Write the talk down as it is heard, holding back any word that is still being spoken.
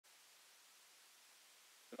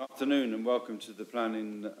Afternoon and welcome to the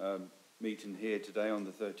planning meeting here today on the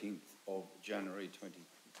 13th of January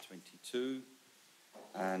 2022.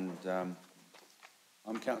 And I'm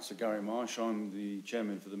Councillor Gary Marsh. I'm the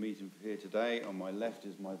chairman for the meeting here today. On my left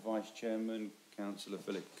is my vice chairman, Councillor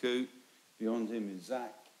Philip Coote. Beyond him is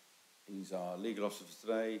Zach. He's our legal officer for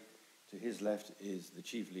today. To his left is the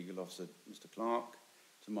chief legal officer, Mr. Clark.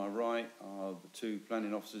 To my right are the two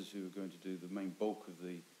planning officers who are going to do the main bulk of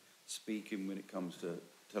the speaking when it comes to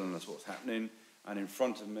telling us what's happening. And in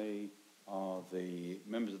front of me are the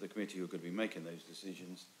members of the committee who are going to be making those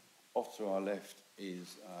decisions. Off to our left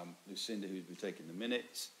is Lucinda, who's been taking the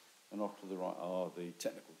minutes, and off to the right are the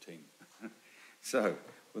technical team. So,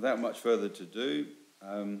 without much further to do,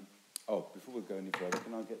 before we go any further,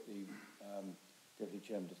 can I get the Deputy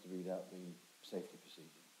Chairman just to read out the safety procedure?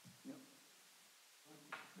 Yeah.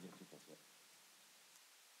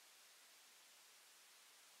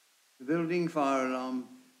 The building fire alarm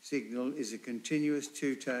signal is a continuous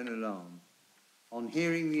two-tone alarm. On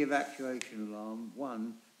hearing the evacuation alarm,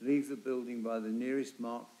 1. Leave the building by the nearest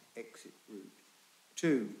marked exit route.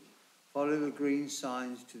 2. Follow the green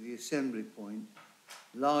signs to the assembly point,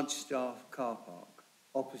 large staff car park,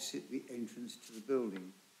 opposite the entrance to the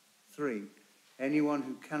building. 3. Anyone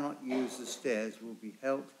who cannot use the stairs will be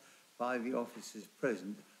helped by the officers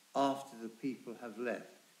present after the people have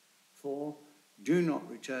left. 4. Do not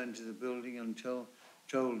return to the building until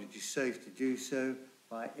told it is safe to do so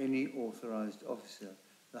by any authorised officer.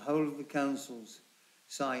 The whole of the council's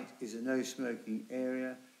site is a no smoking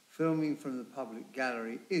area. Filming from the public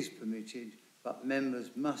gallery is permitted, but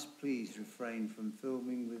members must please refrain from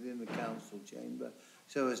filming within the council chamber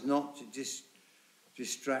so as not to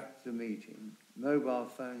distract the meeting. Mobile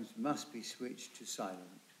phones must be switched to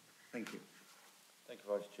silent. Thank you. Thank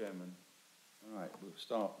you, Vice Chairman. All right, we'll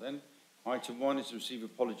start then. Item 1 is to receive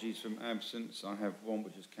apologies from absence. I have one,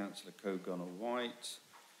 which is Councillor Cogunner-White.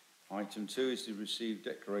 Item 2 is to receive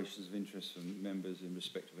declarations of interest from members in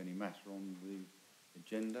respect of any matter on the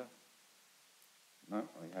agenda. No,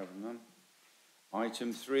 I have none.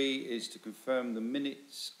 Item 3 is to confirm the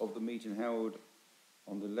minutes of the meeting held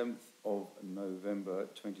on the 11th of November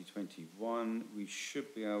 2021. We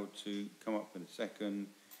should be able to come up in a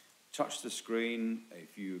second, touch the screen.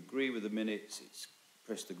 If you agree with the minutes, it's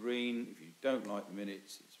press the green. If you don't like the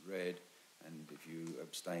minutes, it's red. And if you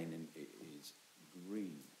abstain, it is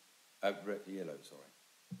green. Yellow, sorry.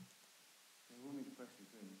 You want me to press the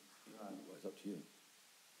green? Right. Well, it's up to you.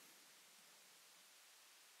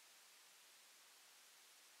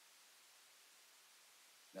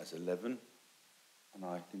 That's 11. And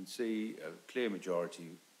I can see a clear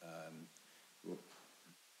majority for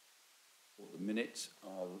the minutes.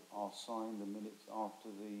 I'll sign the minutes after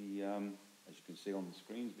the, as you can see on the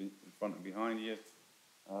screens in front and behind you.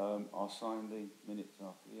 I'll sign the minutes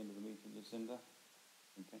after the end of the meeting, Lucinda.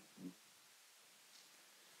 Okay.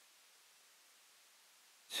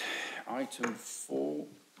 Item 4.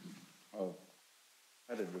 Oh,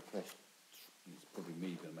 I had a request. It's probably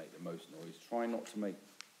me going to make the most noise. Try not to make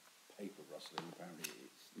paper rustling. Apparently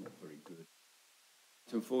it's not very good.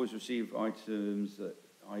 Item 4 is receive items that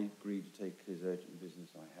I agreed to take as urgent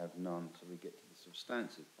business. I have none. So we get to the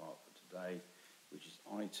substantive part for today, which is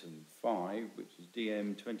item 5, which is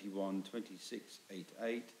DM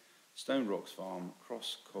 212688, Stone Rocks Farm,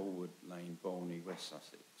 Cross Colwood Lane, Bolney, West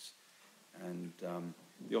Sussex. And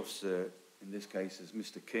the officer in this case is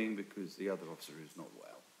Mr. King, because the other officer is not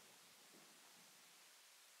well.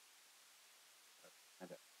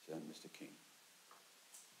 Mr. King.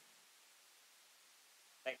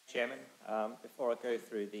 Thank you, Chairman. Before I go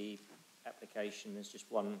through the application, there's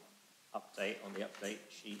just one update on the update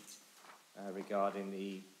sheet regarding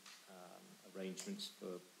the arrangements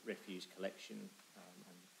for refuse collection.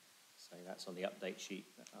 And so that's on the update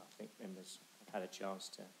sheet that I think members have had a chance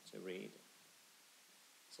to read.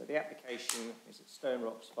 So the application is at Stone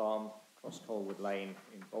Rocks Farm, Cross Colwood Lane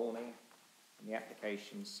in Bolney. And the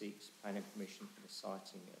application seeks planning permission for the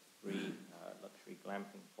siting of 3 luxury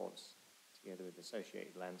glamping pods together with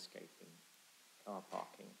associated landscaping, car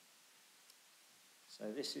parking.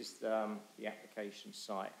 So this is the application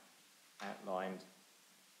site outlined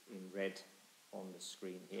in red on the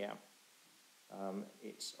screen here.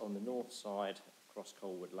 It's on the north side of Cross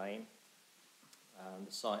Colwood Lane.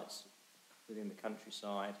 The site's within the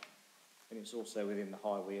countryside, and it's also within the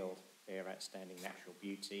high-wheeled Fair Outstanding Natural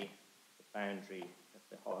Beauty. The boundary of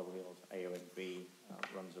the high-wheeled AONB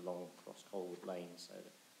runs along Cross Colwood Lane, so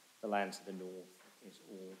that the land to the north is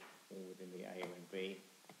all within the AONB.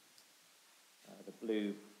 The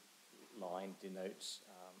blue line denotes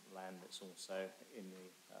land that's also in the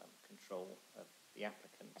control of the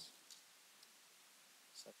applicants.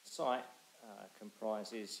 So the site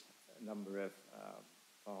comprises a number of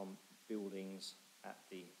farm buildings at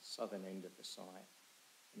the southern end of the site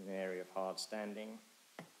in an area of hard standing.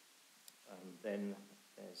 Then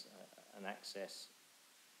there's an access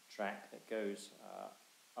track that goes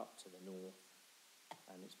up to the north,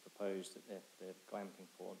 and it's proposed that the glamping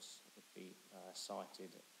pods would be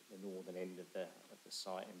sited at the northern end of the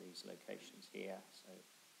site in these locations here. So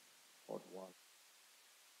pod 1,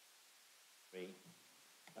 3.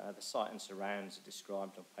 The site and surrounds are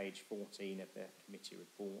described on page 14 of the committee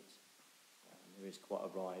report. There is quite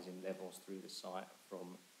a rise in levels through the site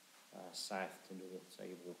from south to north, so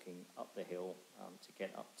you're walking up the hill to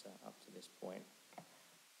get up to this point.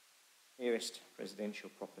 Nearest residential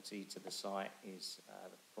property to the site is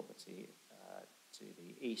the property to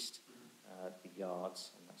the east, the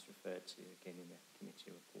yards, and that's referred to again in the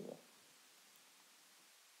committee report.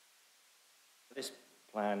 This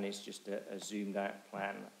plan is just a zoomed out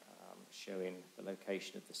plan showing the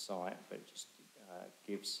location of the site, but it just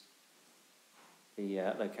gives the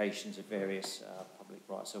locations of various public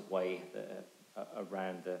rights of way that are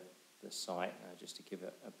around the site, just to give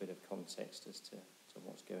a bit of context as to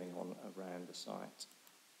what's going on around the site.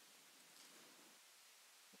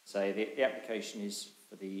 So the application is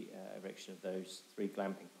for the erection of those 3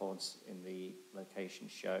 glamping pods in the location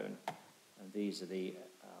shown, and these are the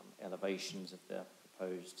elevations of the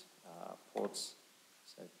proposed pods.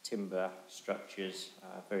 So timber structures,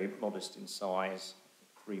 very modest in size,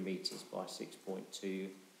 3 metres by 6.2,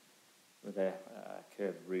 with a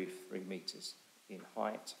curved roof, 3 metres in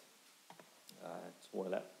height,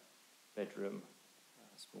 toilet, bedroom,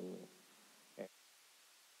 small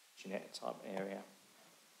kitchenette type area.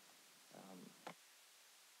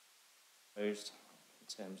 Proposed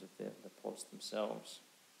in terms of the pods themselves.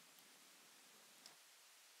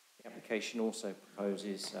 The application also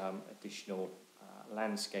proposes additional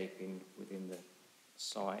landscaping within the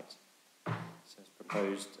site. So it's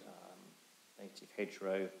proposed native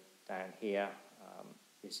hedgerow down here.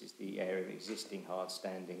 This is the area of existing hard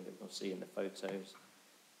standing that we'll see in the photos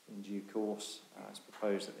in due course. It's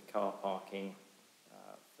proposed that the car parking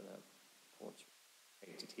for the pods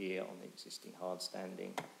located here on the existing hard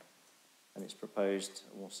standing, and it's proposed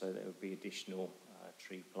also there would be additional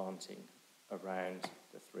tree planting around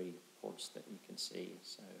the 3 pods that you can see.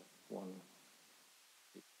 So 1,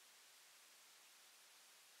 2.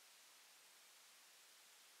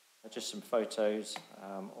 Just some photos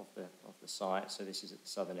of the site. So this is at the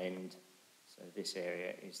southern end. So this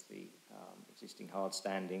area is the existing hard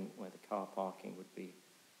standing where the car parking would be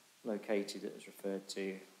located, as referred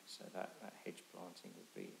to. So that hedge planting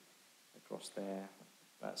would be across there.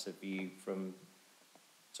 That's a view from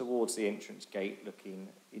towards the entrance gate, looking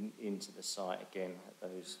into the site again at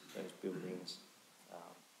those buildings.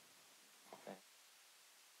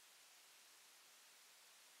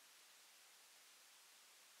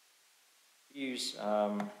 Views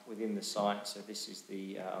within the site. So this is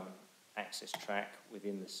the access track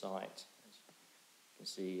within the site. As you can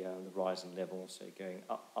see, the rising level, so going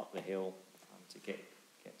up the hill to get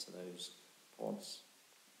to those pods.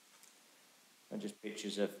 And just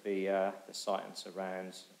pictures of the site and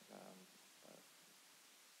surrounds.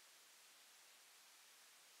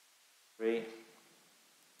 And the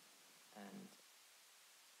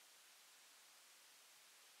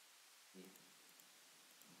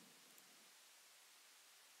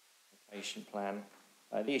location plan.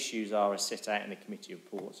 The issues are as set out in the committee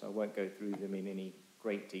report, so I won't go through them in any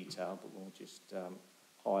great detail, but we'll just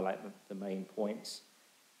highlight the main points.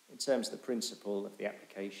 In terms of the principle of the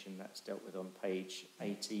application, that's dealt with on page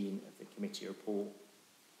 18 of the committee report.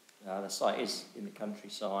 The site is in the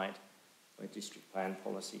countryside, where district plan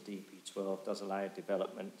policy DP12 does allow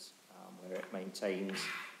development where it maintains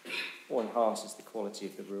or enhances the quality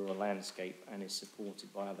of the rural landscape and is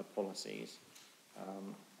supported by other policies.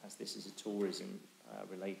 As this is a tourism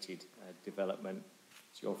related development,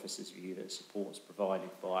 it's the officer's view that support's provided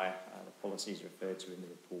by the policies referred to in the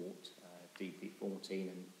report, DP14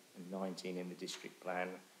 and 19 in the district plan,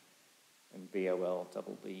 and BOL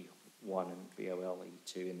BB1 and BOL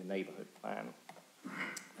E2 in the neighbourhood plan.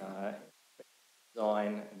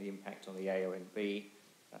 Design and the impact on the AONB,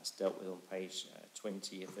 that's dealt with on page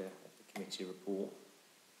 20 of the committee report.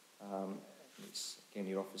 It's again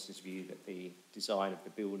your officer's view that the design of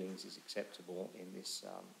the buildings is acceptable in this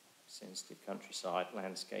sensitive countryside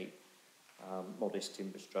landscape. Modest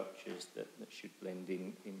timber structures that should blend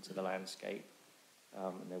into the landscape.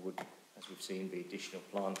 And there would, as we've seen, be additional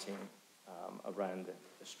planting around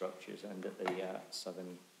the structures and at the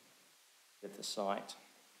southern of the site.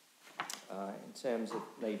 In terms of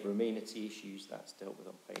neighbour amenity issues, that's dealt with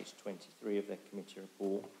on page 23 of the committee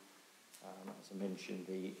report. As I mentioned,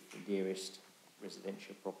 the nearest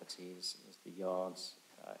residential property is the yards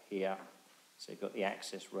here. So you've got the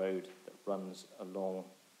access road that runs along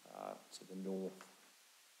to the north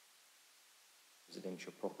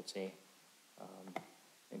residential property.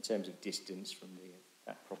 In terms of distance from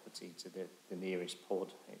that property to the nearest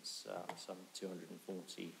pod, it's some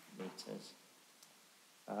 240 metres.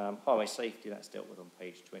 Highway safety, that's dealt with on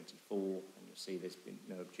page 24, and you'll see there's been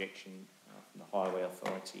no objection from the Highway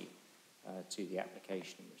Authority to the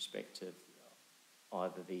application in respect of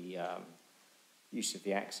either the use of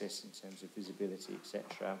the access in terms of visibility,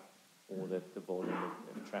 etc., or the volume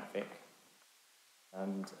of traffic.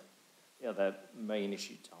 And the other main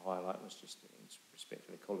issue to highlight was just in respect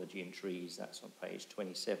of ecology and trees. That's on page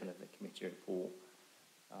 27 of the committee report.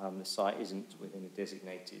 The site isn't within a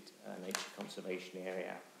designated nature conservation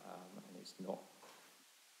area, and it's not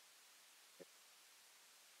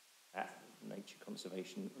at nature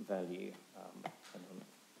conservation value.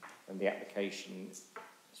 And the application,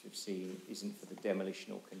 as we've seen, isn't for the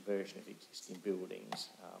demolition or conversion of existing buildings,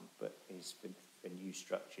 but is for new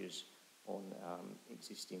structures on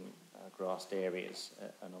existing grassed areas,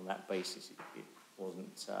 and on that basis it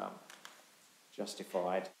wasn't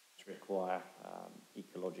justified to require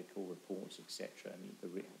ecological reports, etc. And the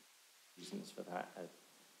reasons for that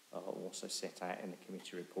are also set out in the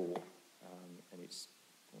committee report, and it's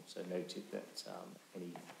also noted that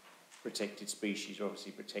any protected species are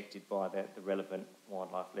obviously protected by the relevant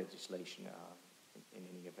wildlife legislation in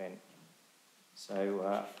any event.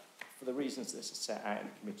 So for the reasons that are set out in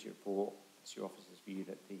the committee report, it's your officer's view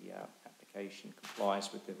that the application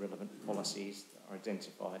complies with the relevant policies that are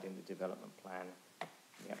identified in the development plan.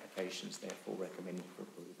 The application is therefore recommended for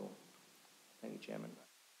approval. Thank you, Chairman.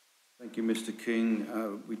 Thank you, Mr. King.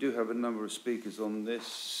 We do have a number of speakers on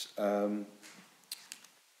this.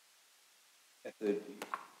 The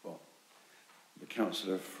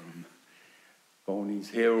councillor from Bolney's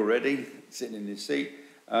here already, sitting in his seat.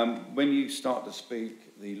 When you start to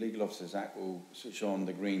speak, the Legal Officers Act will switch on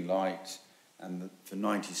the green light, and for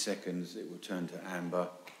 90 seconds it will turn to amber,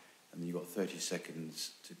 and you've got 30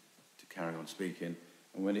 seconds to carry on speaking.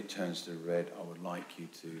 And when it turns to red, I would like you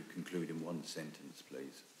to conclude in one sentence,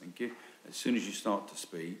 please. Thank you. As soon as you start to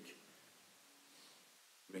speak,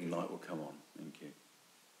 green light will come on. Thank you.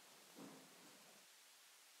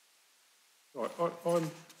 Right,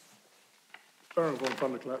 I'm Baron von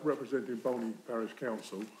Thunderclap, representing Bolney Parish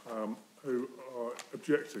Council, who are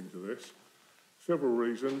objecting to this. Several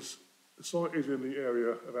reasons. The site is in the area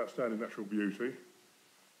of outstanding natural beauty.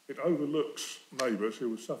 It overlooks neighbours who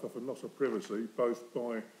would suffer from loss of privacy, both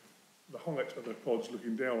by the height of the pods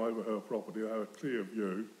looking down over her property. They have a clear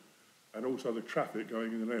view, and also the traffic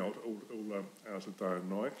going in and out all hours of day and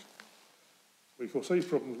night. We foresee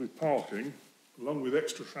problems with parking, along with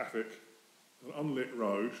extra traffic, an unlit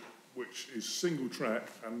road, which is single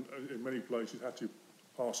track and in many places has two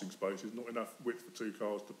passing spaces, not enough width for two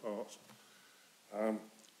cars to pass.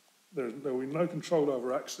 There will be no control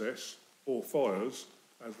over access or fires,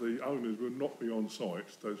 as the owners will not be on site.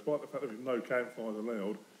 So despite the fact that there is no campfires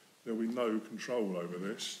allowed, there will be no control over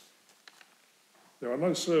this. There are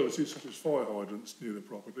no services such as fire hydrants near the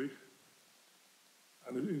property,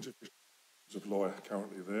 and an insufficient supply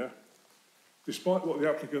currently there. Despite what the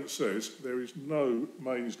applicant says, there is no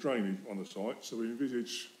mains drainage on the site, so we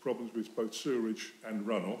envisage problems with both sewerage and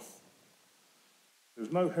runoff.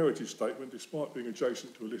 There's no heritage statement, despite being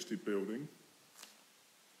adjacent to a listed building.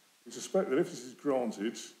 We suspect that if this is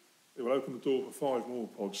granted, it will open the door for 4 more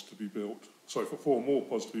pods to be built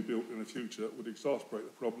in the future, would exacerbate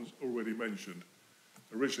the problems already mentioned.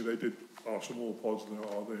 Originally, they did ask for more pods than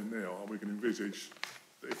are there now, and we can envisage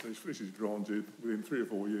that if this is granted, within 3 or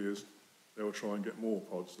 4 years, they will try and get more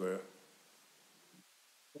pods there.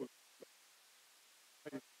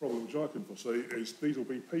 The problem which I can foresee is these will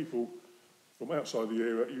be people from outside the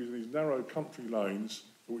area using these narrow country lanes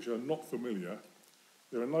for which they are not familiar.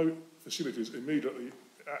 There are no facilities immediately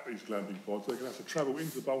at these glamping pods. They're going to have to travel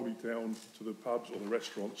into Bolney town to the pubs or the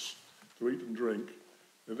restaurants to eat and drink.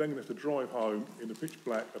 They're then going to have to drive home in a pitch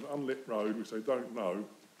black and unlit road, which they don't know,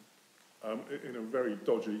 in a very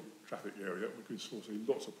dodgy traffic area. We could foresee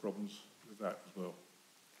lots of problems with that as well.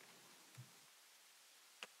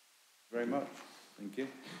 Very much. Thank you.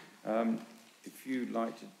 If you'd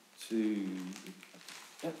like to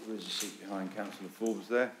there is a seat behind Councillor Forbes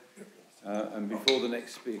there. And before the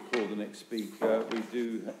next speaker, we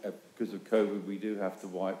do, because of COVID, we do have to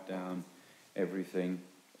wipe down everything.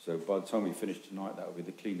 So by the time we finish tonight, that will be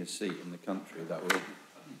the cleanest seat in the country. That will.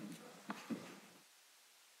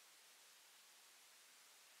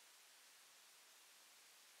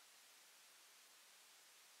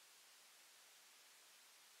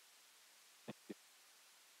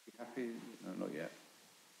 Happy? No, not yet.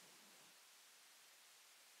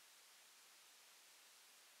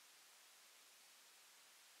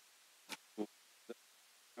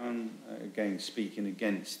 Again, speaking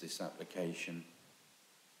against this application.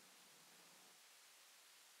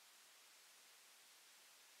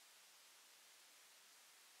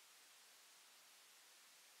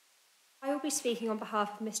 I will be speaking on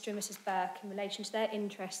behalf of Mr and Mrs Burke in relation to their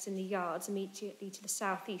interests in the yards immediately to the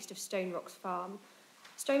south-east of Stone Rocks Farm.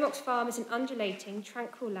 Stone Rocks Farm is an undulating,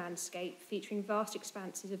 tranquil landscape featuring vast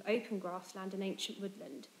expanses of open grassland and ancient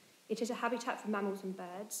woodland. It is a habitat for mammals and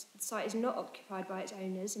birds. The site is not occupied by its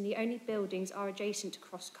owners, and the only buildings are adjacent to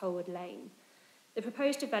Cross Colwood Lane. The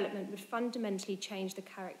proposed development would fundamentally change the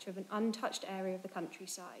character of an untouched area of the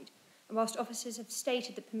countryside. And whilst officers have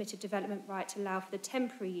stated that permitted development rights allow for the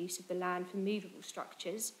temporary use of the land for movable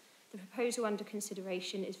structures, the proposal under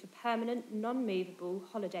consideration is for permanent, non-movable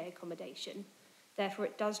holiday accommodation. Therefore,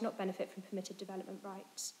 it does not benefit from permitted development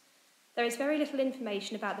rights. There is very little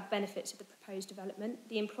information about the benefits of the proposed development,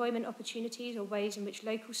 the employment opportunities or ways in which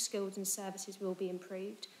local skills and services will be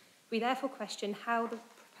improved. We therefore question how the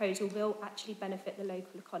proposal will actually benefit the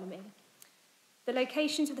local economy. The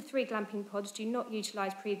locations of the 3 glamping pods do not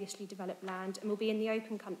utilise previously developed land and will be in the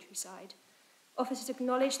open countryside. Officers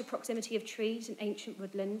acknowledge the proximity of trees and ancient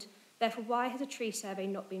woodland, therefore why has a tree survey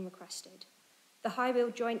not been requested? The High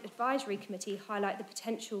Weald Joint Advisory Committee highlight the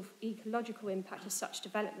potential ecological impact of such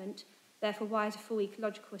development, therefore why has a full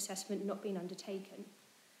ecological assessment not been undertaken?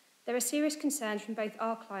 There are serious concerns from both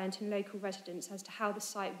our client and local residents as to how the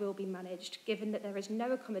site will be managed, given that there is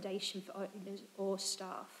no accommodation for owners or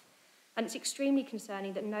staff. And it's extremely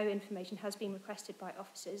concerning that no information has been requested by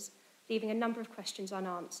officers, leaving a number of questions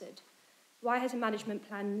unanswered. Why has a management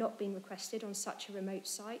plan not been requested on such a remote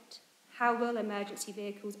site? How will emergency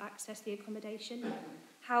vehicles access the accommodation?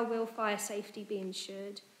 How will fire safety be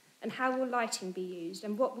ensured? And how will lighting be used?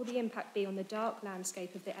 And what will the impact be on the dark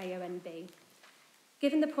landscape of the AONB?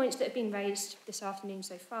 Given the points that have been raised this afternoon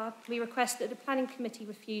so far, we request that the Planning Committee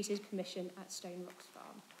refuses permission at Stone Rocks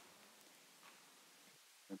Farm.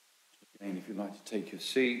 Again, if you'd like to take your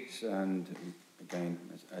seats, and again,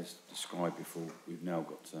 as described before, we've now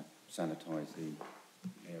got to sanitise the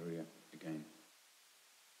area again.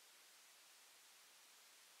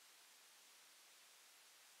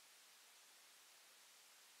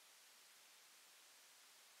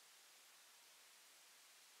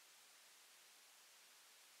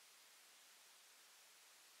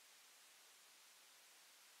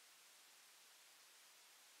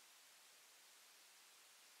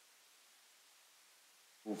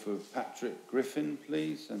 For Patrick Griffin,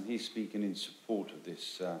 please, and he's speaking in support of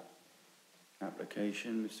this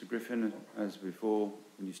application. Mr. Griffin, as before,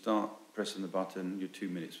 when you start pressing the button, your 2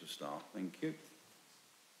 minutes will start. Thank you.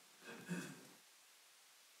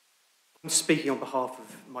 I'm speaking on behalf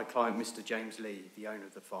of my client, Mr. James Lee, the owner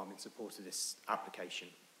of the farm, in support of this application.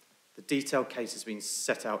 The detailed case has been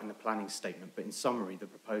set out in the planning statement, but in summary, the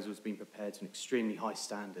proposal has been prepared to an extremely high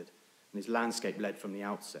standard and is landscape-led from the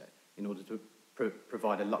outset in order to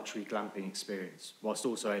provide a luxury glamping experience, whilst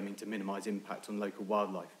also aiming to minimise impact on local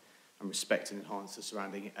wildlife and respect and enhance the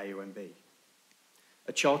surrounding AONB.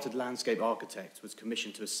 A chartered landscape architect was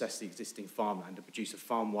commissioned to assess the existing farmland and produce a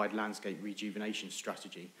farm-wide landscape rejuvenation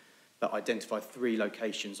strategy that identified 3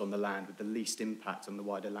 locations on the land with the least impact on the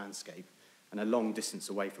wider landscape and a long distance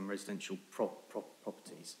away from residential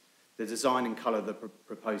properties. The design and colour of the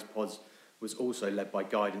proposed pods was also led by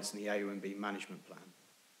guidance in the AONB management plan.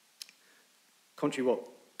 Contrary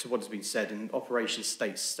to what has been said, an operations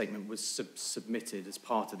statement was submitted as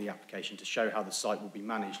part of the application to show how the site will be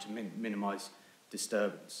managed to minimise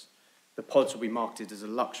disturbance. The pods will be marketed as a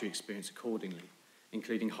luxury experience accordingly,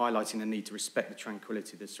 including highlighting the need to respect the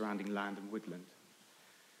tranquility of the surrounding land and woodland.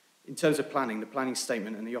 In terms of planning, the planning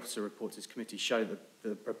statement and the officer report to this committee show that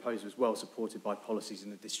the proposal is well supported by policies in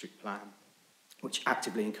the district plan, which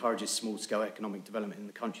actively encourages small-scale economic development in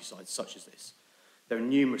the countryside, such as this. There are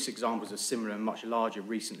numerous examples of similar and much larger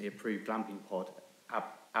recently approved glamping pod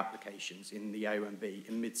applications in the AONB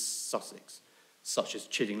in mid-Sussex, such as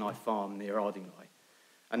Chiddingly Farm near Ardingly,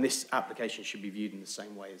 and this application should be viewed in the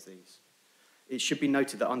same way as these. It should be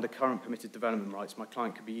noted that under current permitted development rights, my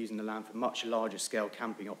client could be using the land for much larger scale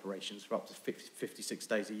camping operations for up to 56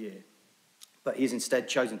 days a year, but he's instead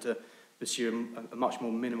chosen to pursue a much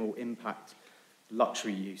more minimal impact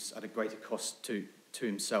luxury use at a greater cost to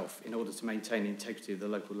himself in order to maintain the integrity of the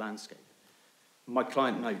local landscape. My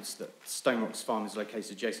client notes that Stone Rocks Farm is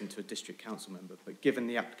located adjacent to a district council member, but given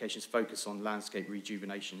the application's focus on landscape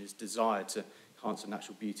rejuvenation, his desire to enhance the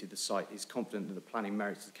natural beauty of the site, he's confident that the planning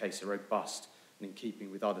merits of the case are robust and in keeping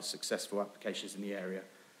with other successful applications in the area,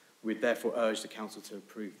 We therefore urge the council to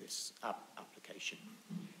approve this application.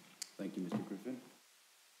 Thank you, Mr. Griffin.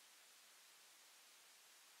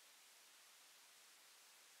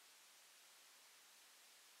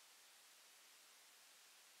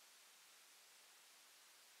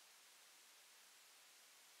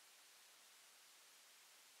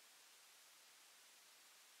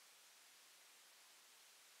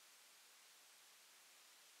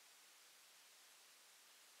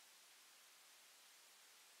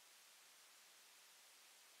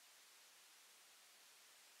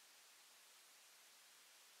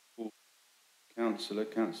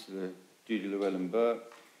 Councillor Judy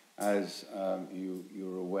Llewellyn-Burke, as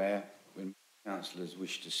you're aware, when councillors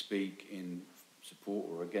wish to speak in support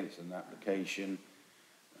or against an application,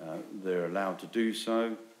 they're allowed to do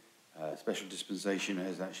so. Special dispensation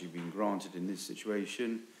has actually been granted in this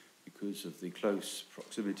situation because of the close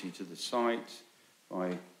proximity to the site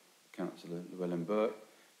by Councillor Llewellyn-Burke.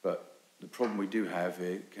 But the problem we do have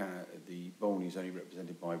here, the Bolney is only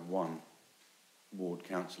represented by one ward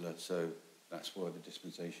councillor, so that's why the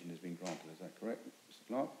dispensation has been granted. Is that correct, Mr.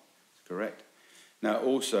 Clark? That's correct. Now,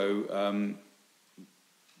 also,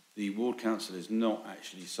 the ward councillor is not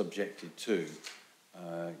actually subjected to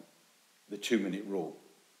the 2-minute rule.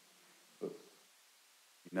 But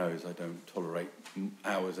he knows I don't tolerate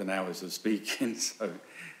hours and hours of speaking. So,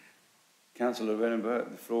 Councillor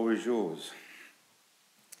Llewellyn-Burke, the floor is yours.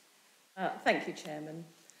 Thank you, Chairman.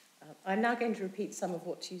 I'm now going to repeat some of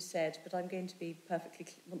what you said, but I'm going to be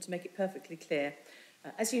want to make it perfectly clear.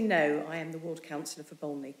 As you know, I am the ward councillor for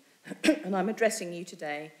Bolney, and I'm addressing you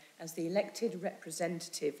today as the elected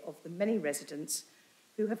representative of the many residents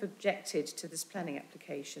who have objected to this planning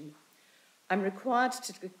application. I'm required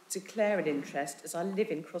to declare an interest as I live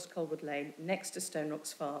in Cross Colwood Lane next to Stone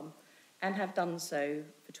Rocks Farm and have done so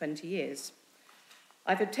for 20 years.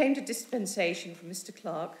 I've obtained a dispensation from Mr.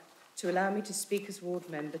 Clark to allow me to speak as ward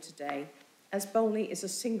member today, as Bolney is a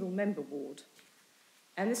single-member ward,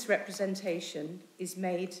 and this representation is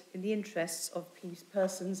made in the interests of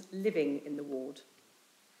persons living in the ward.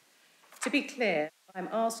 To be clear, I'm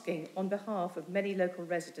asking on behalf of many local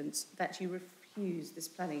residents that you refuse this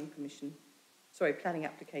planning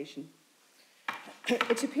application.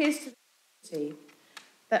 It appears to the committee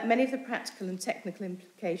that many of the practical and technical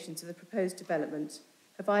implications of the proposed development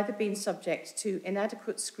have either been subject to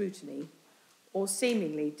inadequate scrutiny or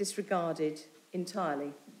seemingly disregarded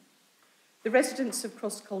entirely. The residents of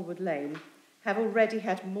Cross Colwood Lane have already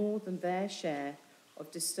had more than their share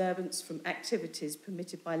of disturbance from activities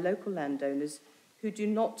permitted by local landowners who do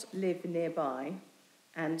not live nearby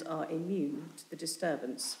and are immune to the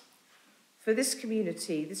disturbance. For this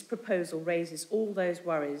community, this proposal raises all those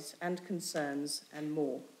worries and concerns and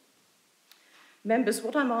more. Members,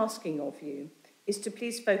 what I'm asking of you is to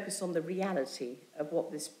please focus on the reality of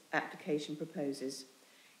what this application proposes.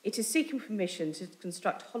 It is seeking permission to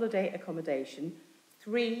construct holiday accommodation,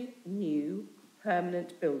 3 new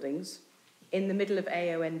permanent buildings in the middle of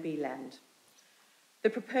AONB land. The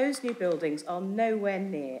proposed new buildings are nowhere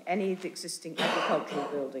near any of the existing agricultural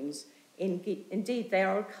buildings. Indeed, they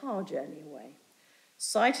are a car journey away,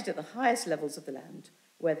 sited at the highest levels of the land,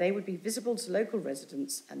 where they would be visible to local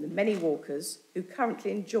residents and the many walkers who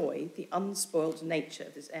currently enjoy the unspoiled nature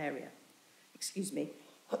of this area. Excuse me.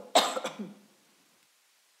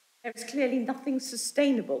 There is clearly nothing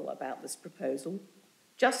sustainable about this proposal,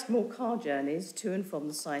 just more car journeys to and from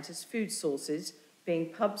the site, as food sources,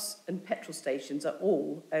 being pubs and petrol stations, are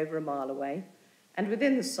all over a mile away, and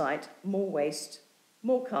within the site, more waste,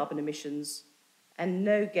 more carbon emissions, and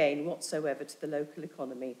no gain whatsoever to the local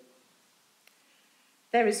economy.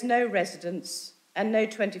 There is no residence and no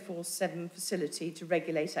 24/7 facility to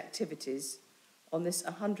regulate activities on this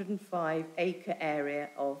 105-acre area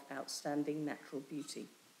of outstanding natural beauty.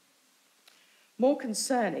 More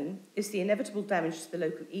concerning is the inevitable damage to the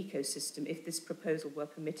local ecosystem if this proposal were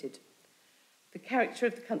permitted. The character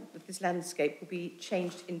of this landscape will be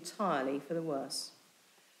changed entirely for the worse.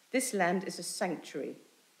 This land is a sanctuary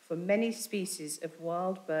for many species of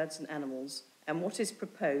wild birds and animals, and what is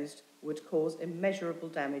proposed would cause immeasurable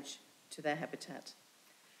damage to their habitat.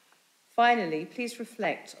 Finally, please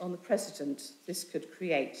reflect on the precedent this could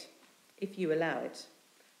create, if you allow it,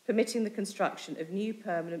 permitting the construction of new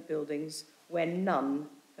permanent buildings where none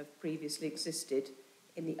have previously existed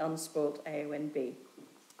in the unspoilt AONB.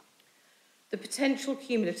 The potential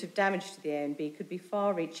cumulative damage to the AONB could be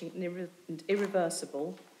far-reaching and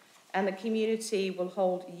irreversible, and the community will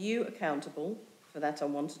hold you accountable for that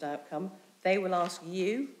unwanted outcome. They will ask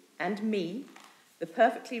you and me the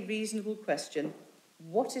perfectly reasonable question,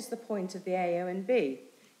 what is the point of the AONB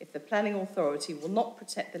if the planning authority will not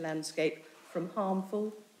protect the landscape from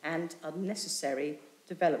harmful, and unnecessary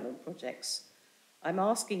development projects. I'm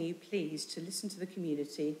asking you please to listen to the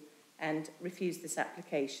community and refuse this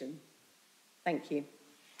application. Thank you.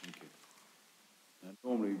 Thank you.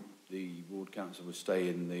 Normally, the ward council would stay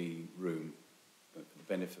in the room, but for the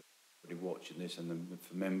benefit of everybody watching this and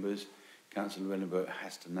for members, Councillor Wellenberg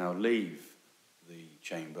has to now leave the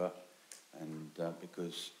chamber, and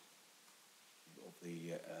because of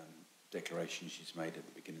the declaration she's made at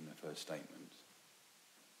the beginning of her statement.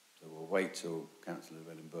 So we'll wait till Councillor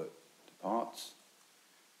Wellenberg departs.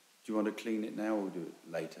 Do you want to clean it now or do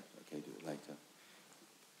it later? Okay, do it later.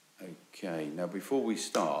 Okay, now before we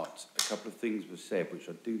start, a couple of things were said which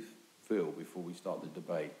I do feel before we start the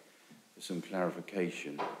debate for some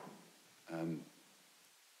clarification.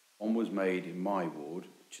 One was made in my ward,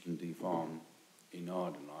 Chittenden Farm in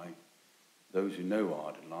Arderney. Those who know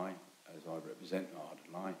Arderney, as I represent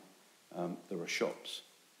Arderney, there are shops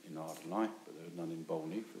in Arderney, but there are none in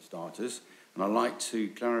Bolney for starters. And I'd like to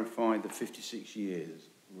clarify the 56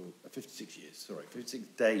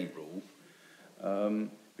 day rule,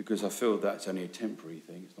 because I feel that's only a temporary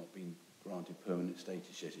thing. It's not been granted permanent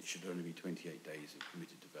status yet. It should only be 28 days of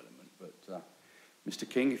permitted development. But Mr.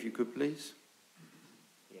 King, if you could please.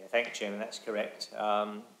 Yeah, thank you, Chairman. That's correct.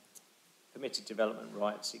 Permitted development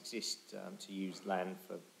rights exist to use land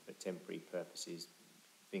for temporary purposes,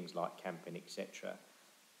 things like camping, etc.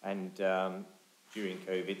 And during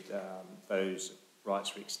COVID, those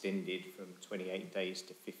rights were extended from 28 days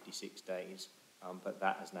to 56 days. But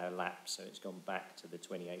that has now lapsed, so it's gone back to the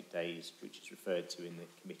 28 days, which is referred to in the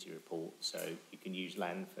committee report. So you can use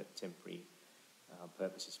land for temporary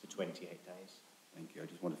purposes for 28 days. Thank you. I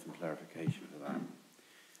just wanted some clarification for that.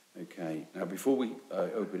 Okay. Now, before we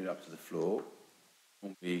open it up to the floor,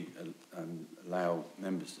 we allow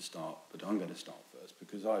members to start, but I'm going to start first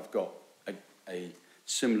because I've got a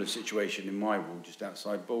similar situation in my ward just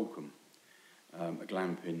outside Bolcombe, a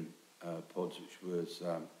glamping pods which was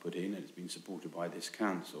put in and it's been supported by this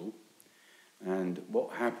council. And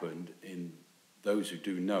what happened, in those who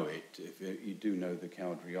do know it, if you do know the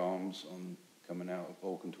Cowdray Arms on coming out of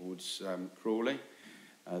Bolcombe towards Crawley,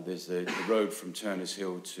 there's the road from Turners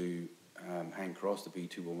Hill to Handcross, the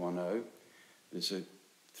B2110. There's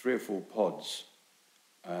 3 or 4 pods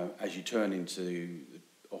as you turn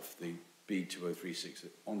off the B2036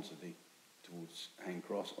 towards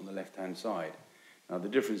Handcross on the left-hand side. Now, the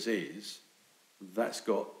difference is that's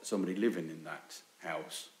got somebody living in that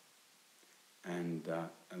house, and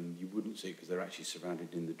you wouldn't see it because they're actually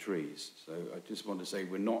surrounded in the trees. So I just want to say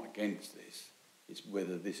we're not against this. It's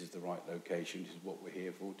whether this is the right location. This is what we're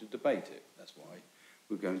here for, to debate it. That's why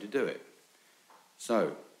we're going to do it.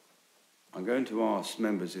 So I'm going to ask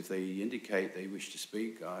members if they indicate they wish to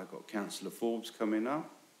speak. I've got Councillor Forbes coming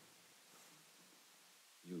up.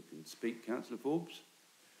 You can speak, Councillor Forbes.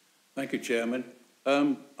 Thank you, Chairman.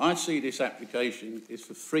 I see this application is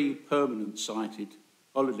for 3 permanent sited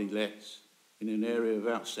holiday lets in an area of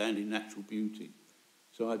outstanding natural beauty.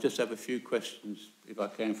 So I just have a few questions, if I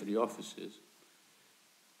can, for the officers.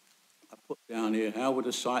 I put down here, how would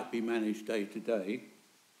a site be managed day to day?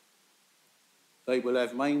 They will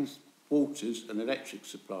have mains, waters and electric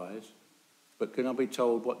supplies, but can I be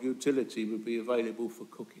told what utility would be available for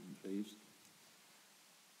cooking, please?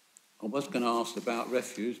 I was going to ask about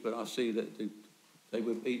refuse, but I see that they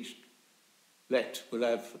will each will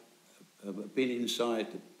have a bin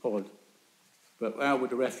inside the pod. But how would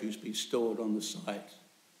the refuse be stored on the site?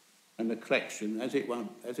 And the collection, as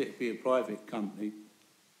it be a private company,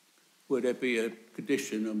 would there be a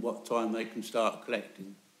condition on what time they can start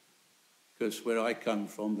collecting? Because where I come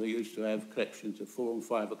from, they used to have collections at 4 and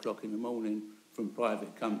 5 o'clock in the morning from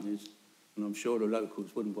private companies, and I'm sure the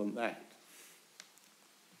locals wouldn't want that.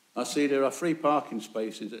 I see there are 3 parking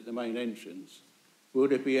spaces at the main entrance. Will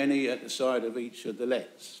there be any at the side of each of the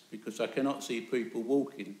lets? Because I cannot see people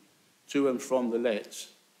walking to and from the lets,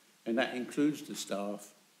 and that includes the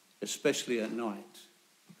staff, especially at night.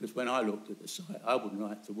 Because when I looked at the site, I wouldn't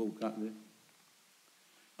like to walk up there.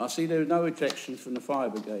 I see there are no objections from the fire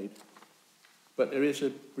brigade, but there is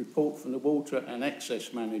a report from the water and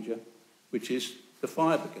access manager, which is the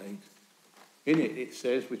fire brigade. In it, it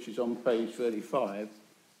says, which is on page 35,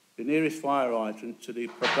 the nearest fire hydrant to the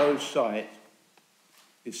proposed site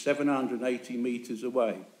is 780 metres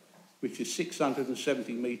away, which is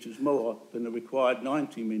 670 metres more than the required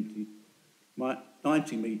 90 metres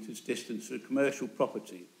distance for commercial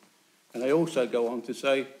property. And they also go on to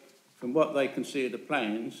say, from what they can see of the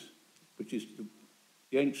plans, which is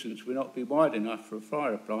the entrance will not be wide enough for a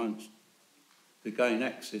fire appliance to gain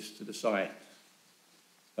access to the site.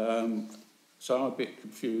 So I'm a bit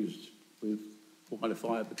confused with why the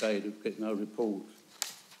fire brigade have got no report.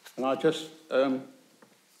 And I just, I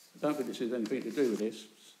don't think this has anything to do with this,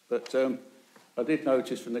 but I did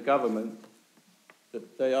notice from the government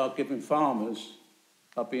that they are giving farmers,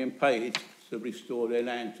 are being paid to restore their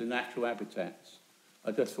land to natural habitats.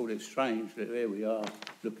 I just thought it strange that here we are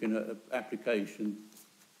looking at an application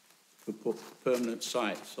for permanent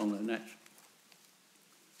sites on a natural.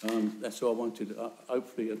 That's all I wanted.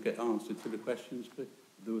 Hopefully I'll get answered to the questions. But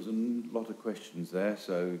There was a lot of questions there,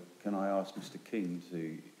 so can I ask Mr. King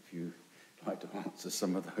to, if you'd like to answer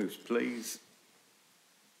some of those, please?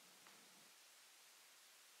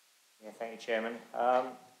 Yeah, thank you, Chairman.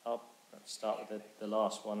 I'll start with the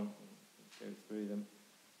last one and go through them.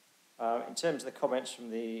 In terms of the comments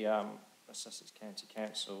from the Sussex County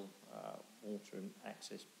Council, Water and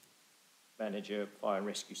Access Manager, Fire and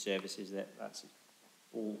Rescue Services, that's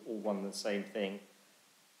all one and the same thing.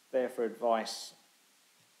 There for advice,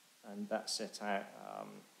 and that's set out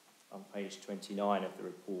on page 29 of the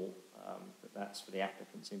report, but that's for the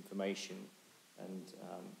applicant's information, and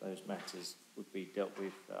those matters would be dealt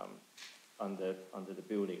with under the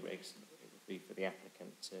building regs. It would be for the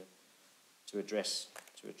applicant to address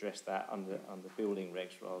that under building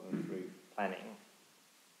regs rather than through planning.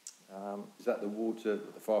 Is that the water,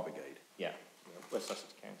 the fire brigade? Yeah, West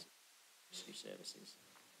Sussex County Rescue Services.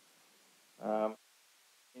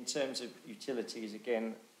 In terms of utilities,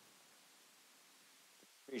 again, the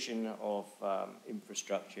provision of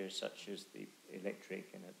infrastructure such as the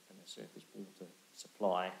electric and a surface water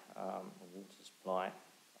supply,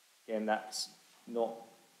 again, that's not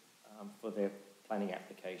for the planning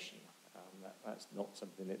application. That's not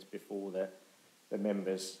something that's before the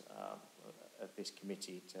members of this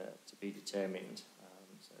committee to be determined.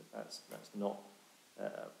 So that's not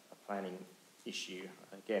a planning issue.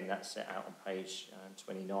 Again, that's set out on page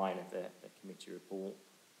 29 of the committee report.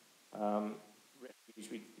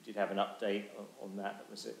 We did have an update on that. That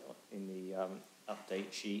was in the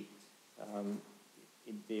update sheet.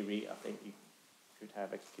 In theory, I think you could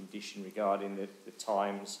have a condition regarding the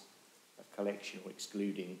times of collection or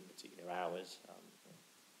excluding particular hours,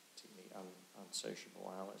 particularly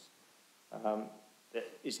unsociable hours. There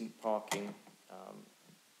isn't parking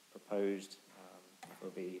proposed for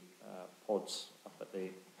the pods up at the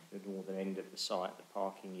northern end of the site. The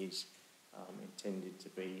parking is intended to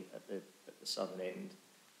be at the southern end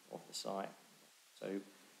of the site, so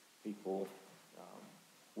people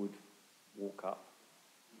would walk up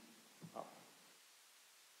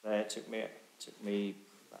there. It took me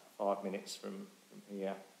about 5 minutes from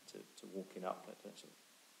here to walking up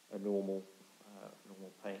at a normal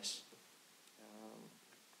pace.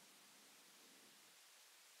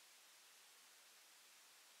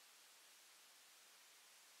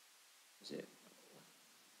 Is it?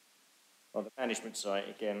 On the management side,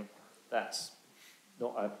 again, that's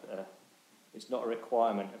not it's not a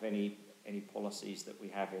requirement of any policies that we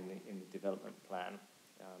have in the development plan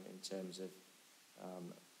in terms of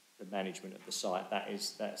the management of the site.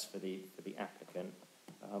 That's for the applicant.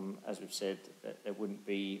 As we've said, that there wouldn't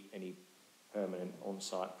be any permanent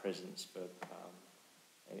on-site presence for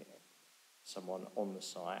someone on the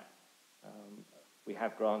site. We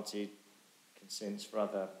have granted consents for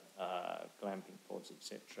other glamping pods,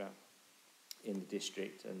 etc., in the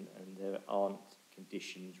district, and there aren't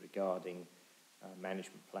conditions regarding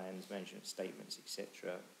management plans, management statements,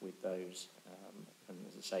 etc., with those. And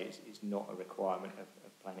as I say, it's not a requirement of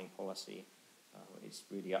planning policy. It's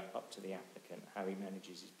really up to the applicant how he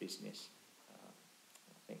manages his business.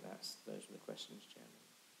 I think those are the questions, Chairman.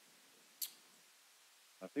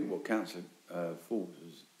 I think what Councillor Forbes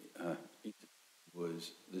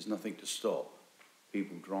was there's nothing to stop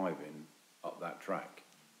people driving up that track.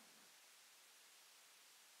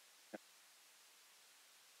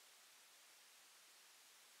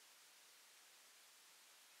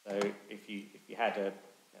 So if you had a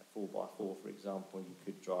 4x4, for example, you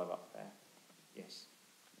could drive up there. Yes.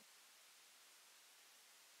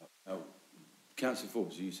 Councillor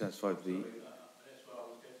Forbes, are you satisfied with the... That's what I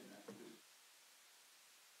was getting at.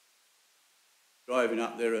 Driving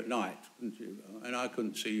up there at night, couldn't you? And I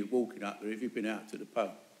couldn't see you walking up there. If you've been out to the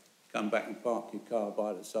pub, come back and park your car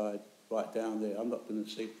by the side, right down there. I'm not going to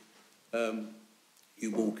see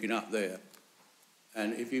you walking up there.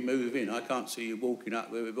 And if you move in, I can't see you walking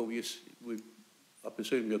up there with all your... I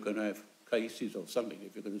presume you're going to have cases or something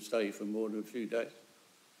if you're going to stay for more than a few days.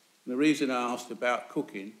 And the reason I asked about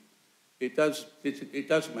cooking, it does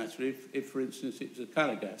matter if, for instance, it's a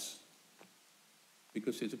colour gas,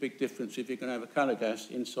 because there's a big difference if you're going to have a colour gas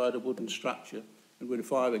inside a wooden structure and where the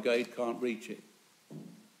fire brigade can't reach it.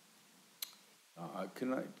 I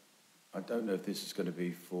don't know if this is going to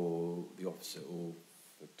be for the officer or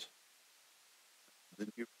for the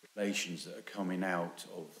new regulations that are coming out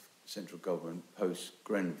of central government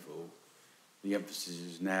post-Grenfell, the emphasis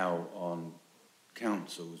is now on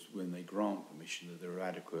councils, when they grant permission, that they're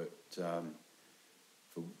adequate for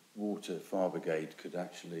water. Fire brigade could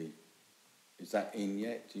actually, is that in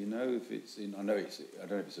yet? Do you know if it's in? I know it's, I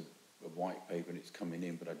don't know if it's a white paper and it's coming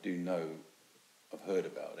in, but I do know, I've heard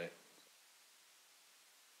about it.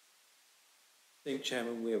 I think,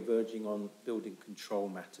 Chairman, we are verging on building control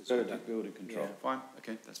matters. Building control, Yeah. fine,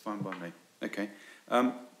 okay, that's fine by me. Okay,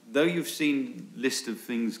 though you've seen list of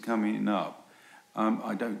things coming up,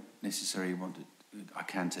 I don't necessarily want to, I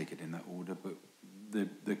can take it in that order, but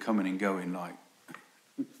they're coming and going like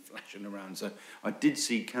flashing around. So I did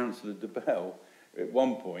see Councillor DeBell at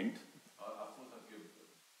one point. I thought I'd give...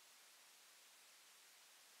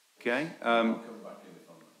 Okay. I'll come back in if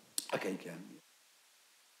I'm not. Okay, you can.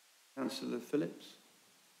 Councillor Phillips?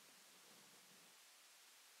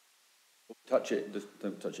 Touch it, just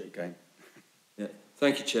don't touch it again. Yeah,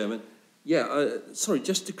 thank you, Chairman. Yeah, sorry,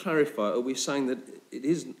 just to clarify, are we saying that it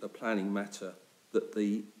isn't a planning matter, that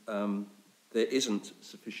there isn't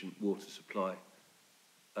sufficient water supply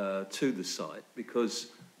to the site? Because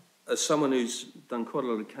as someone who's done quite a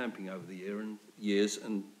lot of camping over the years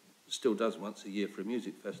and still does once a year for a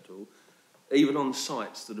music festival, even on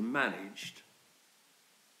sites that are managed,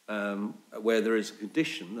 where there is a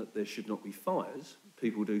condition that there should not be fires,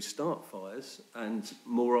 people do start fires, and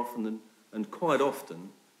more often than, and quite often,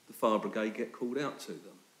 the fire brigade get called out to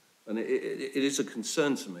them. And it is a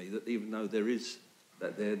concern to me that even though there is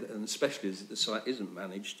that there, and especially as the site isn't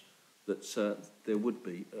managed, that there would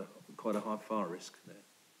be quite a high fire risk there.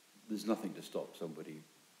 There's nothing to stop somebody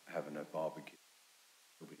having a barbecue.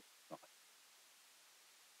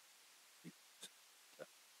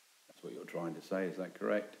 That's what you're trying to say, is that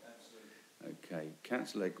correct? Absolutely. Okay,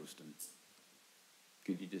 Councillor Eggleston.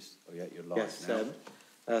 Could you just, oh yeah, you're live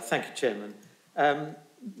now. Thank you, Chairman.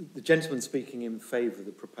 The gentleman speaking in favour of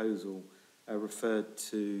the proposal referred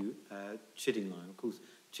to Chiddingly. Of course,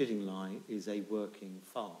 Chiddingly is a working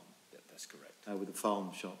farm. Yeah, that's correct. With a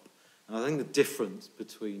farm shop. And I think the difference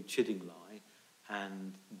between Chiddingly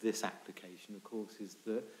and this application, of course, is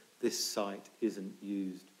that this site isn't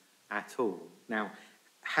used at all. Now,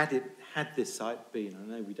 had this site been, I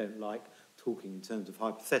know we don't like talking in terms of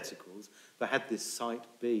hypotheticals, but had this site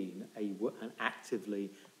been an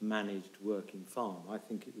actively managed working farm, I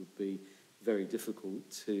think it would be very difficult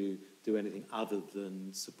to do anything other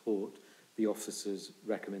than support the officer's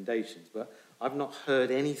recommendations. But I've not heard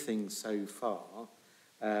anything so far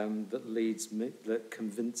that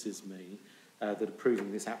convinces me that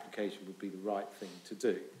approving this application would be the right thing to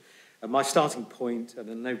do. My starting point, and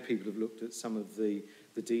I know people have looked at some of the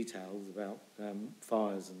details about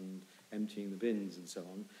fires and emptying the bins and so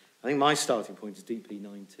on. I think my starting point is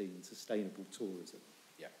DP19, sustainable tourism.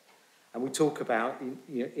 Yeah. And we talk about,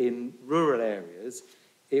 in rural areas,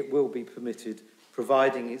 it will be permitted,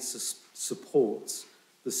 providing it supports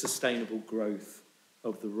the sustainable growth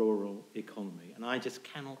of the rural economy. And I just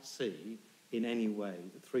cannot see in any way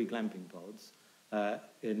that 3 glamping pods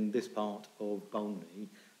in this part of Bolney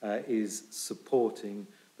is supporting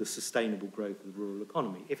the sustainable growth of the rural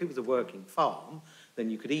economy. If it was a working farm, then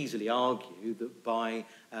you could easily argue that by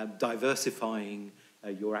diversifying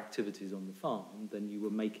your activities on the farm, then you were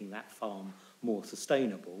making that farm more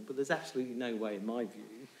sustainable. But there's absolutely no way, in my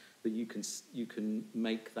view, that you can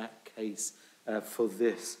make that case for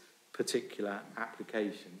this particular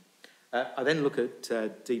application. I then look at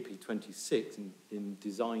DP26 in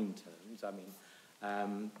design terms. I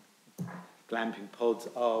mean, glamping pods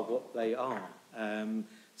are what they are.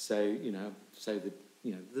 So the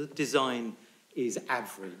design is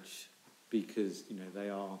average because they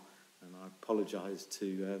are, and I apologise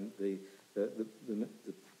to the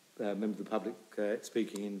member of the public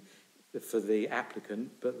speaking for the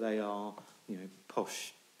applicant, but they are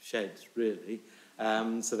posh sheds really.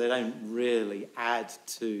 So they don't really add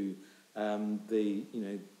to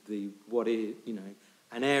what is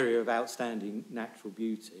an area of outstanding natural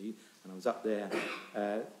beauty. And I was up there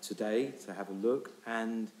today to have a look,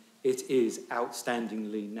 and it is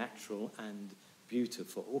outstandingly natural and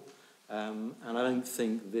beautiful. And I don't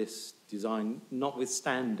think this design,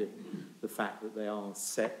 notwithstanding the fact that they are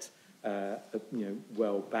set,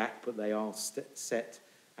 well back, but they are set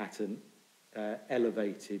at an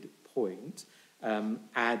elevated point,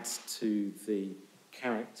 adds to the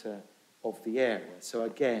character of the area. So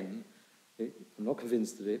again, I'm not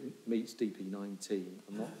convinced that it meets DP19.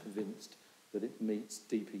 I'm not convinced that it meets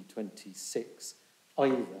DP26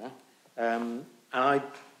 either. And I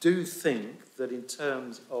do think that in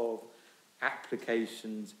terms of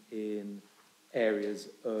applications in areas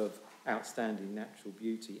of outstanding natural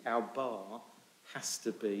beauty, our bar has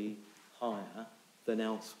to be higher than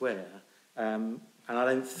elsewhere. And I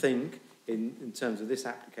don't think, in terms of this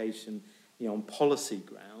application, on policy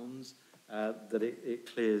grounds, that it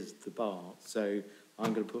clears the bar. So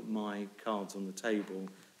I'm going to put my cards on the table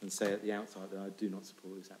and say at the outset that I do not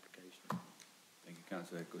support this application. Thank you,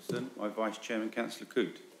 Councillor Eccleston. My Vice Chairman, Councillor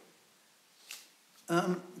Coote.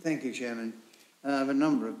 Thank you, Chairman. I have a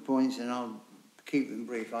number of points and I'll keep them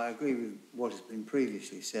brief. I agree with what has been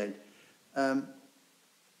previously said. I've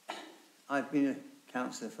been a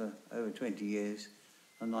councillor for over 20 years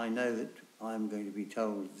and I know that I'm going to be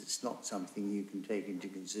told that it's not something you can take into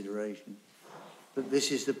consideration. But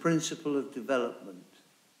this is the principle of development.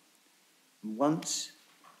 Once,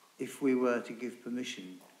 if we were to give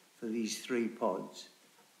permission for these 3 pods,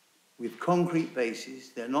 with concrete bases,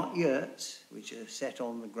 they're not yurts, which are set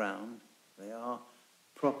on the ground, they are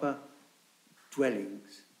proper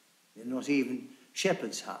dwellings. They're not even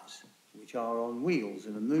shepherd's huts, which are on wheels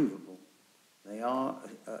and are movable. They are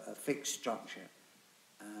a fixed structure,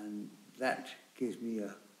 and that gives me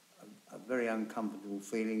a very uncomfortable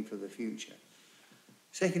feeling for the future.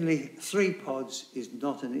 Secondly, 3 pods is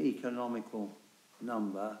not an economical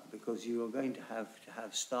number because you are going to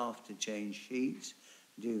have staff to change sheets,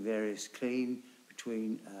 do various clean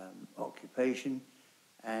between occupation,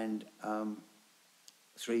 and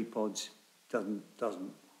 3 pods doesn't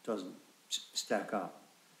stack up.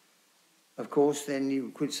 Of course, then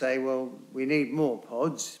you could say, well, we need more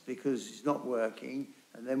pods because it's not working,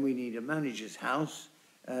 and then we need a manager's house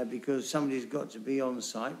because somebody's got to be on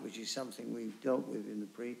site, which is something we've dealt with in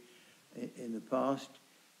the past.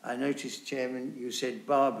 I noticed, Chairman, you said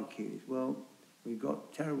barbecues. Well, we've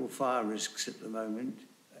got terrible fire risks at the moment.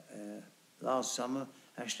 Last summer,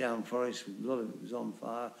 Ashdown Forest, a lot of it was on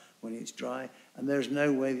fire when it's dry, and there's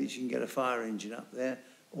no way that you can get a fire engine up there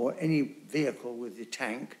or any vehicle with the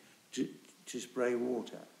tank to spray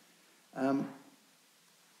water.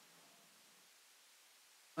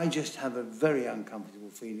 I just have a very uncomfortable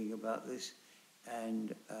feeling about this,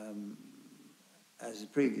 and as the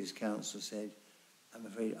previous councillor said, I'm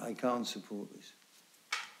afraid I can't support this.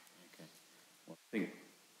 Okay. Well, I think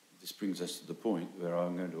this brings us to the point where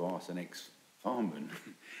I'm going to ask the next farmman,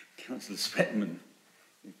 Councillor Svetman,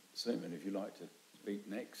 if you'd like to speak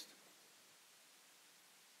next.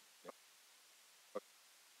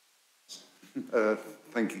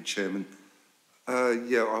 Thank you, Chairman.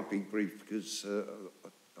 Yeah, I'll be brief because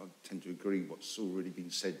I tend to agree what's already been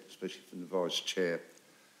said, especially from the Vice Chair.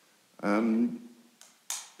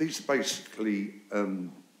 These are basically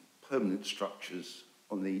permanent structures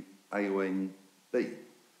on the AONB.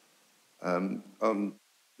 A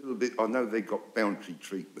little bit, I know they've got boundary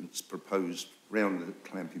treatments proposed around the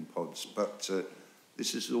clamping pods, but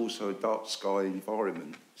this is also a dark sky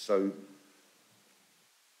environment. So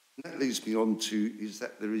that leads me on to is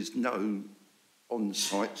that there is no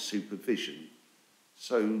on-site supervision.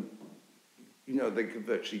 So, they can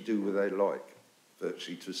virtually do what they like,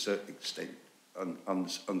 virtually to a certain extent,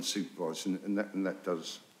 unsupervised, and that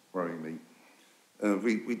does worry me.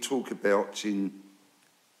 We talk about in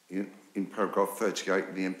paragraph 38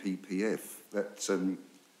 of the MPPF that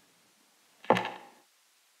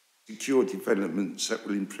secure developments that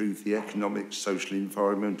will improve the economic, social,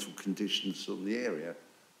 environmental conditions of the area.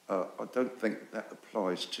 I don't think that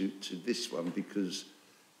applies to this one because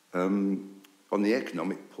on the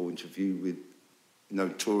economic point of view with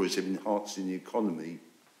tourism enhancing the economy,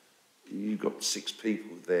 you've got 6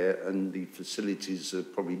 people there and the facilities are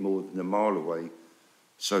probably more than a mile away.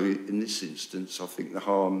 So in this instance, I think the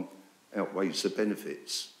harm outweighs the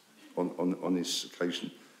benefits on this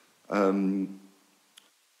occasion. Going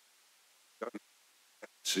back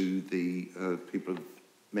to the people have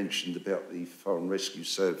mentioned about the Fire and Rescue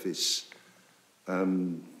Service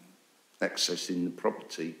accessing the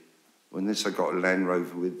property. Well, unless they've got a Land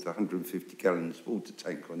Rover with 150 gallons water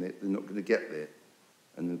tank on it, they're not going to get there.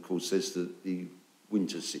 And of course, there's the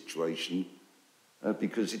winter situation,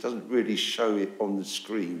 because it doesn't really show it on the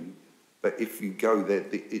screen, but if you go there,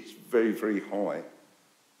 it's very, very high,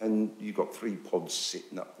 and you've got 3 pods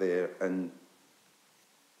sitting up there, and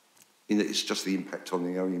it's just the impact on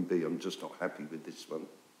the OMB. I'm just not happy with this one.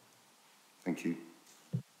 Thank you.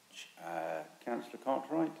 Councillor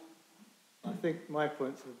Cartwright. I think my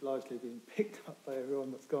points have largely been picked up by everyone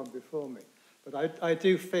that's gone before me. But I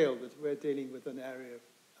do feel that we're dealing with an area of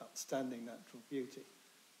outstanding natural beauty.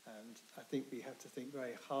 And I think we have to think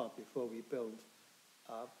very hard before we build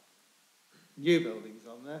new buildings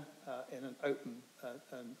on there in an open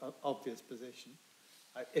and obvious position.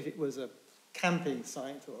 If it was a camping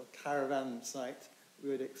site or a caravan site, we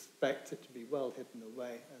would expect it to be well hidden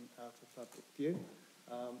away and out of public view.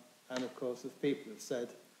 And of course, as people have said,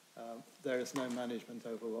 there is no management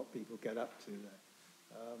over what people get up to there.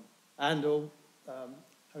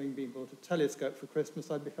 Having been bought a telescope for Christmas,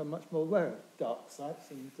 I've become much more aware of dark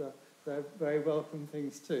sites, and they're very welcome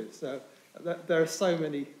things too. So there are so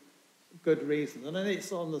many good reasons, and I think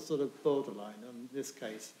it's on the sort of borderline. And in this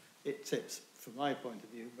case, it tips, from my point of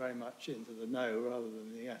view, very much into the no rather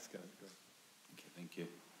than the yes category. Okay, thank you.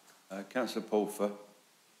 Councillor Pulfer.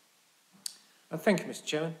 Thank you, Mr.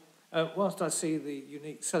 Chairman. Whilst I see the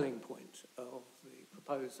unique selling point of the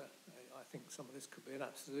proposer, I think some of this could be an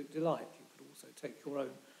absolute delight. You could also take your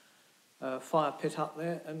own fire pit up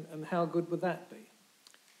there, and how good would that be?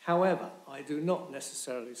 However, I do not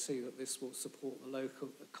necessarily see that this will support the local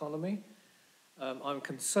economy. I'm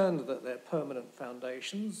concerned that they're permanent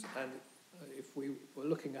foundations, and if we were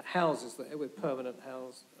looking at houses there with permanent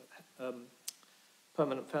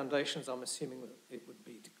foundations, I'm assuming that it would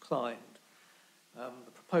be declined.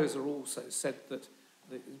 The proposer also said that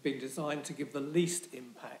it's been designed to give the least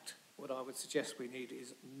impact. What I would suggest we need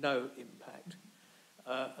is no impact.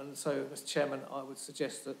 And so, Mr. Chairman, I would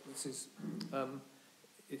suggest that this is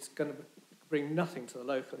it's going to bring nothing to the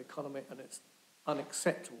local economy, and it's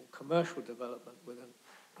unacceptable commercial development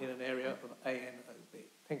in an area of ANOB.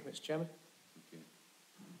 Thank you, Mr. Chairman. Thank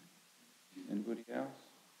you. Anybody else?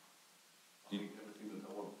 I think everything that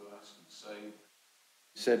I want to ask and say.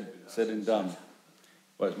 Said and done.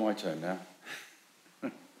 Well, it's my turn now.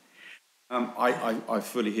 I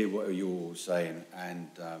fully hear what you're all saying, and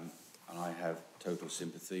I have total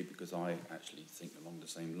sympathy because I actually think along the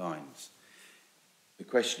same lines. The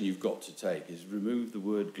question you've got to take is remove the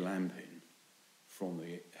word glamping from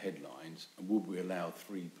the headlines, and would we allow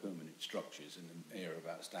 3 permanent structures in an area of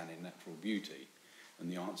outstanding natural beauty?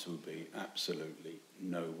 And the answer would be absolutely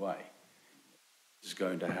no way. This is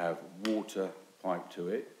going to have water piped to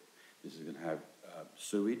it. This is going to have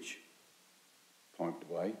sewage piped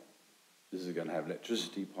away. This is going to have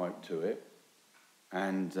electricity piped to it,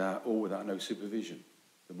 and all without no supervision.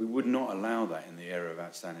 But we would not allow that in the area of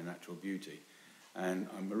outstanding natural beauty. And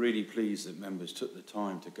I'm really pleased that members took the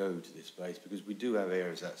time to go to this place, because we do have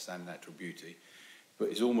areas of outstanding natural beauty, but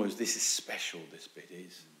it's almost, this is special, this bit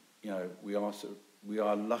is. You know, we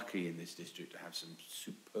are lucky in this district to have some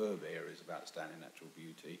superb areas of outstanding natural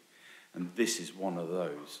beauty, and this is one of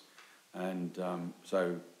those. And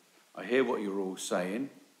so I hear what you're all saying.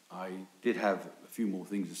 I did have a few more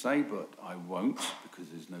things to say, but I won't, because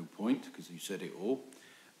there's no point, because you said it all.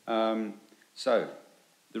 So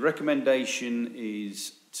the recommendation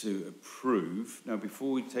is to approve. Now,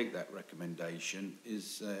 before we take that recommendation,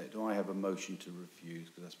 do I have a motion to refuse?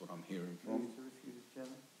 Because that's what I'm hearing from. Move to refuse,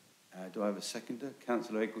 Chairman. Do I have a seconder?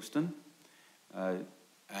 Councillor Eggleston.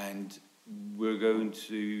 And we're going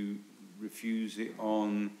to refuse it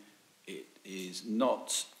on, it is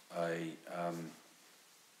not a,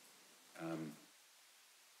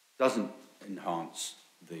 doesn't enhance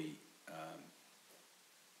the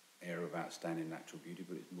area of outstanding natural beauty,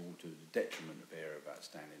 but it's more to the detriment of area of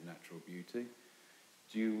outstanding natural beauty.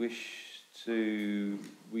 Do you wish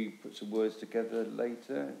we put some words together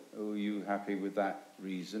later, or are you happy with that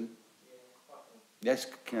reason? Yeah, yes,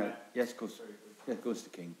 yes, of course. Yeah, of course, the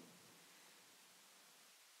King.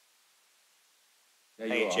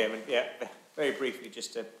 Thank you, Chairman. Yeah, very briefly,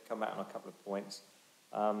 just to come out on a couple of points.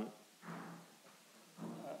 A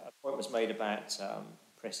point was made about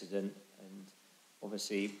precedent, and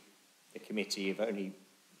obviously the committee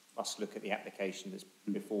must look at the application that's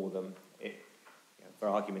before them. For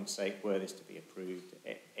argument's sake, were this to be approved,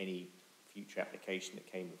 any future application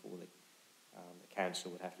that came before the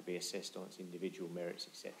council would have to be assessed on its individual merits,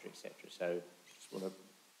 etc., etc. So just want to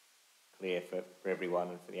clear for everyone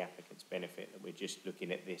and for the applicant's benefit that we're just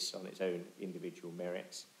looking at this on its own individual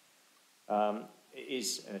merits. It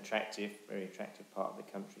is an very attractive part of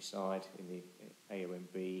the countryside in the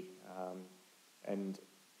AONB, and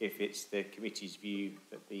if it's the committee's view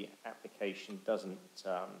that the application doesn't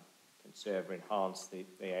conserve or enhance the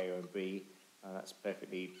AONB, that's a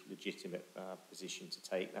perfectly legitimate position to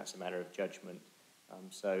take. That's a matter of judgment.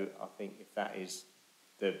 So I think if that is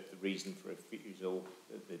the reason for refusal,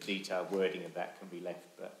 the detailed wording of that can be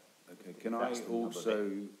left. But okay, can I also,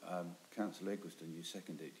 Councillor Eggleston, you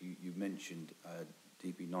seconded it. You mentioned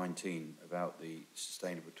DB19 about the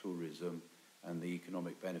sustainable tourism and the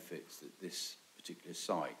economic benefits that this particular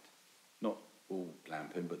site, not all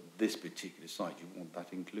glamping, but this particular site, you want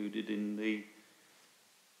that included in the,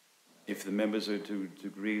 if the members are to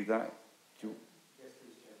agree with that? Yes,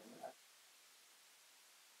 please,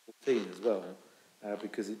 Chairman. As well,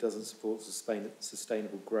 because it doesn't support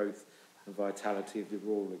sustainable growth the vitality of the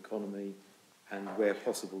rural economy, and where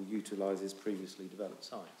possible utilises previously developed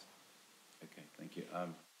sites. Okay, thank you.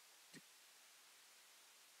 Thank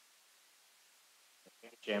you,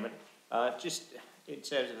 Chairman. Just in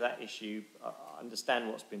terms of that issue, I understand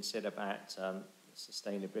what's been said about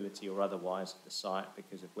sustainability or otherwise of the site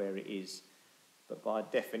because of where it is, but by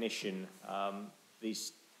definition,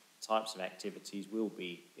 these types of activities will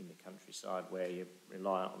be in the countryside where you're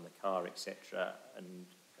reliant on the car, etc. And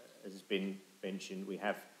as has been mentioned, we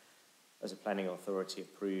have, as a planning authority,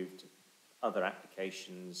 approved other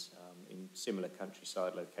applications in similar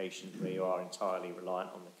countryside locations where you are entirely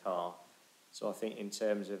reliant on the car. So I think in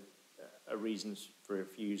terms of reasons for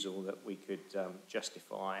refusal that we could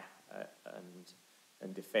justify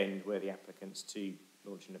and defend where the applicants to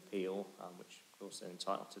launch an appeal, which of course they're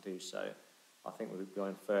entitled to do so, I think we would be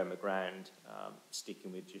on firmer ground,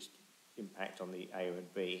 sticking with just impact on the A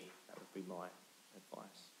and B. That would be my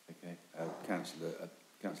advice. Okay,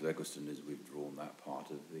 Councillor Eggleston has withdrawn that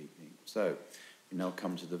part of the thing. So we now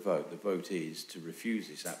come to the vote. The vote is to refuse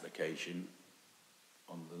this application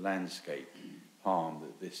on the landscape harm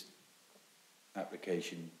that this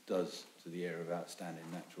application does to the area of outstanding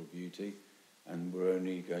natural beauty, and we're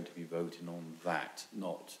only going to be voting on that,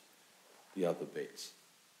 not the other bits.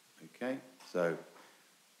 Okay, so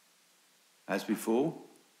as before,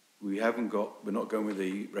 we're not going with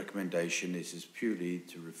the recommendation. This is purely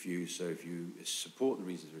to refuse. So if you support the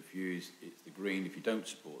reasons to refuse, it's the green. If you don't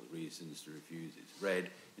support the reasons to refuse, it's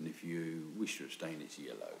red. And if you wish to abstain, it's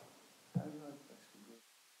yellow.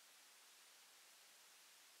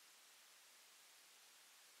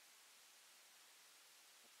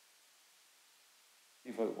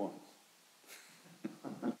 You vote once.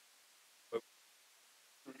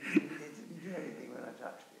 It didn't do anything when I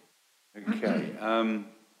touched it. Okay.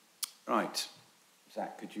 Right.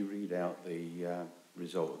 Zach, could you read out the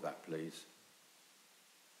result of that, please?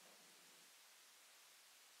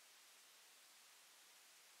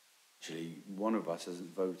 Actually, one of us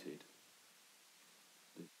hasn't voted.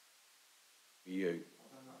 You.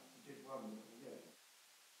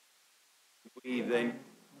 We then.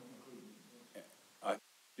 I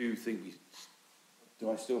do think we.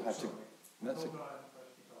 Do I still have to? That's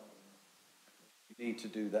you need to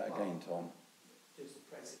do that again, Tom. Just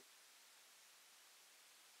press it.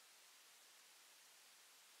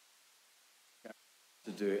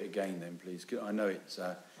 To do it again, then, please. I know it's.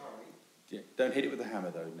 Yeah, don't hit it with the hammer,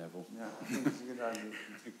 though, Neville. No, I think it's a good idea.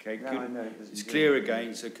 Okay, Now good. I know it doesn't It's do clear anything.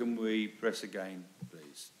 again, so can we press again,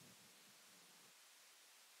 please?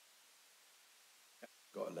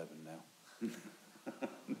 Got 11 now.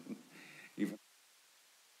 You've-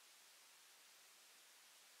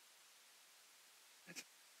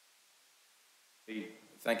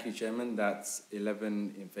 Thank you, Chairman. That's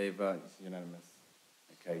 11 in favour. It's unanimous.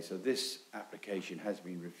 Okay, so this application has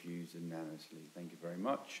been refused unanimously. Thank you very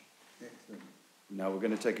much. Excellent. Now we're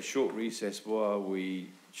going to take a short recess while we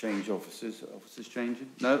change officers. Officers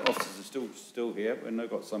changing? No, officers are still here. We've now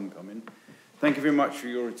got some coming. Thank you very much for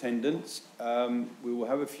your attendance. We will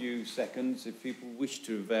have a few seconds. If people wish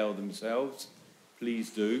to avail themselves,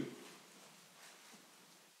 please do.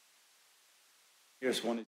 Here's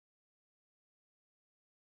one.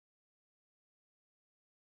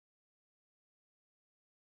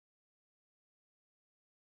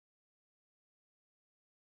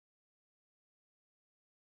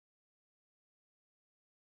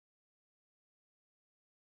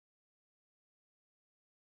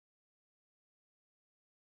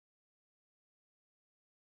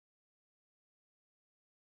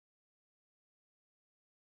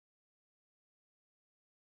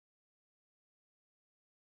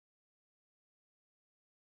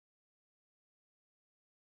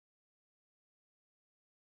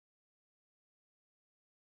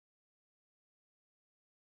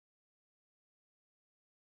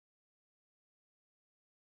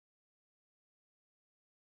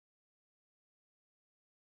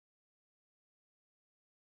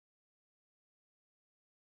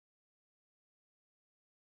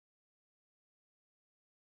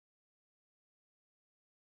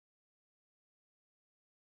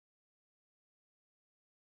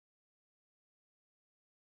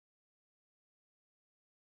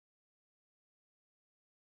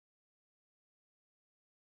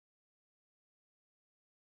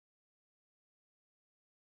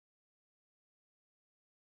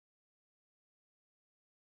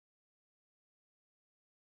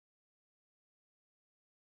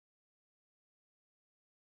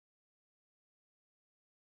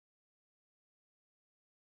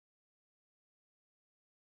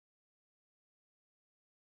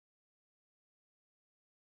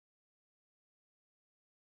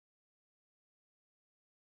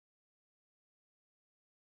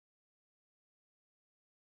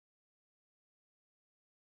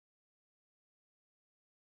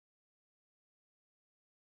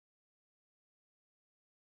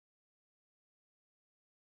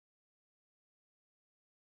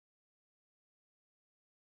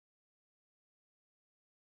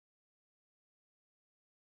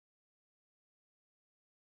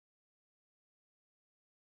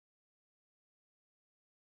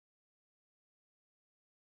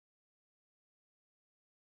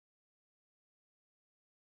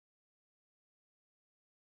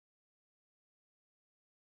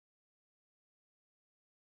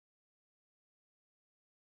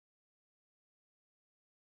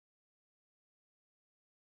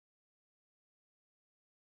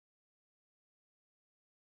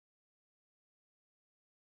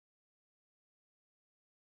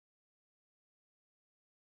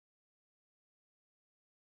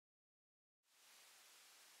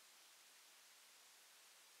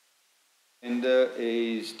 agenda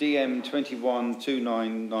is DM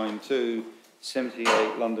 212992,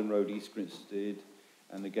 78 London Road, East Grinstead.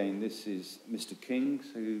 And again, this is Mr. King.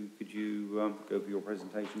 So could you go over your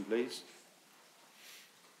presentation, please?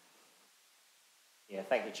 Yeah,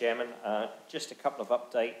 thank you, Chairman. Just a couple of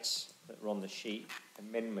updates that are on the sheet.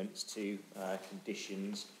 Amendments to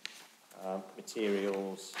conditions,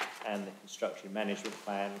 materials and the construction management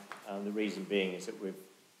plan. The reason being is that we've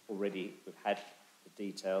had the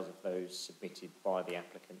details of those submitted by the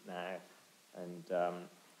applicant now, and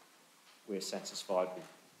we're satisfied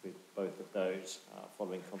with both of those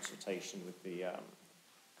following consultation with the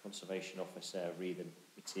Conservation Officer, read the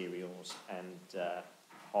materials, and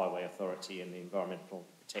Highway Authority and the Environmental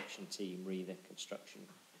Protection Team, read the construction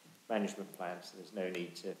management plan, so there's no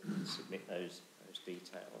need to submit those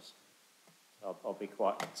details. I'll be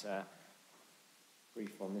quite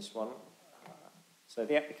brief on this one. So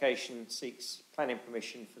the application seeks planning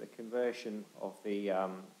permission for the conversion of the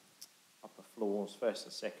upper floors, first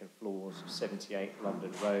and second floors of 78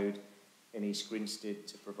 London Road in East Grinstead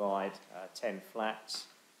to provide 10 flats,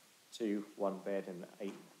 2 one-bed and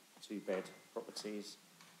 8 two-bed properties.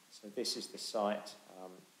 So this is the site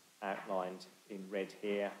outlined in red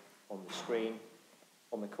here on the screen,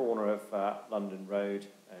 on the corner of London Road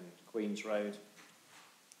and Queen's Road.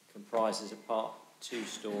 It comprises a part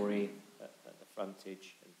 2-storey at the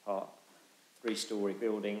frontage and part 3-storey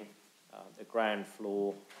building. The ground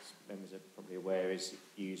floor, as members are probably aware, is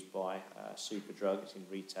used by Superdrug. It's in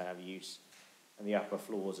retail use, and the upper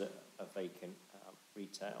floors are vacant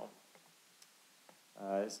retail.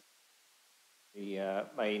 The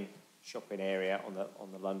main shopping area on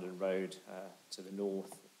the London Road to the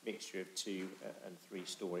north, mixture of 2 and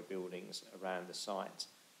 3-storey buildings around the site,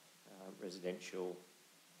 residential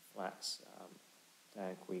flats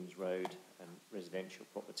down Queen's Road, and residential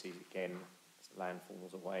properties again as the land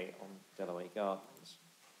falls away on Delaware Gardens.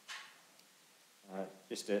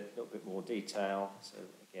 Just a little bit more detail. So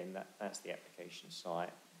again, that's the application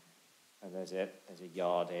site. And there's a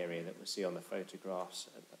yard area that we'll see on the photographs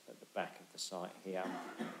at the back of the site here.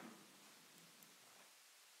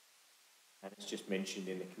 And it's just mentioned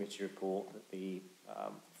in the committee report that the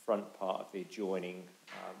front part of the adjoining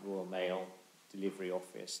Royal Mail delivery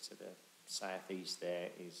office to the southeast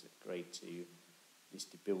there is a Grade 2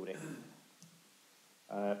 listed building.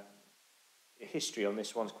 The history on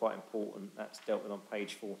this one's quite important. That's dealt with on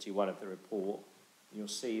page 41 of the report. You'll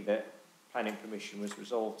see that planning permission was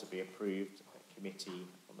resolved to be approved at committee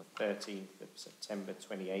on the 13th of September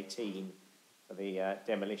 2018 for the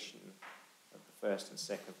demolition of the first and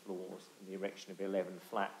second floors and the erection of 11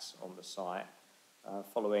 flats on the site.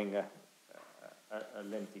 Following a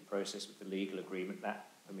lengthy process with the legal agreement, that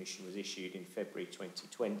permission was issued in February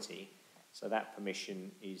 2020. So that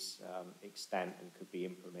permission is extant and could be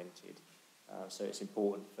implemented. So it's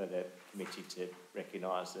important for the committee to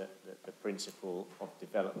recognise that the principle of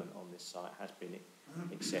development on this site has been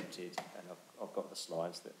accepted, and I've got the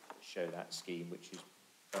slides that show that scheme, which is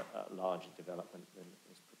a larger development than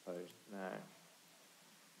is proposed now.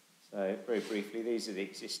 So very briefly, these are the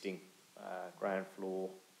existing ground floor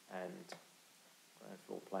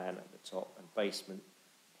plan at the top and basement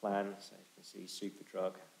plan. So you can see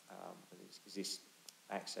Superdrug with its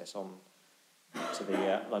access on to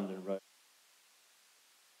the London Road.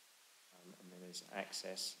 And then there's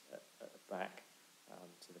access at the back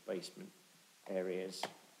to the basement areas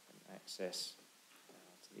and access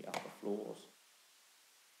to the upper floors.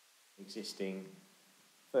 Existing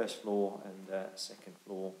first floor and second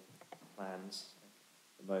floor plans.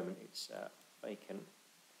 At the moment it's vacant.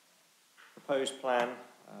 Proposed plan,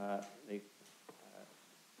 the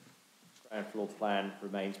ground floor plan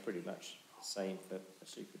remains pretty much the same for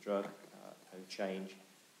Superdrug, no change.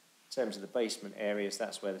 In terms of the basement areas,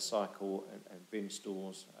 that's where the cycle and bin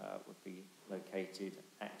stores would be located,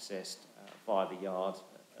 accessed via the yard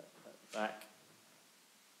at the back.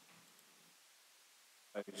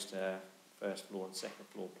 Proposed first floor and second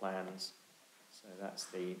floor plans. So that's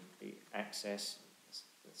the access,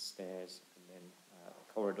 the stairs, and then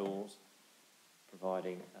the corridors,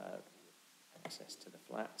 providing access to the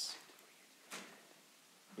flats.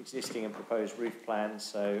 Existing and proposed roof plans,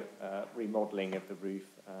 so remodelling of the roof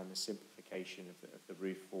and the simplification of the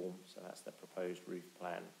roof form. So that's the proposed roof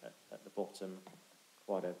plan at the bottom.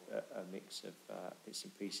 Quite a mix of bits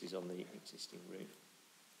and pieces on the existing roof.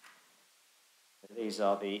 So these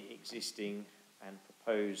are the existing and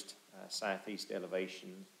proposed southeast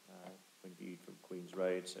elevation when viewed from Queen's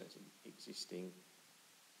Road. So it's existing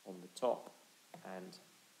on the top and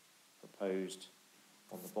proposed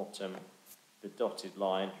on the bottom. The dotted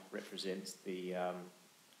line represents the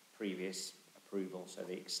previous approval, so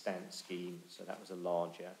the extant scheme, so that was a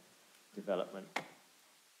larger development.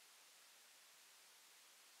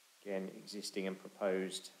 Again, existing and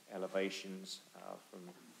proposed elevations from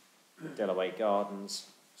the Delaware Gardens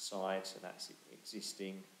side, so that's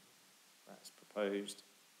existing, that's proposed.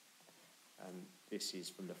 And this is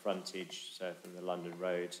from the frontage, so from the London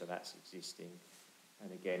Road, so that's existing.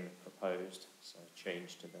 And again, proposed, so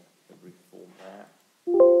change to the roof form there.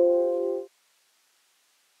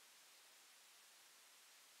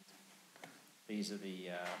 These are the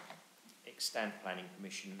extant planning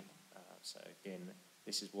permission. So again,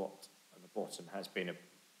 this is what at the bottom has been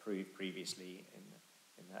approved previously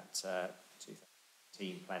in that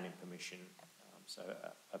 2018 planning permission. So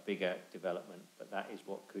a bigger development, but that is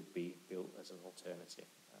what could be built as an alternative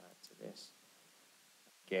to this.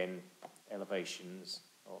 Again, elevations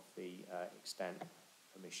of the extant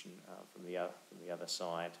permission from the other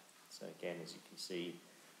side. So again, as you can see,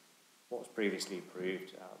 what was previously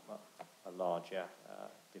approved, a larger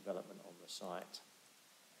development on the site.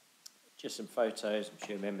 Just some photos. I'm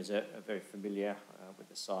sure members are very familiar with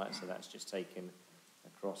the site, so that's just taken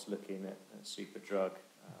across looking at Superdrug.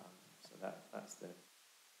 So that's the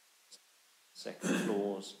second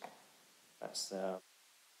floors. That's the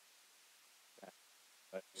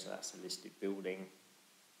so that's the listed building.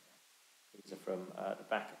 These are from the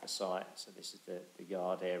back of the site. So this is the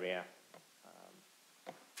yard area.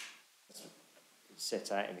 It's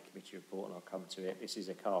set out in the committee report, and I'll come to it. This is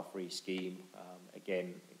a car-free scheme.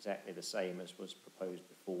 Again, exactly the same as was proposed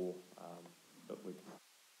before, but with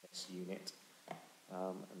this unit.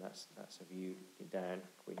 And that's a view looking down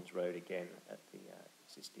Queen's Road again at the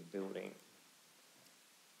existing building.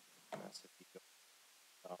 And that's a view of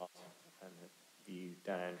the yard and the view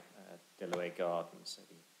down Delaware Gardens. So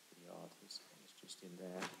the yard is just in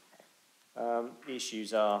there. The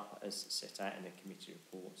issues are as set out in the committee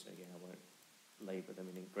report. So again, I won't labour them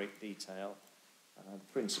in great detail. The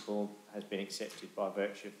principle has been accepted by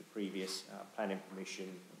virtue of the previous planning permission.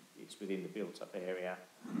 It's within the built-up area,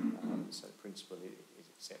 so the principle is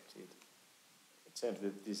accepted. In terms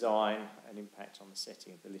of the design and impact on the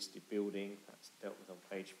setting of the listed building, that's dealt with on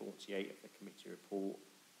page 48 of the committee report.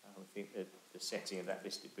 We think that the setting of that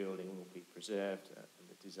listed building will be preserved and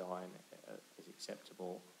the design is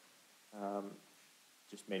acceptable.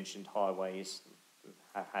 Just mentioned highways. We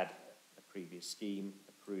have had a previous scheme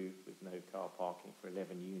approved with no car parking for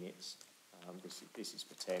 11 units. This is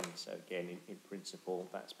for 10, so again, in principle,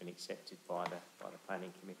 that's been accepted by the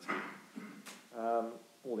planning committee.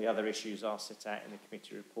 All the other issues are set out in the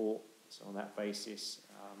committee report, so on that basis,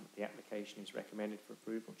 the application is recommended for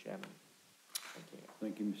approval, Chairman. Thank you.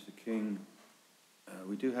 Thank you, Mr. King.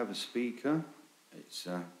 We do have a speaker. It's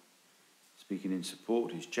speaking in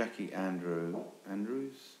support is Jackie Andrews.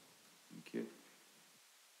 Thank you.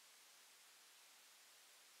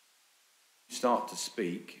 Start to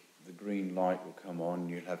speak, the green light will come on,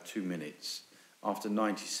 you'll have 2 minutes. After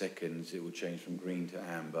 90 seconds, it will change from green to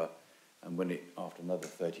amber, and after another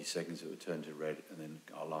 30 seconds, it will turn to red, and then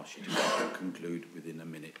I'll ask you to conclude within a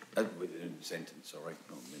minute, within a sentence, sorry,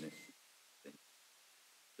 not a minute.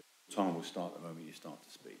 The time will start the moment you start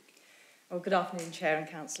to speak. Well, good afternoon, Chair and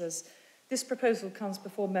Councillors. This proposal comes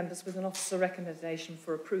before members with an officer recommendation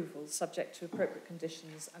for approval, subject to appropriate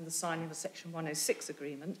conditions and the signing of a Section 106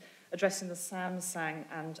 agreement addressing the SAM, SANG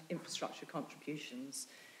and infrastructure contributions.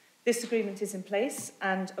 This agreement is in place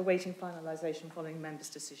and awaiting finalisation following members'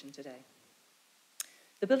 decision today.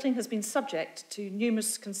 The building has been subject to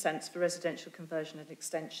numerous consents for residential conversion and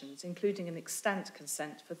extensions, including an extant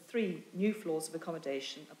consent for 3 new floors of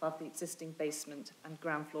accommodation above the existing basement and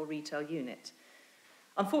ground floor retail unit.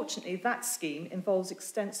 Unfortunately, that scheme involves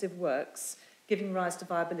extensive works, giving rise to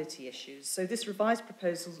viability issues. So this revised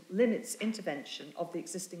proposal limits intervention of the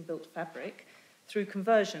existing built fabric through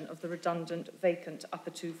conversion of the redundant vacant upper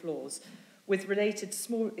 2 floors, with related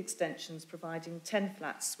small extensions providing 10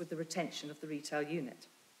 flats with the retention of the retail unit.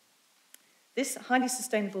 This highly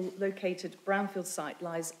sustainable located brownfield site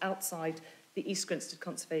lies outside the East Grinstead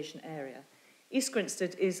Conservation Area. East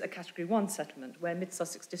Grinstead is a Category 1 settlement where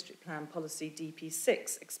Mid-Sussex District Plan Policy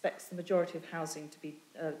DP6 expects the majority of housing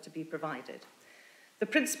to be provided. The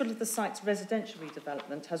principle of the site's residential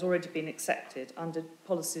redevelopment has already been accepted under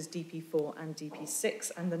policies DP4 and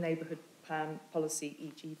DP6 and the Neighbourhood Plan Policy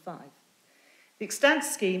EG5. The extant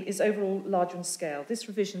scheme is overall larger in scale. This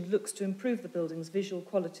revision looks to improve the building's visual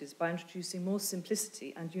qualities by introducing more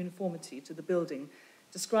simplicity and uniformity to the building,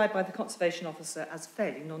 described by the Conservation Officer as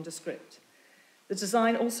fairly nondescript. The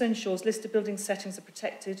design also ensures listed building settings are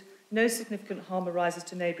protected, no significant harm arises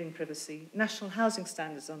to neighbouring privacy, national housing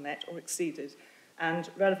standards are met or exceeded, and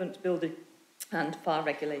relevant building and fire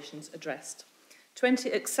regulations addressed.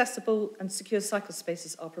 20 accessible and secure cycle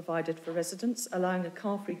spaces are provided for residents, allowing a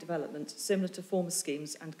car-free development similar to former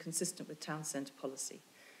schemes and consistent with town centre policy.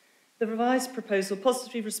 The revised proposal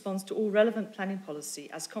positively responds to all relevant planning policy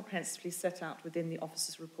as comprehensively set out within the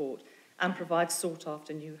officer's report and provides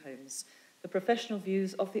sought-after new homes. The professional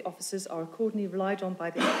views of the officers are accordingly relied on by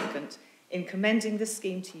the applicant in commending this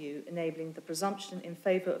scheme to you, enabling the presumption in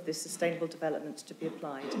favour of this sustainable development to be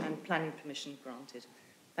applied and planning permission granted.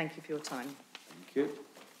 Thank you for your time. Thank you.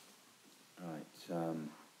 Right,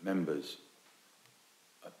 members,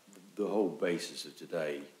 the whole basis of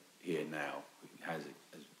today, here now, has,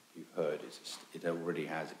 as we've heard, it already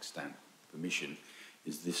has extant permission.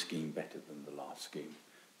 Is this scheme better than the last scheme?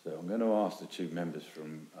 So I'm going to ask the two members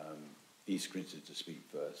from East Grinstead to speak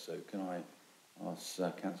first. So can I ask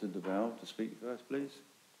Councillor DeVal to speak first, please?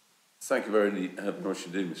 Thank you very much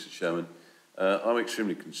indeed, Mr. Chairman. I'm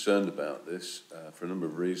extremely concerned about this for a number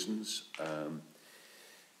of reasons.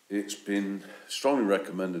 It's been strongly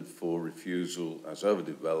recommended for refusal as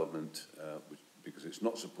overdevelopment because it's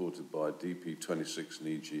not supported by DP 26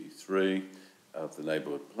 and EG3 of the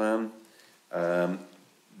neighbourhood plan.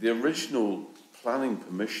 The original planning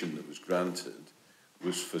permission that was granted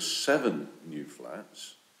was for 7 new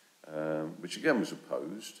flats, which again was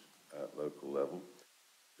opposed at local level.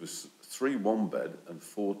 It was 3 one-bed and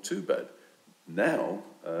 4 two-bed. Now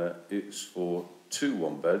it's for 2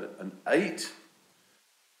 one-bed and 8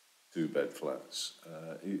 two-bed flats.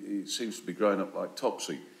 It seems to be growing up like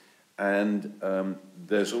topsy. And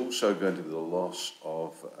there's also going to be the loss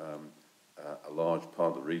of a large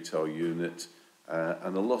part of the retail unit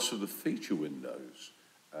and the loss of the feature windows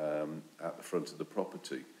at the front of the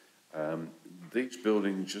property. These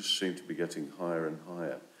buildings just seem to be getting higher and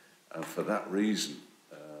higher. And for that reason,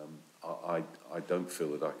 I don't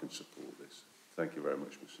feel that I can support this. Thank you very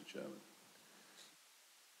much, Mr. Chairman.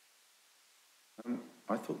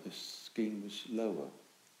 I thought this scheme was lower.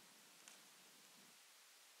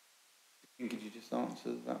 Could you just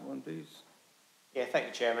answer that one, please? Yeah, thank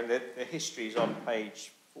you, Chairman. The history is on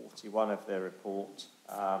page 41 of the report,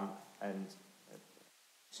 and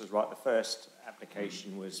this is right. The first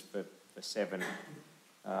application was for 7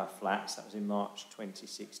 flats. That was in March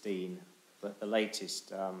 2016, but the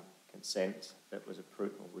latest consent that was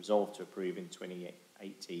approved or resolved to approve in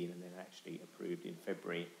 2018 and then actually approved in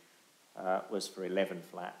February was for 11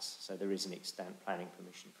 flats. So there is an extant planning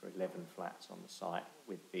permission for 11 flats on the site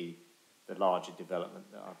with the larger development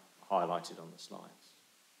that are highlighted on the slides.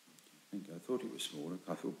 I thought it was smaller.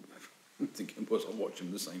 I think it was. I'm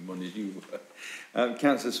watching the same one as you were.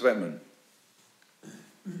 Councillor Sweatman.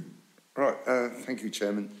 Right, thank you,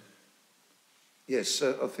 Chairman. Yes,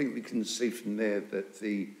 I think we can see from there that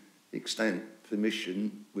the extent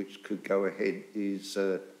permission which could go ahead is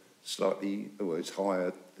slightly, well, it's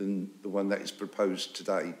higher than the one that is proposed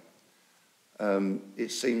today.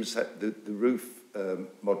 It seems that the roof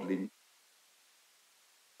modelling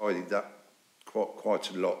tidied up quite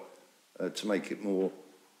a lot to make it more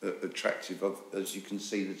attractive. As you can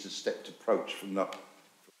see, there's a stepped approach from the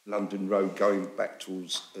London Road going back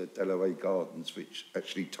towards Delaware Gardens, which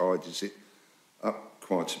actually tidies it up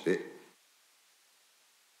quite a bit.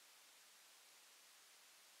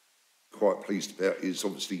 Quite pleased about is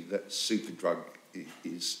obviously that Superdrug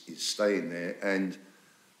is staying there, and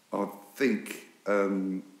I think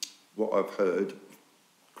what I've heard,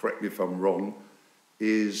 correct me if I'm wrong,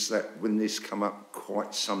 is that when this came up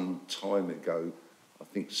quite some time ago, I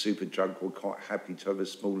think Superdrug were quite happy to have a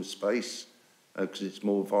smaller space because it's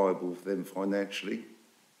more viable for them financially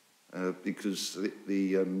because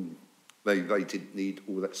they didn't need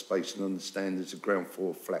all that space, and understand there's a ground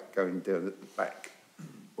floor flat going down at the back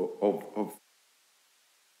of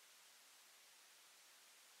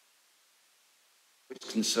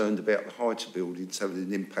concerned about the height of buildings having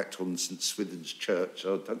an impact on St Swithin's Church.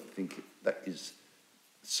 I don't think that is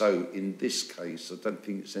so in this case. I don't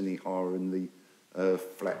think it's any higher in the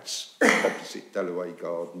flats opposite Delaware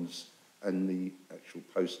Gardens and the actual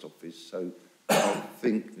post office. So I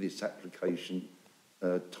think this application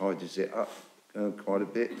tidies it up quite a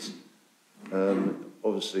bit.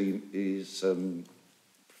 Obviously is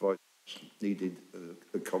provides needed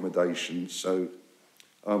accommodation. So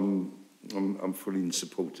I'm fully in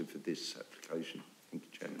support of this application. Thank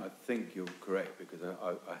you, Chairman. I think you're correct, because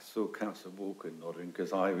I saw Councillor Walker nodding,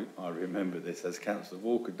 because I remember this, as Councillor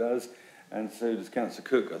Walker does, and so does Councillor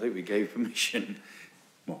Cook. I think we gave permission,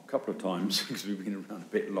 well, a couple of times, because we've been around a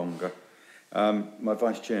bit longer. My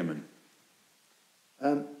Vice Chairman.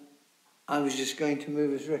 I was just going to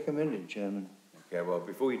move as recommended, Chairman. Okay, well,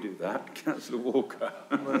 before you do that, Councillor Walker.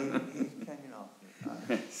 Well, he's coming after me.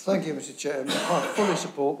 Thank you, Mr. Chairman. I fully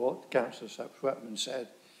support what Councillor Sweatman said.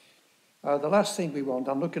 The last thing we want,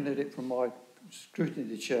 I'm looking at it from my scrutiny of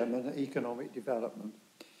the chairman, economic development,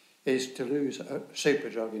 is to lose a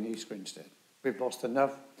Superdrug in East Grinstead. We've lost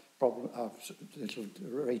enough problem of little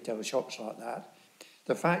retail shops like that.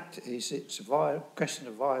 The fact is it's a question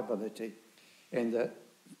of viability in that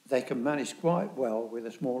they can manage quite well with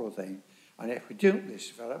a smaller thing. And if we do this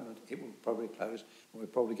development, it will probably close and we'll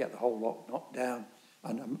probably get the whole lot knocked down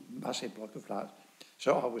and a massive block of flats.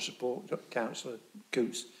 So I would support Councillor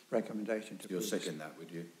Coote's recommendation to You'll second that, would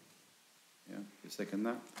you? Yeah, you second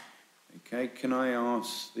that? Okay, can I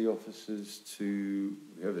ask the officers to,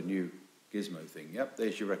 we have a new gizmo thing. Yep,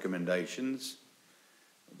 there's your recommendations.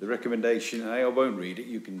 The recommendation A, I won't read it,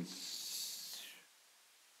 you can...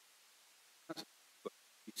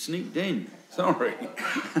 You sneaked in, sorry.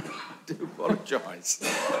 I do apologise.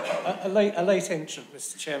 A late entrant,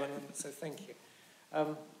 Mr. Chairman, so thank you.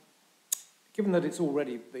 Given that it's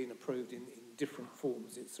already been approved in different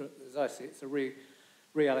forms, it's, as I see, it's a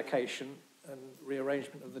reallocation and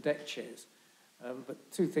rearrangement of the deck chairs.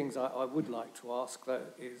 But two things I would like to ask, though,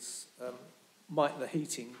 is might the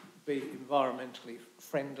heating be environmentally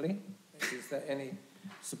friendly? Is there any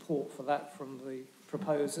support for that from the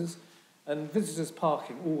proposers? And visitors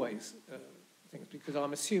parking always things, because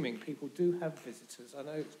I'm assuming people do have visitors. I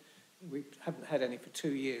know we haven't had any for 2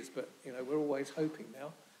 years, but you know we're always hoping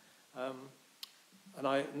now. And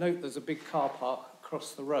I note there's a big car park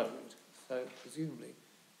across the road, so presumably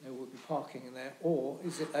there will be parking in there. Or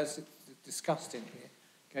is it, as it's discussed in here,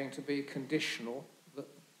 going to be conditional that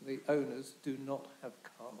the owners do not have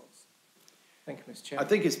cars? Thank you, Mr. Chairman. I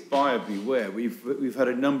think it's buyer beware. We've had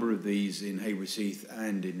a number of these in Haywards Heath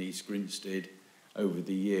and in East Grinstead over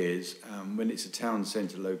the years. When it's a town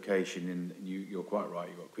centre location, and you're quite right,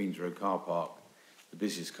 you've got Queen's Road car park, the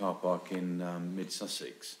busiest car park in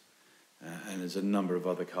mid-Sussex. And there's a number of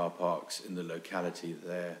other car parks in the locality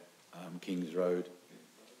there, King's Road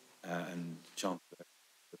and Chancellor.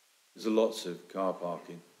 There's lots of car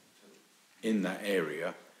parking in that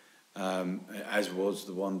area, as was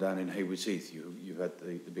the one down in Haywards Heath. You've had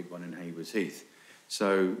the big one in Haywards Heath.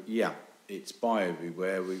 So, yeah, it's buyer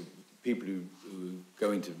beware. People who are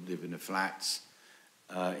going to live in the flats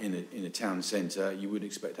in a town centre, you wouldn't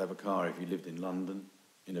expect to have a car if you lived in London,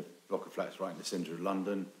 in a block of flats right in the centre of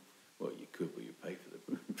London. Well, you could, but you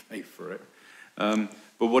pay for it.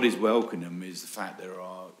 But what is welcome is the fact there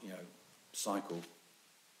are, cycle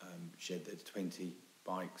shed. There's 20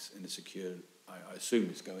 bikes in a secure. I assume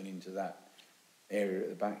it's going into that area at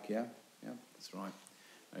the back. Yeah, that's right.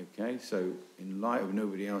 Okay, so in light of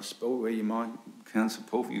nobody else, where you might, Councillor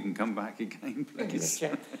Paul, you can come back again, please.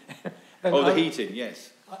 The heating,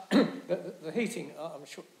 yes. The heating, I'm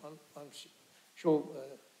sure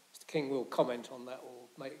Mr. King will comment on that or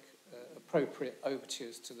make appropriate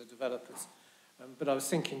overtures to the developers. But I was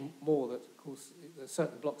thinking more that, of course, there are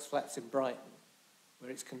certain blocks flats in Brighton where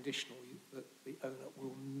it's conditional that the owner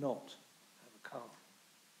will not have a car.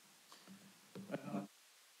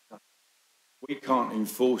 We can't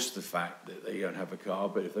enforce the fact that they don't have a car,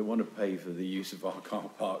 but if they want to pay for the use of our car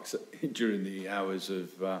parks during the hours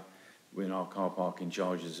of when our car parking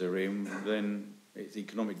charges are in, then it's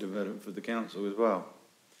economic development for the council as well.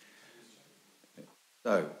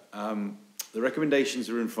 So, the recommendations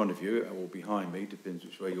are in front of you, or behind me, depends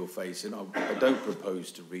which way you're facing. I don't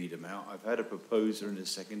propose to read them out. I've had a proposer and a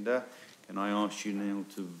seconder. Can I ask you now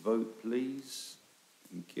to vote, please?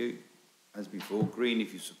 Thank you. As before, green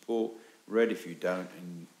if you support, red if you don't,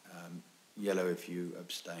 and yellow if you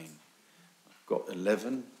abstain. I've got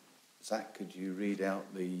 11. Zach, could you read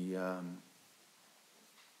out the...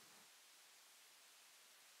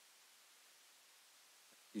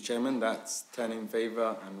 Mr. Chairman, that's 10 in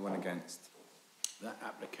favour and 1 against. That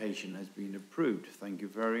application has been approved. Thank you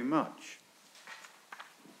very much.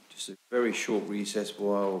 Just a very short recess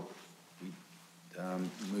while we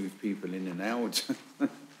move people in and out.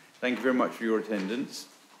 Thank you very much for your attendance.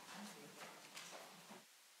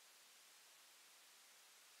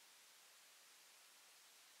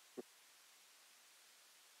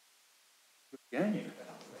 Game.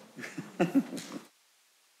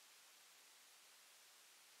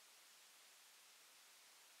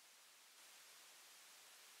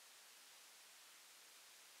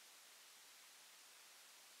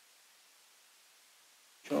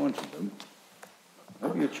 Charging them. I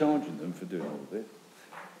hope you're charging them for doing all this.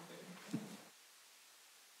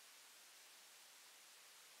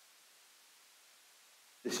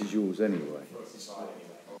 This is yours anyway.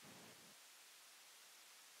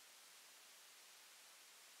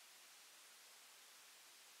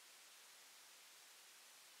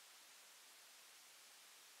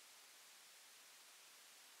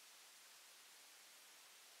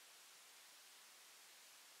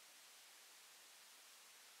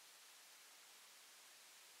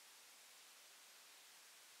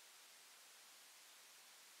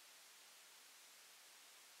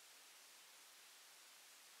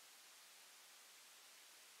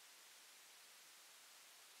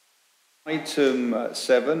 Item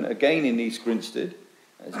 7, again in East Grinstead,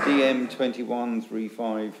 it's DM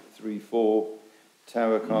 213534,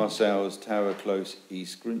 Tower Car Sales, Tower Close,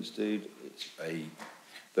 East Grinstead.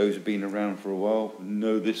 Those who've been around for a while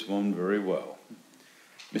know this one very well.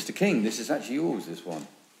 Mr. King, this is actually yours, this one.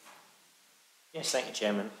 Yes, thank you,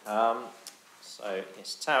 Chairman. So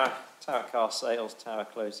it's Tower Car Sales, Tower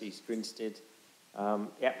Close, East Grinstead.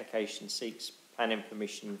 The application seeks planning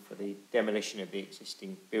permission for the demolition of the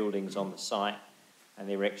existing buildings on the site and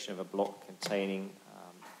the erection of a block containing a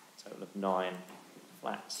total of 9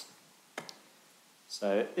 flats.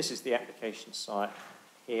 So this is the application site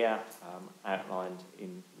here, outlined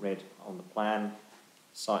in red on the plan.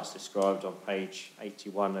 The site's described on page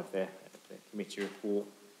 81 of the committee report,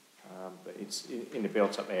 but it's in the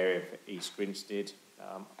built-up area of East Grinstead.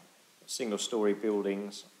 Single-storey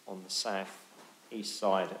buildings on the south-east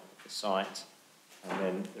side of the site, and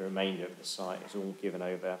then the remainder of the site is all given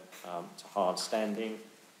over to hard standing.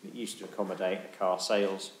 It used to accommodate a car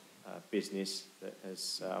sales business that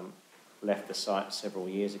has left the site several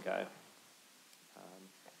years ago.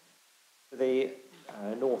 To the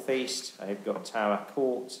northeast, they've got Tower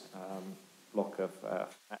Court, block of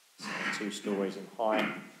flats, 2 stories in height.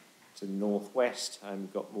 To the northwest,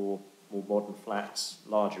 we've got more modern flats,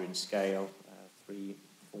 larger in scale, 3,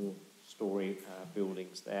 4-storey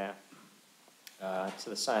buildings there. To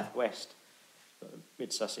the southwest, got the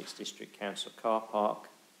Mid-Sussex District Council car park,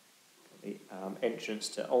 the entrance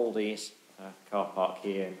to Oldies, car park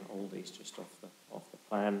here, and Oldies just off the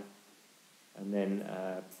plan, and then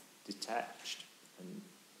detached and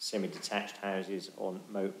semi-detached houses on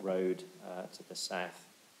Moat Road to the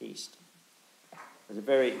south-east. There's a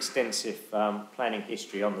very extensive planning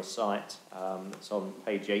history on the site. It's on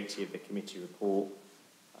page 80 of the committee report.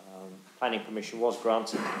 Planning permission was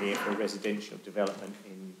granted here for residential development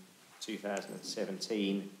in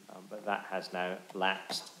 2017, but that has now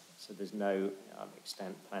lapsed, so there's no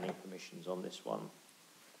extant planning permissions on this one.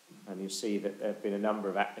 And you'll see that there have been a number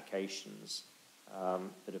of applications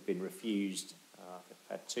that have been refused. We've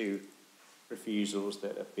had 2 refusals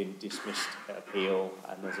that have been dismissed at appeal,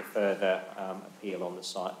 and there's a further appeal on the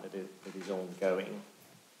site that is ongoing.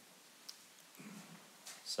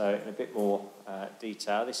 So in a bit more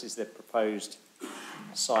detail, this is the proposed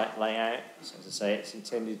site layout. So as I say, it's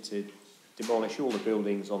intended to demolish all the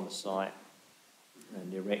buildings on the site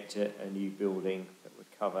and erect a new building that would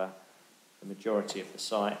cover the majority of the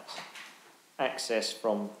site. Access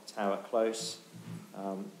from Tower Close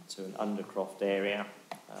to an undercroft area.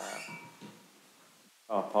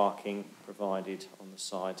 Car parking provided on the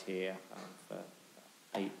side here for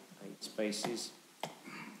 8 spaces.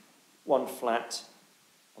 1 flat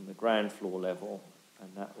on the ground floor level,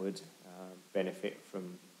 and that would benefit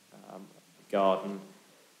from a garden,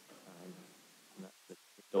 the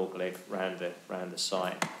dog leg round the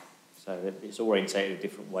site. So it's orientated a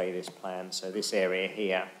different way, this plan. So this area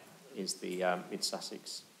here is the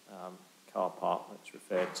Mid-Sussex car park that's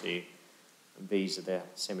referred to, and these are the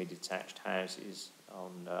semi-detached houses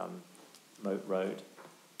on Moat Road.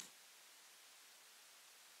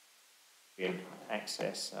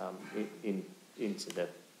 Access into the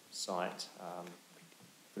site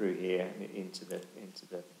through here into the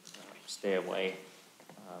stairway,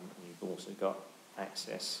 and you've also got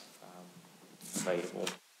access available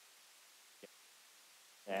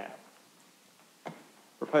there.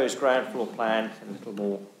 Proposed ground floor plan in a little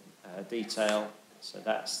more detail. So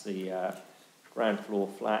that's the ground floor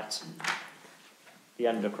flat, the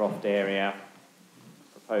undercroft area,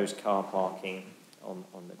 proposed car parking on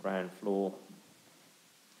the ground floor,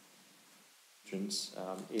 entrance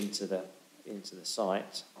into the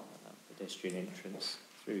site, pedestrian entrance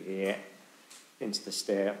through here into the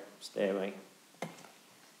stairway,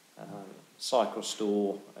 cycle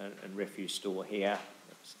store and refuse store here.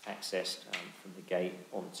 It's accessed from the gate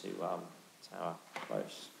onto Tower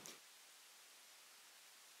Close.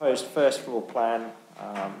 Proposed first floor plan,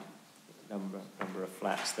 number of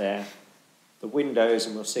flats there. The windows,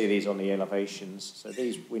 and we'll see these on the elevations. So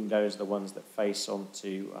these windows are the ones that face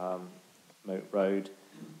onto Moat Road.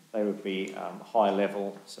 They would be high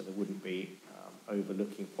level, so there wouldn't be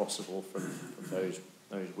overlooking possible from those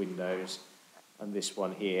windows. And this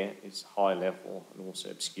one here is high level and also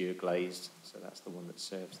obscure glazed, so that's the one that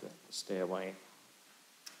serves the stairway.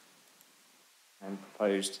 And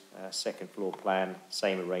proposed second floor plan,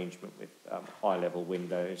 same arrangement with high level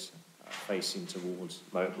windows facing towards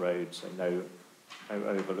Moat Road, so no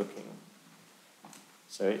overlooking.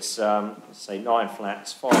 So it's say 9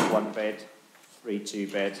 flats, 5 1-bed, 3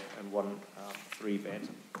 2-bed, and 1 3-bed.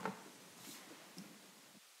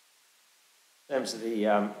 In terms of the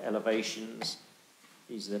elevations,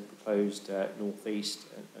 These are the proposed northeast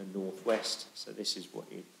and northwest. So this is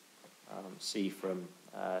what you see from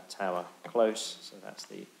Tower Close. So that's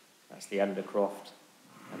the Undercroft,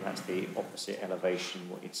 and that's the opposite elevation,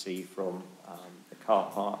 what you'd see from the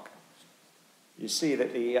car park. You see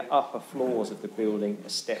that the upper floors of the building are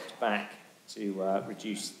stepped back to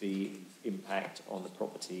reduce the impact on the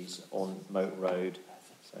properties on Moat Road.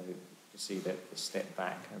 So you see that the step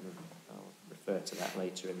back, and I'll refer to that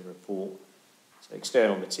later in the report. So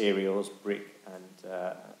external materials, brick and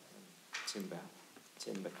timber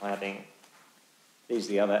cladding. These are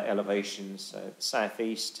the other elevations. So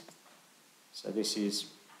southeast. So this is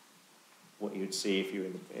what you would see if you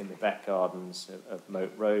were in the back gardens of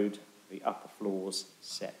Moat Road. The upper floors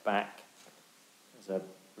set back, as I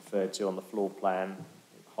referred to on the floor plan,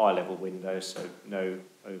 high level windows, so no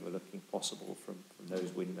overlooking possible from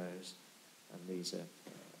those windows. And these are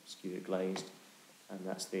skewer glazed, and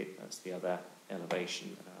that's the other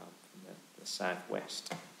elevation from the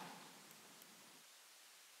southwest.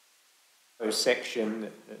 So section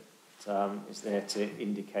that is there to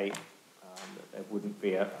indicate that there wouldn't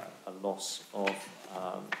be a loss of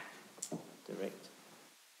direct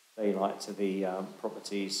daylight to the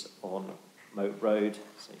properties on Moat Road.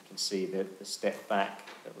 So you can see the step back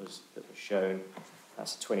that was shown.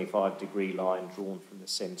 That's a 25-degree line drawn from the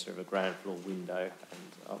centre of a ground floor window,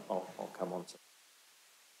 and I'll come on to that.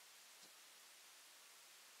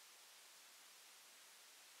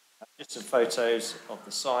 Just some photos of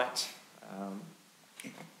the site.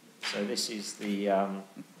 So this is the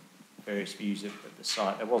various views of the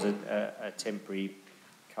site. There was a temporary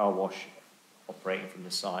car wash operating from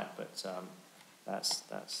the site, but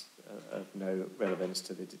that's of no relevance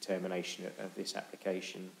to the determination of this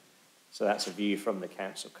application. So that's a view from the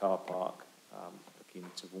council car park, looking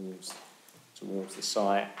towards the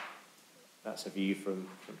site. That's a view from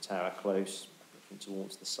Tower Close, looking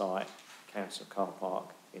towards the site. Council car park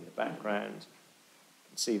in the background. You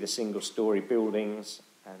can see the single-storey buildings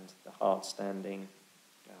and the hard standing.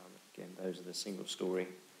 Again, those are the single-storey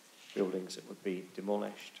buildings that would be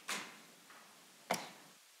demolished.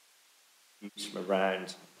 Views from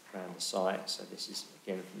around the site. So this is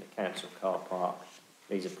again from the council car park.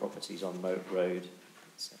 These are properties on Moat Road.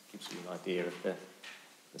 So it gives you an idea of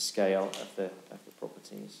the scale of the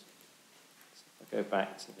properties. So if I go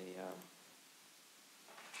back to the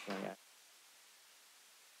layout.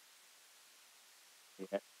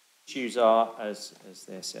 The issues are as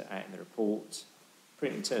they're set out in the report.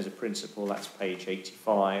 In terms of principle, that's page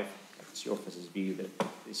 85. It's your officer's view that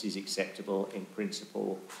this is acceptable in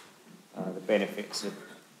principle. The benefits of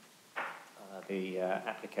the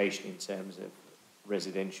application in terms of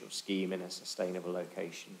residential scheme in a sustainable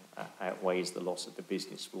location outweighs the loss of the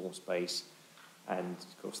business floor space, and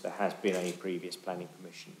of course there has been a previous planning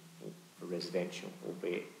permission for residential,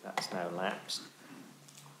 albeit that's now lapsed.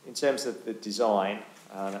 In terms of the design,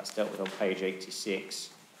 that's dealt with on page 86.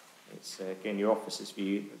 It's again your officer's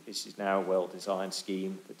view that this is now a well-designed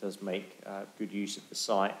scheme that does make good use of the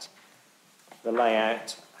site. The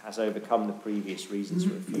layout has overcome the previous reasons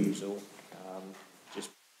for refusal. Just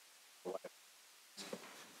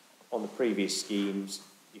on the previous schemes,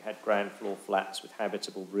 you had ground floor flats with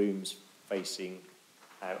habitable rooms facing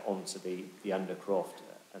out onto the Undercroft,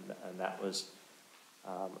 and that was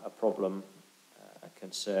a problem, a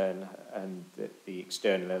concern, and that the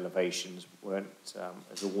external elevations weren't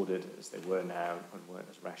as ordered as they were now and weren't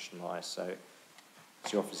as rationalised. So,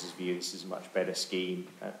 it's your officer's view this is a much better scheme,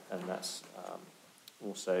 and that's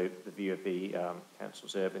also the view of the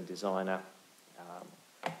council's urban designer.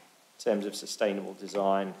 In terms of sustainable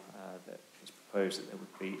design, that is proposed that there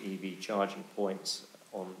would be EV charging points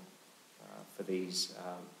on for these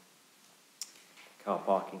car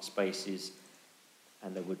parking spaces,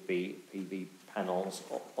 and there would be PV panels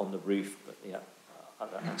on the roof, but the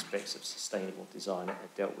other aspects of sustainable design are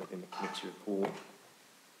dealt with in the committee report.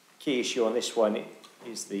 Key issue on this one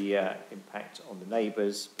is the impact on the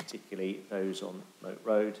neighbours, particularly those on Moat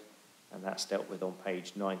Road, and that's dealt with on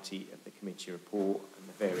page 90 of the committee report, and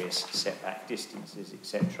the various setback distances,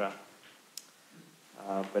 etc.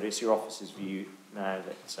 But it's your officer's view now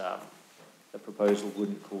that the proposal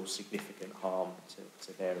wouldn't cause significant harm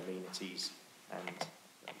to their amenities and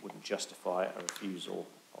wouldn't justify a refusal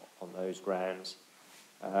on those grounds.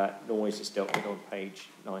 Noise is dealt with on page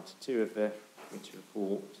 92 of the committee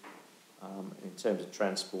report. In terms of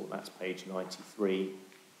transport, that's page 93.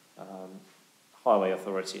 Highway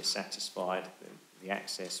Authority is satisfied that the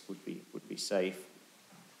access would be safe.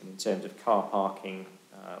 And in terms of car parking,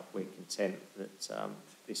 we're content that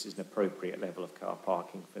this is an appropriate level of car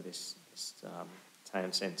parking for this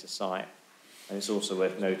town centre site. And it's also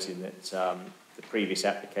worth noting that the previous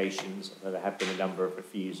applications, although there have been a number of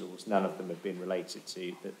refusals, none of them have been related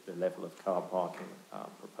to the level of car parking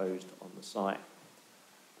proposed on the site.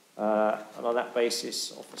 And on that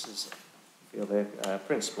basis, officers feel their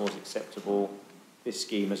principle is acceptable. This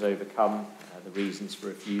scheme has overcome the reasons for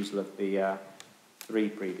refusal of the 3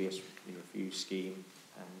 previously refused scheme,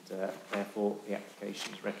 and therefore the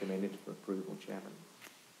application is recommended for approval, Chairman.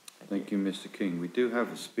 Thank you, Mr. King. We do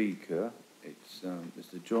have a speaker. It's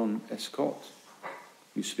Mr. John Escott,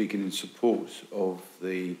 who's speaking in support of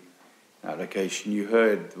the application. You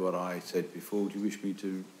heard what I said before. Do you wish me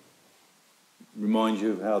to remind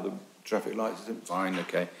you of how the traffic lights are? Fine,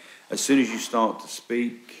 okay. As soon as you start to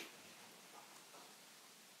speak,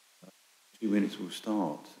 2 minutes will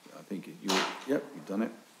start. I think yep, you've done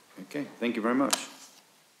it. Okay, thank you very much.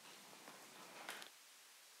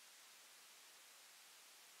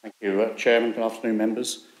 Thank you, Chairman. Good afternoon,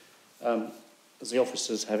 members. As the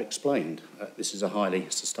officers have explained, this is a highly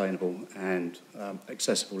sustainable and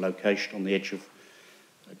accessible location on the edge of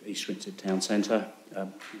East Grinstead Town Centre.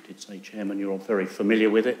 You did say, Chairman, you're all very familiar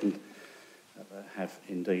with it, and there have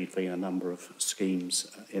indeed been a number of schemes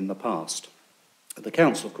in the past. The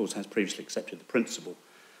Council, of course, has previously accepted the principle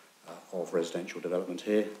of residential development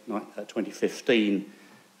here. 2015,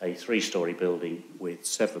 a 3-storey building with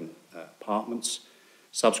 7 apartments.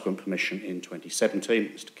 Subsequent permission in 2017,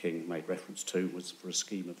 Mr. King made reference to, was for a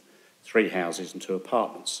scheme of 3 houses and 2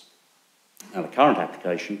 apartments. Now, the current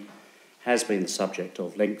application has been the subject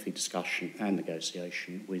of lengthy discussion and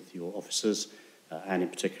negotiation with your officers, and in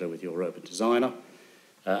particular with your urban designer.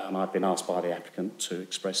 And I've been asked by the applicant to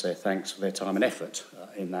express their thanks for their time and effort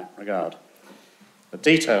in that regard. The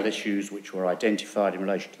detailed issues which were identified in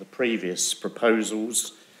relation to the previous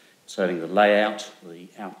proposals concerning the layout, the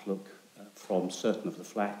outlook from certain of the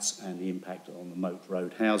flats and the impact on the moat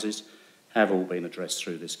road houses have all been addressed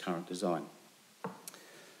through this current design.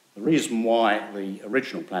 The reason why the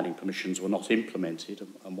original planning permissions were not implemented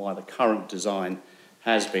and why the current design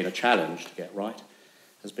has been a challenge to get right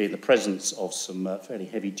has been the presence of some fairly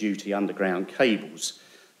heavy-duty underground cables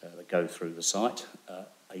that go through the site.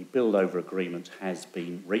 A build-over agreement has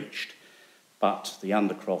been reached, but the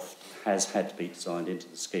undercroft has had to be designed into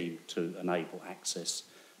the scheme to enable access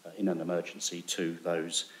in an emergency to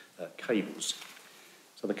those cables.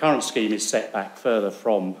 So the current scheme is set back further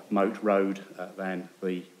from Moat Road than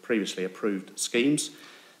the previously approved schemes.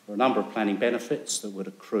 There are a number of planning benefits that would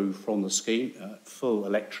accrue from the scheme: full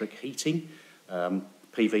electric heating,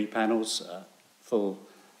 PV panels, full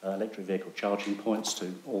electric vehicle charging points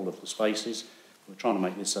to all of the spaces. We're trying to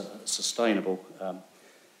make this a sustainable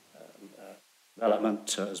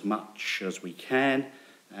development as much as we can,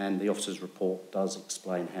 and the officer's report does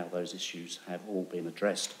explain how those issues have all been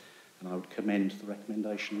addressed, and I would commend the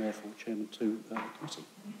recommendation, therefore, Chairman, to the committee.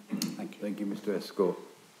 Thank you. Thank you, Mr. Escott.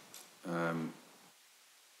 We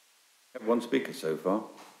have 1 speaker so far.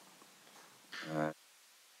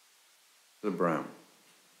 Mr. Brown.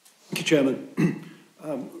 Thank you, Chairman.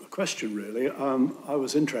 A question, really. I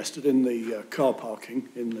was interested in the car parking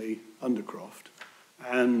in the Undercroft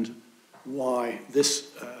and why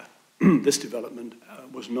this this development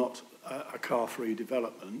was not a car-free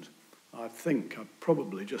development. I think I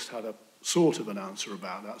probably just had a sort of an answer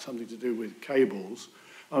about that, something to do with cables.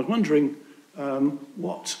 I was wondering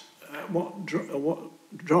what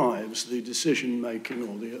drives the decision-making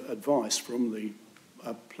or the advice from the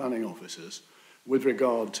planning officers with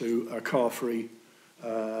regard to a car-free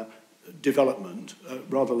development,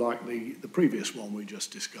 rather like the previous one we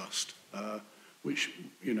just discussed, which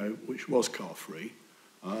was car-free.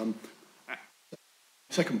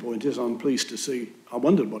 Second point is I'm pleased to see, I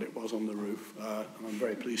wondered what it was on the roof, and I'm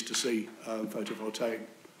very pleased to see photovoltaic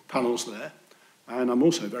panels there. And I'm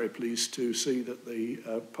also very pleased to see that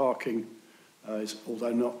the parking is,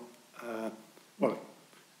 although not, well,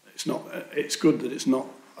 it's good that it's not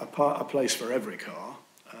a place for every car,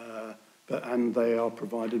 and they are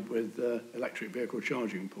provided with electric vehicle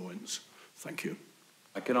charging points. Thank you.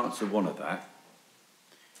 I can answer one of that.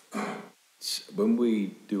 When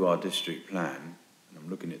we do our district plan, and I'm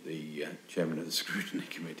looking at the chairman of the scrutiny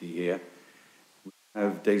committee here, we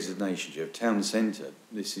have designations. You have town centre.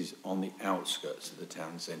 This is on the outskirts of the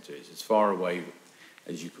town centre. It's as far away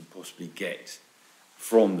as you could possibly get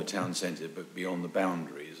from the town centre, but beyond the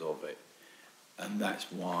boundaries of it. And that's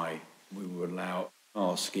why we will allow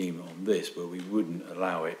our scheme on this, but we wouldn't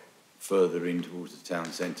allow it further in towards the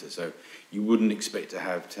town centre. So you wouldn't expect to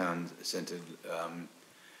have town centre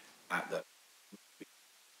at the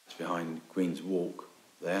behind Queen's Walk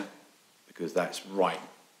there, because that's right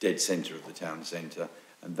dead centre of the town centre,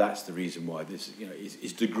 and that's the reason why this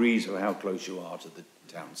is degrees of how close you are to the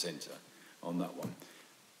town centre. on that one.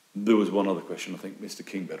 There was one other question. I think Mr.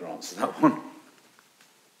 King better answer that one.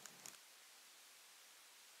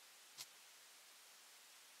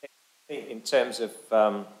 In terms of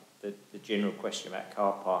the general question about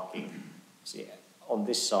car parking, see, on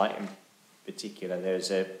this site in particular,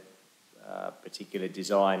 there's a particular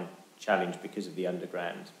design challenge because of the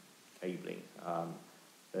underground cabling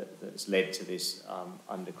that's led to this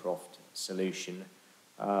undercroft solution.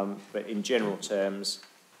 But in general terms,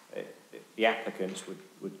 the applicants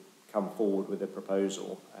would come forward with a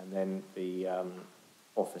proposal, and then the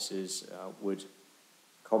officers would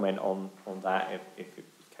comment on that if it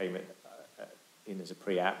came in as a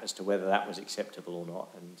pre-app as to whether that was acceptable or not.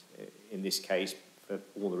 And in this case, for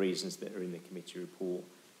all the reasons that are in the committee report,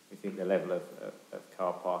 we think the level of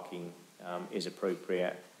car parking is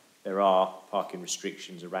appropriate. There are parking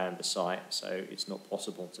restrictions around the site, so it's not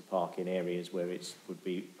possible to park in areas where it would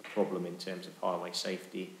be a problem in terms of highway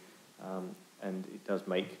safety, and it does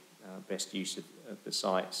make best use of the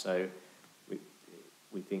site. So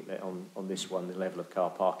we think that on this one, the level of car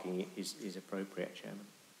parking is appropriate, Chairman.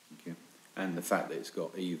 Thank you. And the fact that it's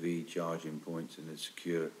got EV charging points and a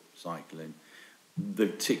secure cycling,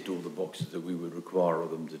 they've ticked all the boxes that we would require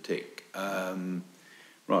of them to tick.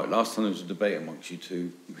 Right, last time there was a debate amongst you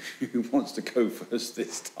two. Who wants to go first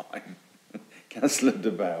this time? Councillor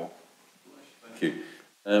de Bell. Thank you.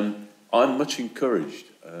 I'm much encouraged.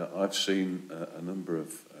 I've seen a number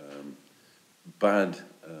of bad,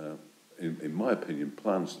 in my opinion,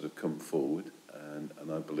 plans that have come forward, and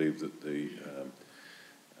I believe that the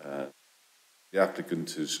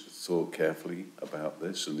applicant has thought carefully about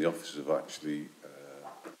this, and the officers have actually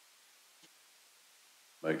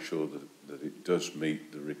make sure that it does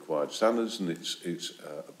meet the required standards, and it's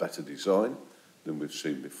a better design than we've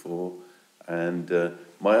seen before. And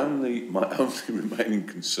my only remaining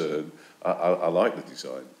concern, I like the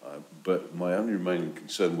design, but my only remaining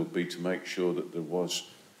concern would be to make sure that there was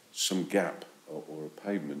some gap or a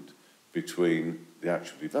pavement between the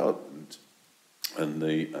actual development and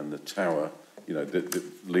the tower, you know,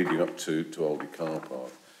 leading up to Oldie Car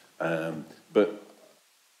Park. But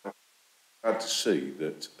glad to see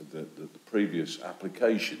that the previous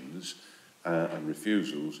applications and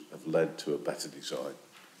refusals have led to a better design.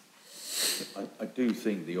 I do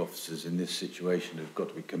think the officers in this situation have got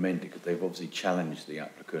to be commended, because they've obviously challenged the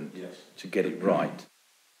applicant to get it right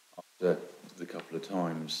after the couple of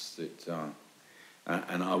times that,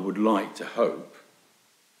 and I would like to hope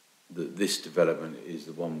that this development is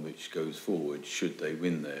the one which goes forward should they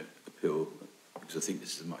win their appeal, because I think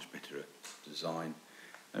this is a much better design.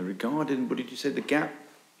 And regarding, what did you say, the gap?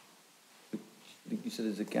 I think you said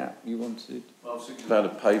there's a gap you wanted? Well, I was thinking about a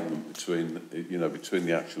pavement between, you know, between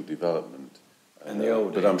the actual development and the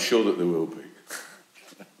old. But I'm sure that there will be.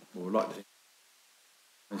 Well, we'd like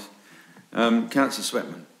to. Councillor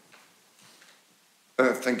Sweatman.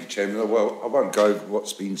 Thank you, Chairman. Well, I won't go over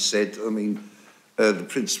what's been said. I mean, the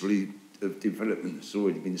principle of development has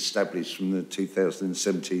already been established from the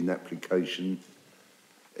 2017 application.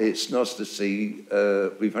 It's nice to see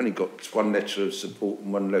we've only got one letter of support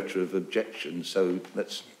and one letter of objection, so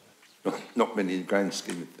that's not many in the grand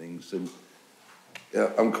scheme of things. And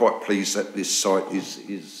I'm quite pleased that this site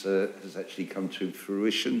has actually come to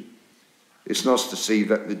fruition. It's nice to see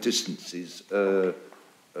that the distances are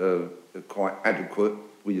quite adequate.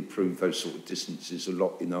 We approve those sort of distances a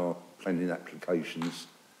lot in our planning applications,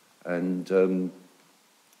 and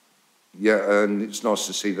yeah, and it's nice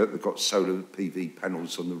to see that they've got solar PV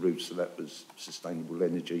panels on the roof, so that was sustainable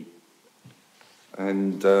energy.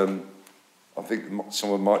 And I think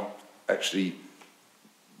someone might actually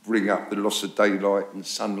bring up the loss of daylight and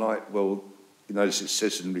sunlight. Well, you know, as it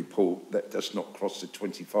says in the report, that does not cross the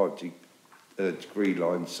 25-degree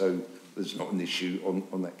line, so there's not an issue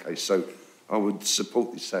on that case. So I would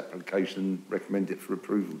support this application and recommend it for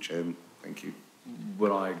approval, Chairman. Thank you.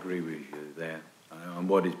 Well, I agree with you there. And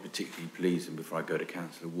what is particularly pleasing, before I go to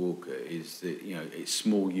Councillor Walker, is that, you know, it's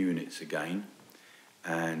small units again,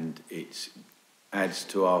 and it adds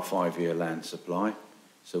to our 5-year land supply.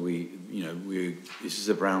 So this is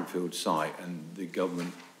a brownfield site, and the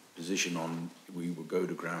government position on we will go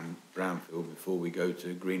to brownfield before we go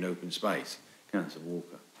to green open space. Councillor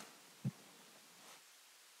Walker.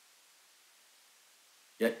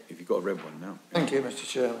 Yeah, if you've got a red one now. Thank you, Mr.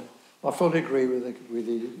 Chairman. I fully agree with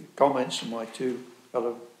the comments of my two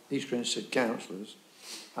fellow East Grinstead councillors.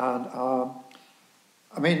 And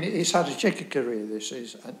I mean, it's had a checkered career, this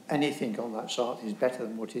is, and anything on that site is better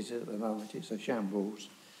than what it is at the moment. It's a shambles.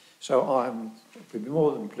 So would be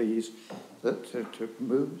more than pleased that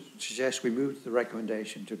suggest we move to the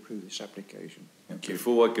recommendation to approve this application. Thank you.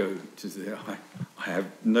 Before I go to the, I have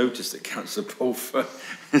noticed that Councillor Pulfer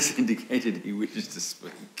has indicated he wishes to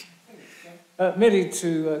speak. Merely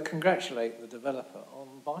to congratulate the developer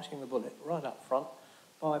on biting the bullet right up front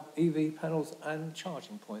by EV panels and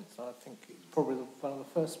charging points. I think it's probably one of the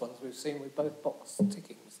first ones we've seen with both box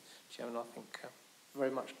tickings. Chairman, I think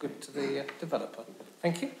very much good to the developer.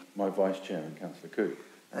 Thank you. My Vice Chairman, Councillor Coote.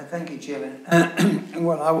 Thank you, Chairman.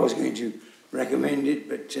 Well, I was going to recommend it,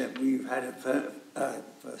 but we've had a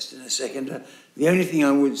first and a second. The only thing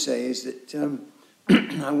I would say is that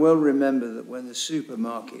I well remember that when the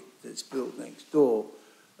supermarket that's built next door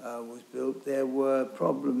was built, there were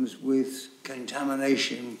problems with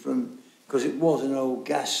contamination because it was an old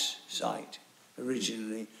gas site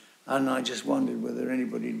originally, and I just wondered whether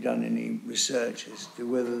anybody had done any research as to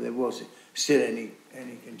whether there was still any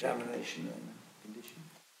contamination there.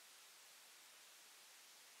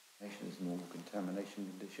 Is normal contamination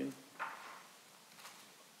condition.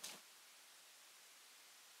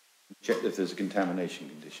 Check if there's a contamination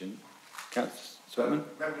condition. Councillor Sweatman?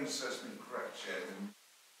 Memory serves me correct, Chairman.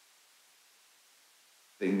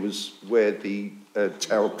 Thing was where the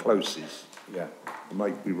tower closes. Yeah. I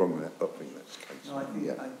might be wrong there, but I think that's the case. No, I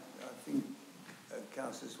think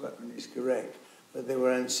Councillor Sweatman is correct, but there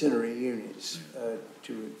were ancillary units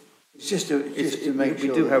to it. It's just to make sure.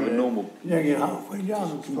 We do have a normal. You don't get halfway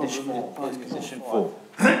down. Condition 4.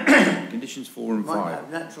 Conditions 4 and 5. Might have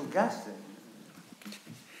natural gas then.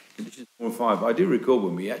 Conditions 4 and 5. I do recall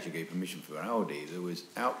when we actually gave permission for Aldi, there was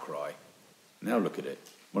outcry. Now look at it.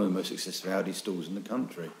 One of the most successful Aldi stores in the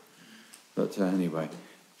country. But anyway,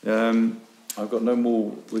 I've got no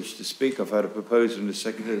more wish to speak. I've had a proposal and a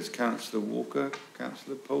second. There's Councillor Walker.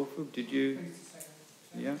 Councillor Pulford, did you?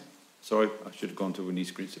 Yeah? Sorry, I should have gone to Winnie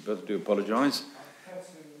Screens, but I do apologise.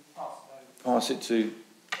 Pass it to...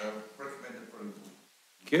 recommend approval.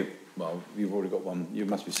 Thank you. Well, you've already got one. You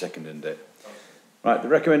must be seconding it. Right, the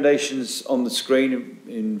recommendations on the screen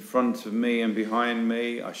in front of me and behind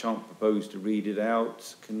me. I shan't propose to read it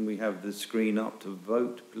out. Can we have the screen up to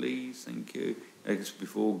vote, please? Thank you. X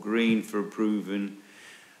before, green for approving,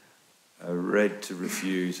 red to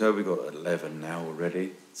refuse. Oh, we've got 11 now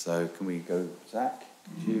already. So can we go, Zach?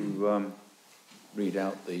 Could you read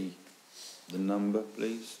out the number,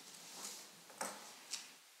 please?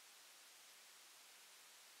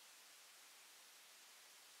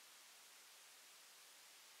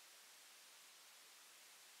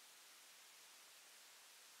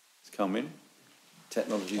 It's coming.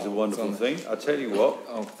 Technology is a wonderful thing. I'll tell you what.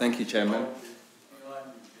 Oh, thank you, Chairman.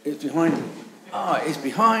 It's behind you. Ah, it's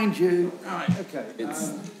behind you. Right, okay.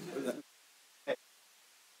 It's...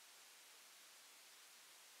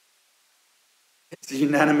 It's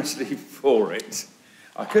unanimously for it.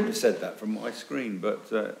 I could have said that from my screen, but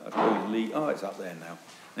I suppose it's up there now.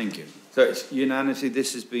 Thank you. So it's unanimously,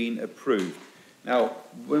 this has been approved. Now,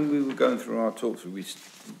 when we were going through our talks,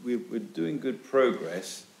 we were doing good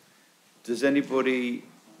progress. Does anybody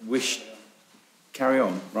wish carry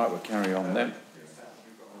on? Right, we'll carry on then.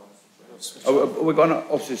 Oh, we're going to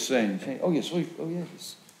office saying. Oh yes, oh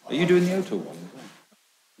yes. Are you doing the O2 one?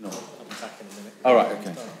 No. I'll be back in a minute. All right,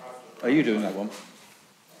 okay. Are you doing that one?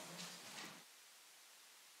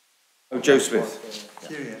 Oh, Joe Smith.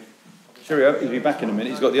 Cheerio. Cheerio. He'll be back in a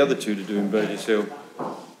minute. He's got the other two to do in Burgess Hill.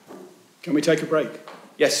 Can we take a break?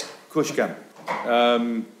 Yes, of course you can.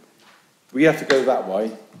 We have to go that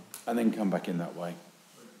way and then come back in that way.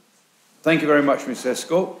 Thank you very much, Miss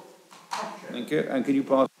Escott. Thank you. And can you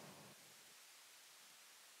pass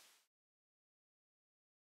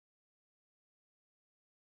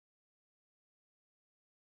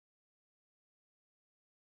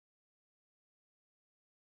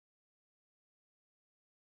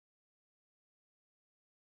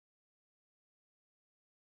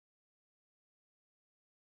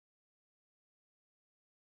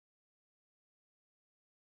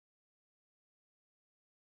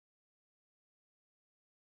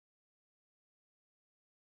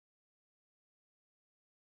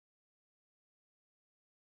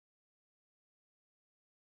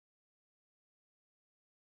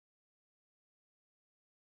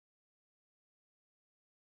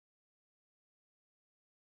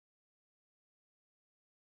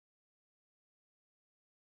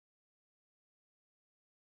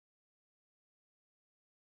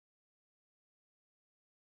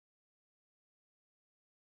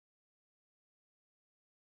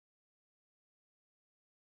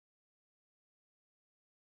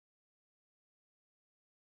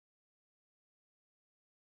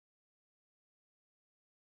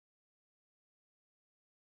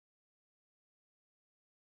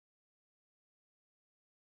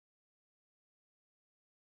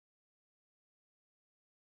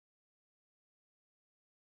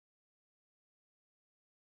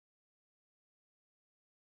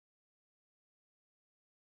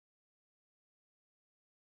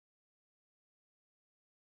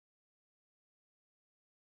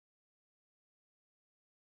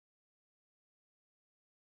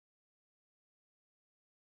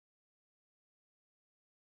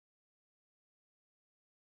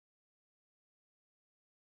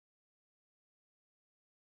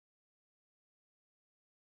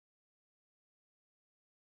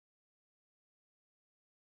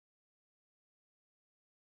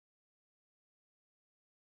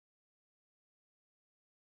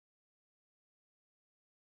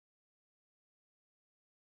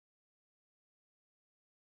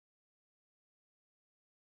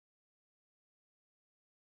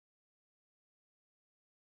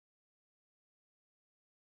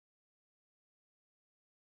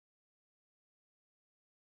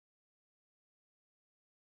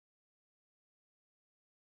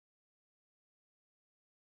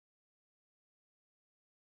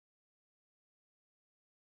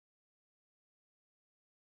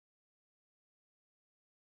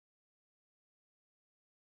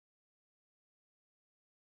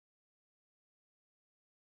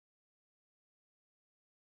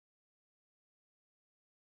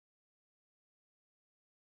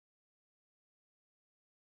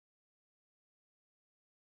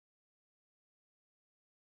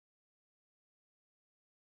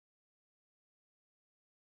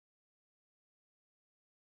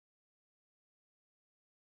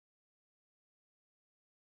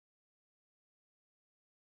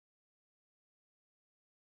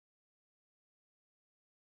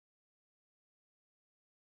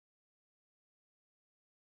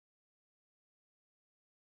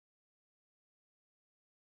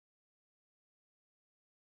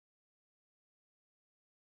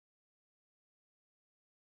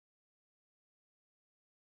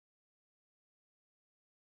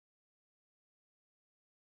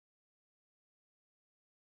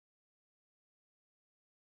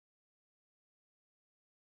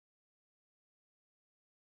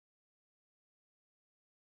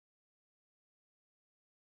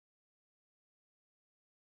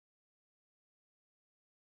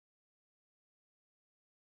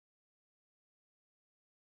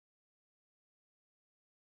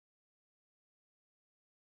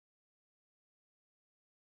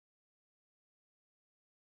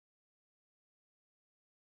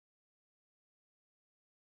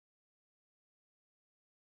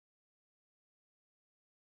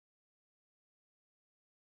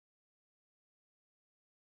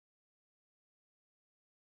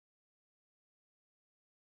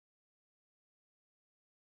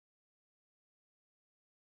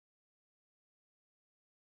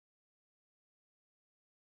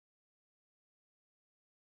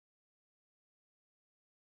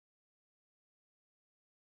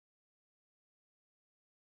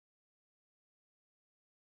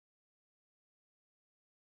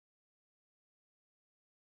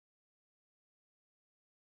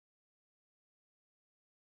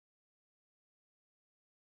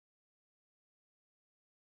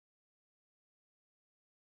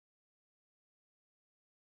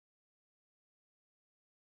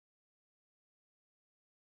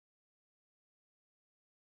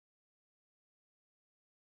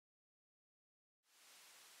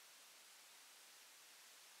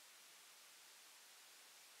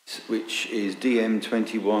which is DM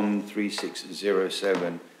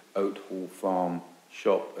 213607, Oat Hall Farm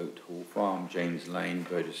Shop, Oat Hall Farm, James Lane,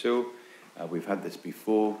 Burgess Hill. We've had this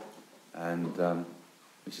before, and Mr.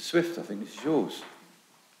 Swift, I think this is yours.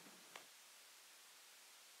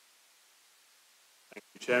 Thank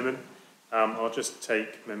you, Chairman. I'll just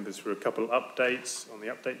take members through a couple of updates on the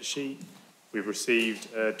update sheet. We've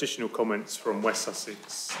received additional comments from West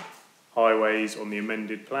Sussex Highways on the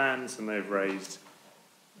amended plans, and they've raised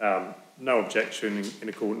no objection in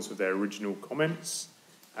accordance with their original comments.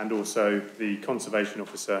 And also the Conservation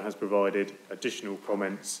Officer has provided additional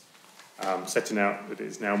comments setting out that it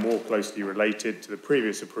is now more closely related to the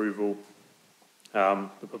previous approval.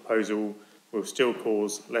 The proposal will still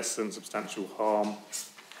cause less than substantial harm.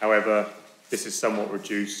 However, this is somewhat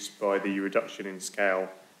reduced by the reduction in scale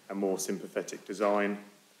and more sympathetic design.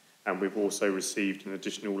 And we've also received an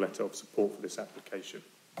additional letter of support for this application.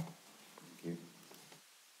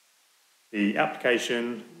 The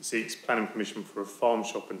application seeks planning permission for a farm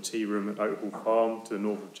shop and tea room at Oat Hall Farm to the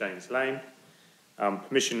north of James Lane.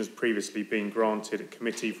 Permission has previously been granted at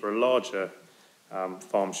committee for a larger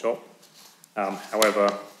farm shop.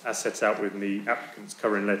 However, as set out within the applicant's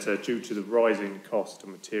current letter, due to the rising cost of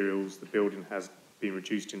materials, the building has been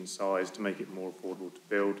reduced in size to make it more affordable to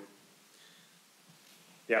build.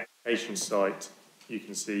 The application site, you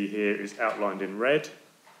can see here, is outlined in red.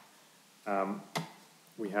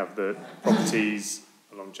 We have the properties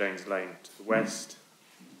along James Lane to the west,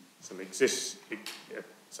 some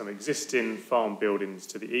existing farm buildings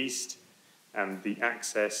to the east, and the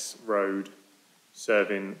access road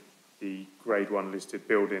serving the Grade 1 listed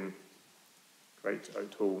building, Great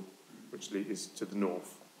Oat Hall, which is to the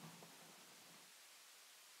north.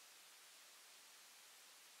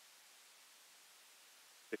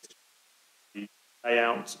 The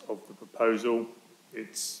layout of the proposal,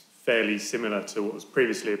 it's fairly similar to what was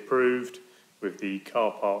previously approved, with the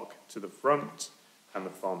car park to the front and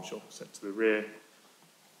the farm shop set to the rear.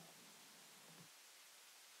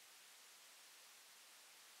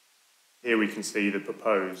 Here we can see the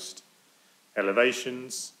proposed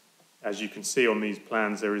elevations. As you can see on these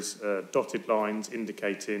plans, there is dotted lines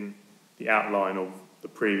indicating the outline of the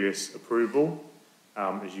previous approval.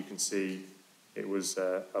 As you can see, it was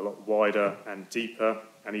a lot wider and deeper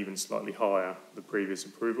and even slightly higher, the previous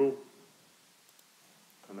approval.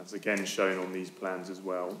 And that's again shown on these plans as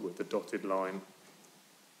well with the dotted line.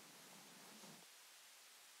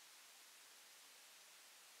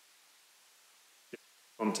 In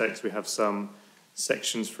context, we have some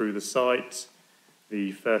sections through the site.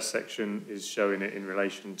 The first section is showing it in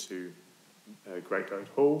relation to Great Oat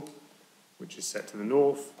Hall, which is set to the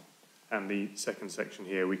north. And the second section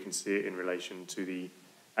here, we can see it in relation to the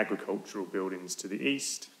agricultural buildings to the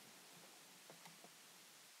east.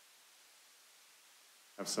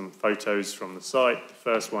 I have some photos from the site. The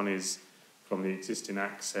first one is from the existing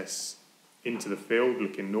access into the field,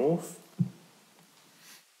 looking north.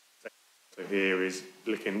 So here is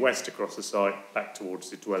looking west across the site, back towards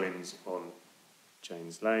the dwellings on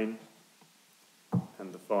James Lane.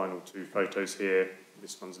 And the final two photos here,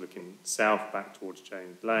 this one's looking south, back towards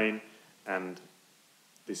James Lane, and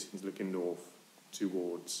this is looking north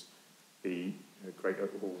towards the Great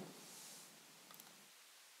Oak Hall.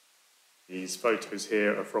 These photos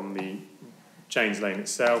here are from the James Lane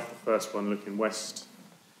itself, the first one looking west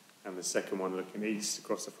and the second one looking east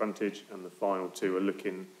across the frontage, and the final two are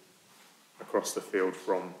looking across the field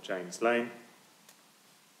from James Lane.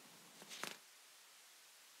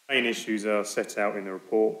 Main issues are set out in the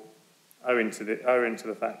report. Owing to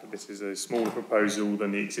the fact that this is a smaller proposal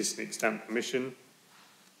than the existing extant permission,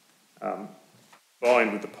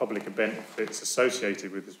 combined with the public benefits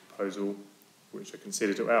associated with this proposal, which are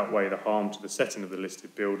considered to outweigh the harm to the setting of the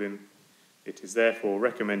listed building, it is therefore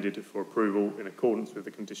recommended for approval in accordance with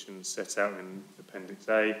the conditions set out in Appendix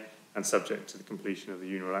A and subject to the completion of the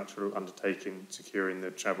unilateral undertaking securing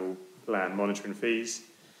the travel plan monitoring fees.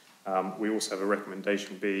 We also have a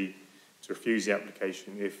recommendation B to refuse the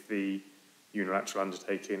application if the unilateral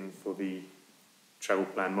undertaking for the travel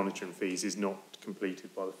plan monitoring fees is not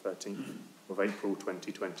completed by the 13th of April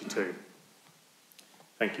 2022.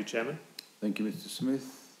 Thank you, Chairman. Thank you, Mr.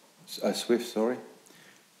 Swift, sorry.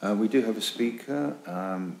 We do have a speaker.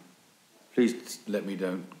 Please let me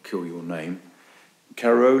don't kill your name.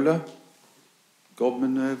 Carola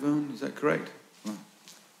Godman-Irvine, is that correct? Oh.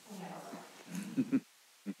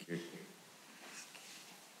 Thank you.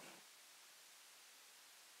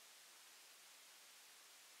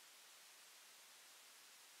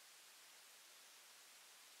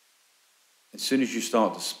 As soon as you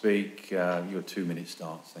start to speak, your 2 minutes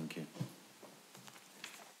starts. Thank you.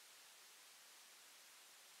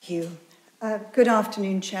 Thank you. Good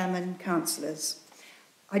afternoon, Chairman, councillors.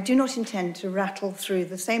 I do not intend to rattle through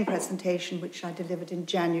the same presentation which I delivered in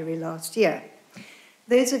January last year.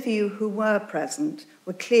 Those of you who were present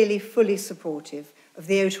were clearly fully supportive of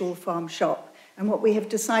the O'Toole Farm shop and what we have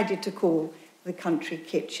decided to call the country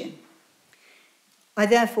kitchen. I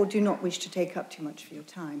therefore do not wish to take up too much of your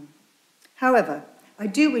time. However, I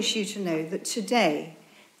do wish you to know that today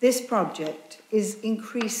this project is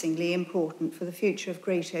increasingly important for the future of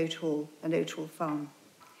Great O'Toole and O'Toole Farm.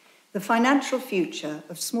 The financial future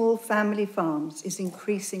of small family farms is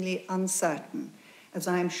increasingly uncertain, as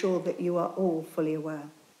I am sure that you are all fully aware.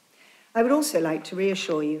 I would also like to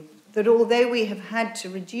reassure you that although we have had to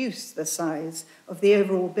reduce the size of the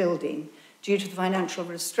overall building due to the financial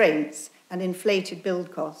restraints and inflated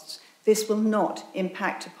build costs, this will not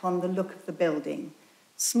impact upon the look of the building.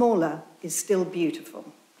 Smaller is still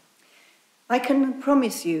beautiful. I can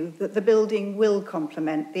promise you that the building will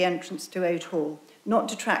complement the entrance to O'Toole, not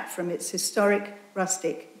detract from its historic,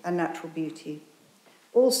 rustic and natural beauty.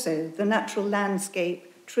 Also, the natural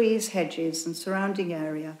landscape, trees, hedges and surrounding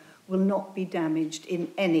area will not be damaged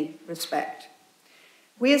in any respect.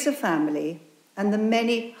 We as a family and the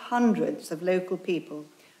many hundreds of local people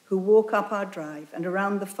who walk up our drive and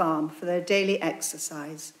around the farm for their daily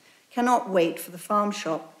exercise cannot wait for the farm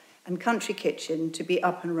shop and country kitchen to be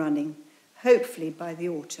up and running, hopefully by the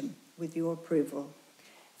autumn, with your approval.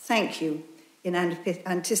 Thank you in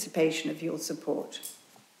anticipation of your support.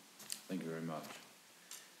 Thank you very much.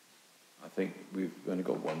 I think we've only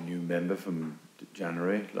got one new member from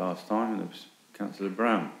January last time, and it was Councillor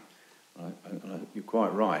Brown. You're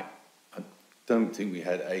quite right. I don't think we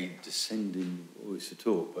had a descending voice at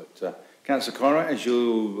all, but Councillor Cartwright, as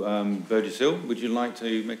you're Burgess Hill, would you like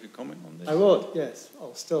to make a comment on this? I would, yes.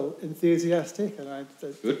 I'm still enthusiastic, and I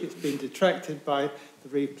don't think it's been detracted by the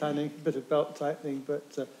replanning, a bit of belt tightening,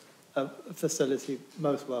 but a facility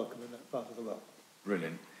most welcome in that part of the world.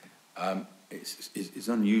 Brilliant. It's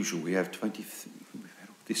unusual. We have 20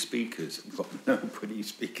 speakers. We've got nobody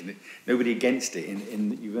speaking it, nobody against it.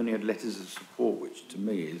 You've only had letters of support, which to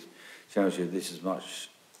me shows you this is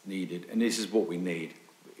much needed, and this is what we need.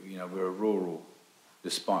 You know, we're a rural,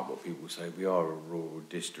 despite what people say, we are a rural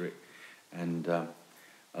district, and a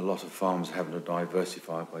lot of farms haven't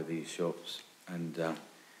diversified by these shops, and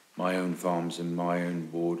my own farms in my own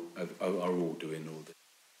ward are all doing all this.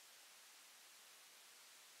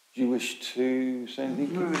 Do you wish to say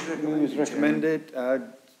anything? No, it was recommended.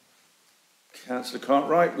 Councillor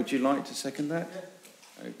Cartwright, would you like to second that?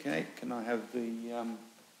 Yeah. Okay, can I have the...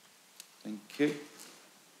 thank you.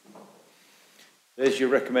 There's your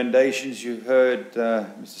recommendations. You heard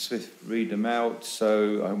Mr. Smith read them out,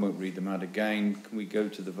 so I won't read them out again. Can we go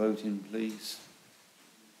to the voting, please?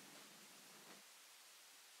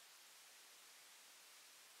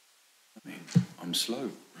 I mean, I'm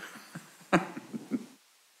slow.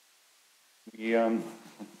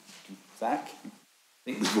 Zach, I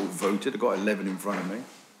think we've all voted. I've got 11 in front of me.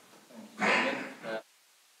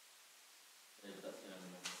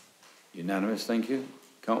 Unanimous, thank you.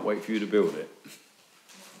 Can't wait for you to build it.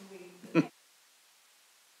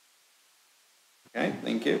 Okay,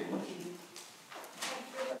 thank you.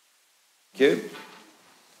 Thank you.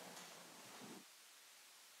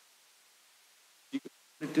 You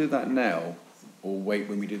can do that now, or wait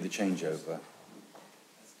when we do the changeover?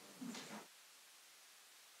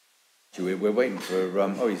 We're waiting for,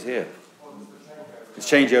 oh, he's here.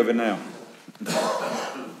 It's changeover now.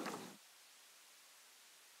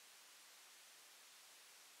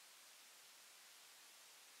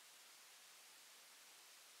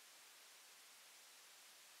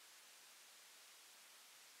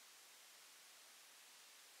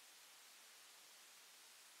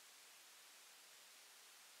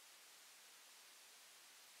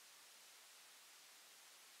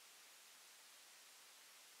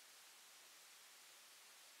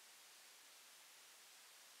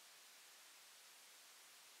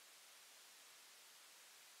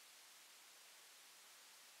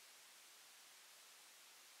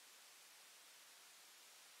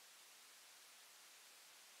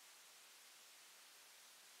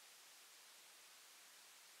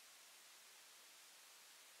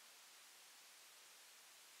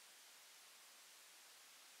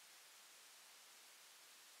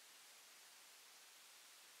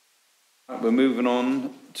 We're moving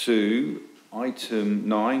on to item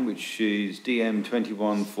 9, which is DM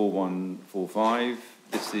 214145.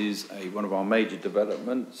 This is one of our major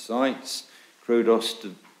development sites, Crudace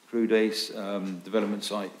development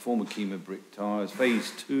site, former Kema Brick Tyres,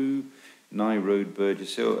 Phase 2, Nye Road,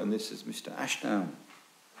 Burgess Hill, and this is Mr. Ashdown.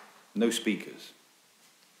 No speakers.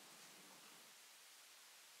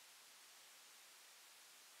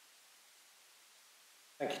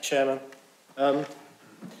 you, Chairman.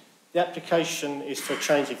 The application is for a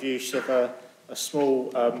change of use of a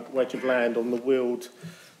small wedge of land on the Weald,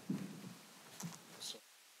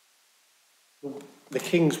 the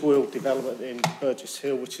King's Weald development in Burgess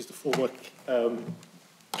Hill, which is the former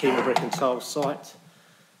Keema Brick and Tile site.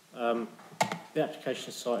 The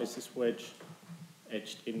application site is this wedge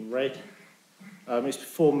edged in red. It's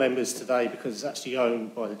before members today because it's actually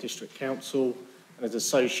owned by the District Council and is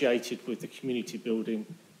associated with the community building,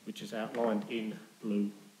 which is outlined in blue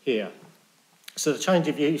here. So the change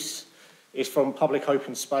of use is from public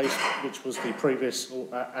open space, which was the previous,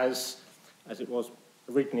 as it was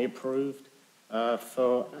originally approved,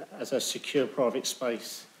 as a secure private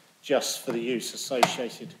space just for the use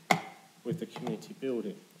associated with the community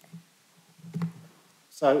building.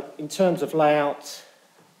 So in terms of layout,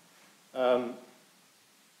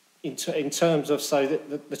 in terms of, so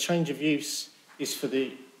the change of use is for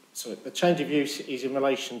the change of use is in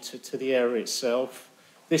relation to the area itself.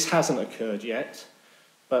 This hasn't occurred yet,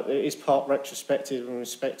 but it is part retrospective in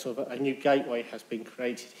respect of a new gateway has been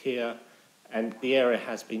created here and the area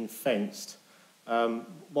has been fenced.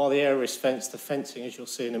 While the area is fenced, the fencing, as you'll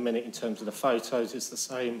see in a minute in terms of the photos, is the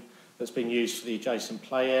same that's been used for the adjacent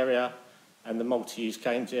play area and the multi-use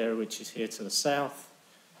games area, which is here to the south.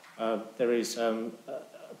 There is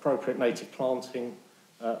appropriate native planting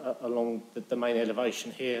along the main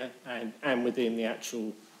elevation here and within the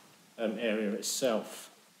actual area itself.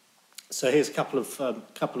 So here's a couple of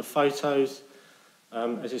photos.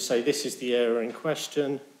 As you say, this is the area in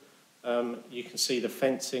question. You can see the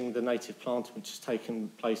fencing, the native planting which has taken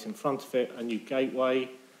place in front of it, a new gateway.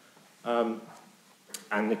 And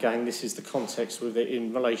again, this is the context with it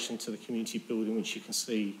in relation to the community building, which you can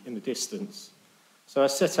see in the distance. So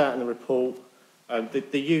as set out in the report,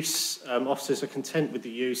 the use, officers are content with the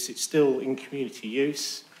use. It's still in community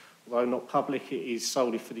use, although not public. It is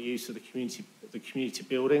solely for the use of the community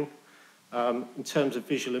building. In terms of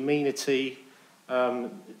visual amenity,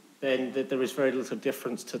 then there is very little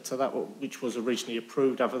difference to that which was originally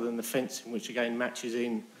approved, other than the fencing, which again matches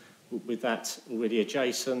in with that already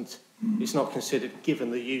adjacent. It's not considered, given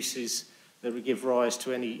the uses that would give rise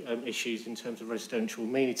to any issues in terms of residential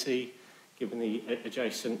amenity, given the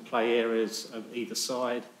adjacent play areas of either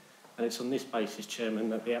side. And it's on this basis, Chairman,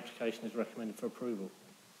 that the application is recommended for approval.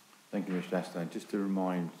 Thank you, Mr. Aston. Just to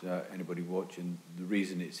remind anybody watching, the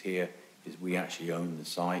reason it's here is we actually own the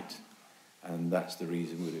site, and that's the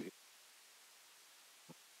reason we're doing it.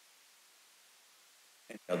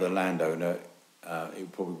 Any other landowner,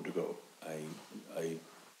 it probably would have got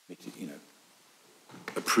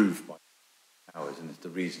approved by ours, and it's the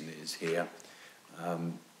reason it is here.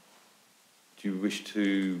 Do you wish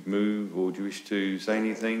to move, or do you wish to say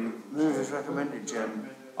anything? Move as recommended, Chairman.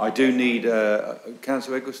 I do need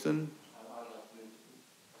Councillor Eggleston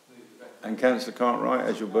and Councillor Cartwright,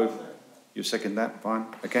 as you're both, you second that, fine,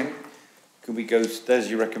 okay. Can we go, there's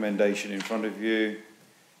your recommendation in front of you.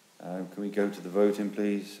 Can we go to the voting,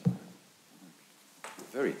 please?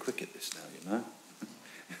 We're very quick at this now, you know.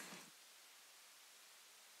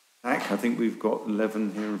 I think we've got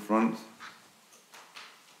 11 here in front.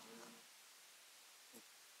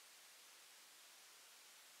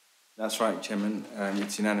 That's right, Chairman.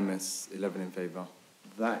 It's unanimous, 11 in favour.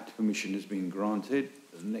 That permission has been granted.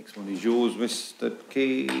 The next one is yours, Mr.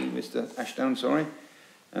 Ashdown, sorry.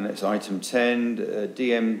 And it's item 10,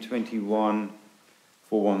 DM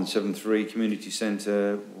 214173, Community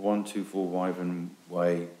Centre, 124 Wyvern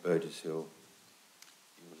Way, Burgess Hill.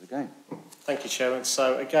 Yours again. Thank you, Chairman.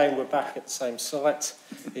 So again, we're back at the same site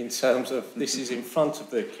in terms of this is in front of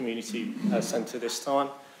the community centre this time.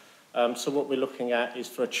 So what we're looking at is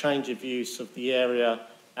for a change of use of the area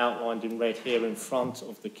outlined in red here in front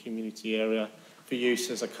of the community area for use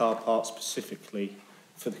as a car park specifically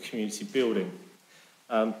for the community building.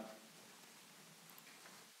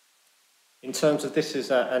 In terms of this is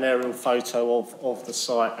an aerial photo of the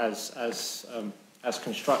site as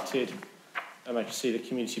constructed. And I can see the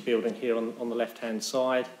community building here on the left-hand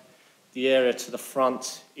side. The area to the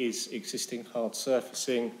front is existing hard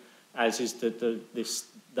surfacing, as is the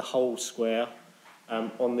whole square.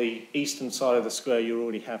 On the eastern side of the square, you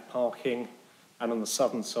already have parking, and on the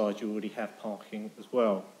southern side, you already have parking as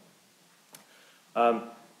well.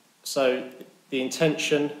 So the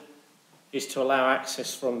intention is to allow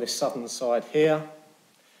access from this southern side here.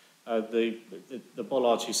 The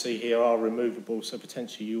bollards you see here are removable, so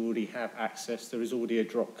potentially you already have access. There is already a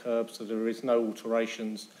drop curb, so there is no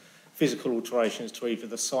alterations, physical alterations to either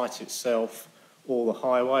the site itself or the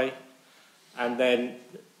highway. And then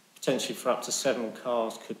potentially for up to 7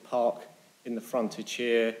 cars could park in the frontage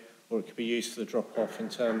here, or it could be used for the drop-off in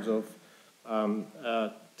terms of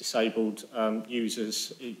disabled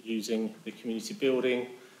users using the community building.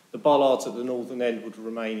 The bollards at the northern end would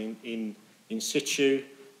remain in situ,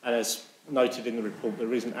 and as noted in the report,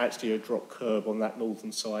 there isn't actually a drop curb on that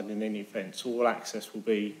northern side in any event, so all access will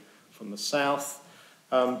be from the south.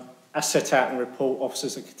 As set out in the report,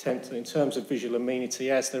 officers are content that in terms of visual amenity,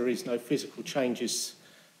 as there is no physical changes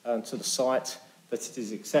to the site, that it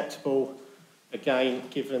is acceptable. Again,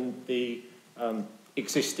 given the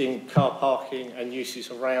existing car parking and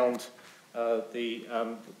uses around the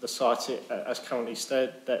site as currently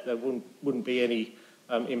said, that there wouldn't be any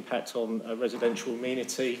impact on residential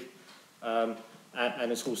amenity.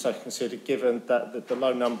 And it's also considered, given that the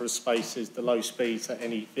low number of spaces, the low speeds that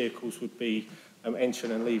any vehicles would be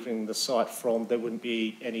entering and leaving the site from, there wouldn't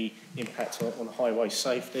be any impact on highway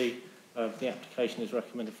safety. The application is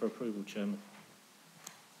recommended for approval, Chairman.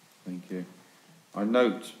 Thank you. I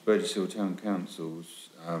note Burgess Hill Town Council's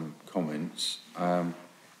comments,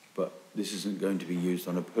 but this isn't going to be used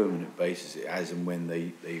on a permanent basis as and when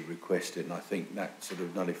they request it, and I think that sort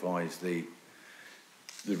of nullifies the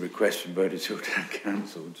request from Burgess Hill Town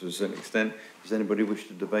Council to a certain extent. Does anybody wish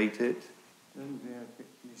to debate it? Doesn't the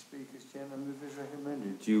Speaker's Chairman move as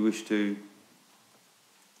recommended? Do you wish to?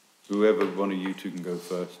 Whoever one of you two can go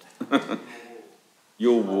first.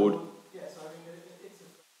 Your ward. Yes, I mean, it's a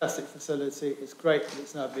fantastic facility. It's great that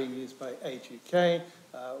it's now being used by Age UK.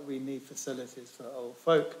 We need facilities for old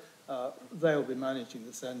folk. They'll be managing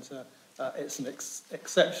the centre. It's an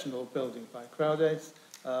exceptional building by Crowdace,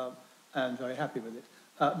 and very happy with it.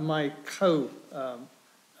 My co-ward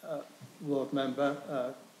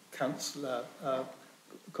member, Councillor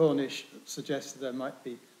Cornish, suggested there might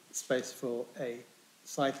be space for a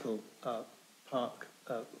cycle park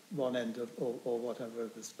one end of or whatever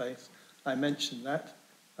of the space. I mentioned that,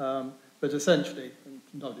 but essentially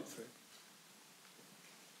nod it through.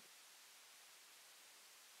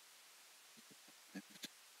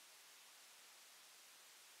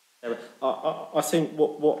 I think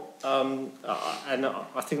and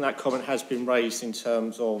I think that comment has been raised in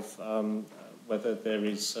terms of whether there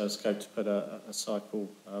is scope to put a cycle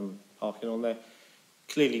parking on there.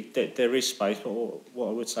 Clearly, there is space, but what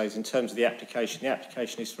I would say is in terms of the application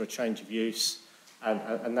is for a change of use,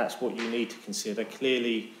 and that's what you need to consider.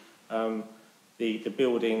 Clearly, the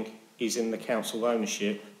building is in the council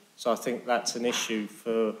ownership, so I think that's an issue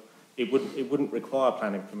for, it wouldn't require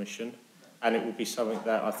planning permission, and it would be something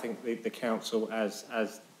that I think the council as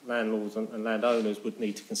landlords and landowners would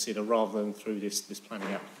need to consider rather than through this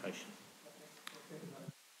planning application.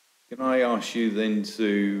 Can I ask you then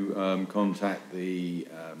to contact the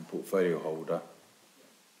portfolio holder?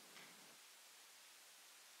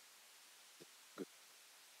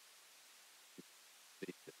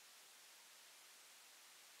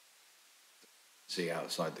 See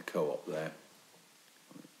outside the co-op there.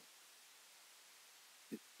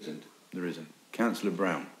 There isn't. Councillor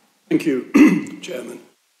Brown. Thank you, Chairman.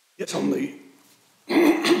 Yes, on the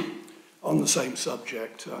same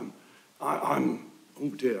subject, I'm. Oh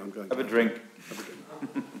dear, I'm going to have a drink. Have a drink.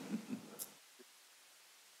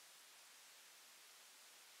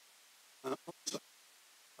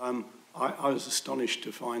 I was astonished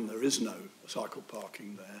to find there is no cycle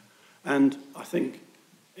parking there, and I think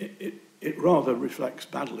it rather reflects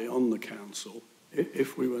badly on the council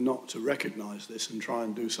if we were not to recognise this and try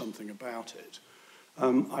and do something about it.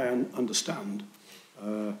 I understand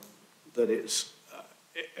that it's.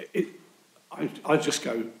 I just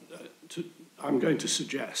go to. I'm going to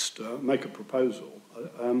suggest, make a proposal,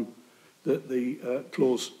 that the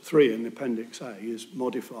clause 3 in Appendix A is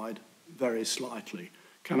modified very slightly.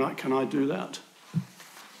 Can I do that?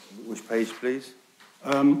 Which page, please?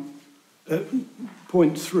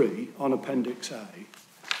 Point 3 on Appendix A.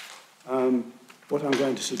 What I'm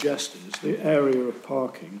going to suggest is the area of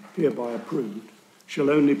parking hereby approved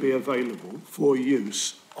shall only be available for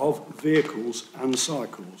use of vehicles and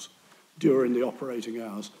cycles during the operating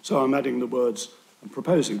hours. So I'm adding the words, I'm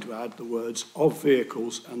proposing to add the words of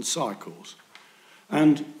vehicles and cycles.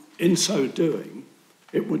 And in so doing,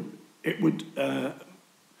 it would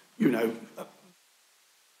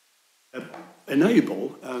enable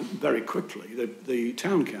very quickly the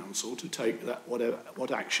town council to take that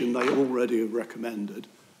what action they already have recommended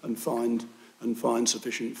and find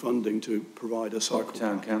sufficient funding to provide a cycle.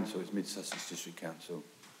 Town council is Mid Sussex District Council.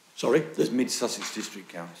 Sorry? There's Mid Sussex District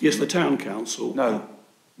Council. Yes, the town council. No,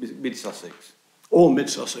 Mid Sussex. Or Mid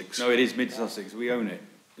Sussex. No, it is Mid Sussex. We own it.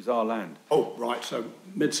 It's our land. Oh, right. So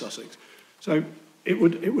Mid Sussex. So it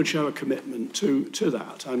would show a commitment to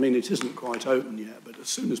that. I mean, it isn't quite open yet, but as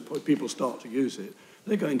soon as people start to use it,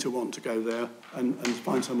 they're going to want to go there and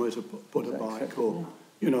find somewhere to put a bike or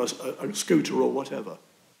a scooter or whatever.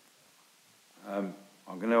 I'm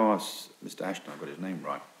going to ask Mr. Ashton, I've got his name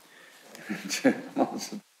right,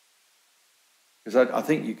 because I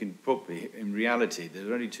think you can probably, in reality, there's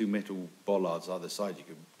only 2 metal bollards either side. You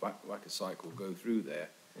could whack a cycle, go through there.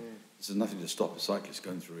 There's nothing to stop a cyclist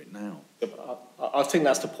going through it now. Yeah, but I think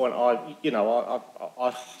that's the point. I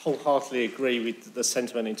wholeheartedly agree with the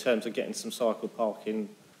sentiment in terms of getting some cycle parking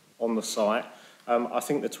on the site. I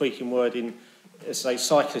think the tweaking wording, say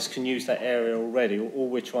cyclists can use that area already. All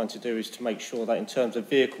we're trying to do is to make sure that in terms of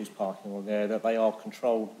vehicles parking on there, that they are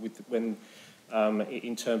controlled in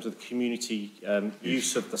terms of the community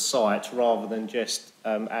use of the site, rather than just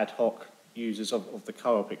ad hoc users of the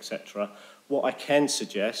co-op, etc. What I can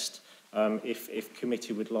suggest, if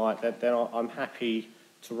committee would like, then I'm happy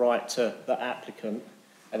to write to the applicant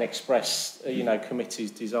and express, committee's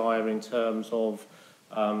desire in terms of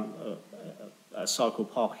cycle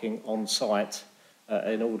parking on site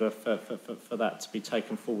in order for that to be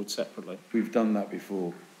taken forward separately. We've done that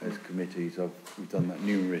before as committees. We've done that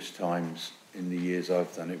numerous times in the years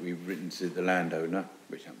I've done it. We've written to the landowner,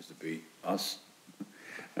 which happens to be us,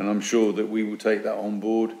 and I'm sure that we will take that on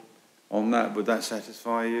board on that. Would that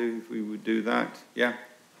satisfy you if we would do that? Yeah?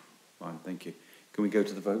 Fine, thank you. Can we go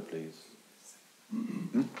to the vote, please?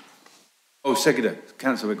 Oh, seconder,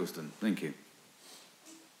 Councillor Eggleston, thank you.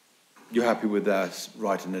 You're happy with us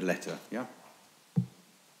writing a letter, yeah?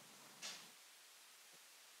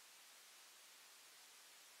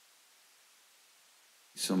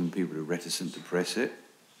 Some people are reticent to press it.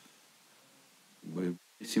 We're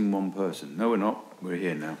missing one person. No, we're not. We're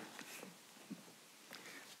here now.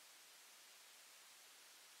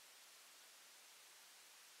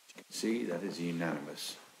 As you can see, that is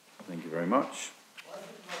unanimous. Thank you very much.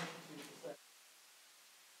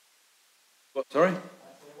 What, sorry?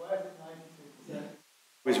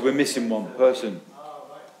 We're missing one person.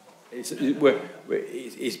 It's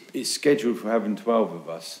scheduled for having 12 of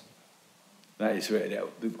us. That is,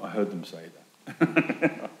 I heard them say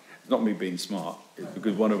that. It's not me being smart. It's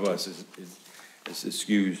because one of us is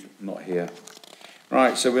excused, not here.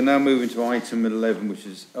 Right, so we're now moving to item 11, which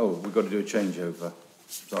is, we've got to do a changeover.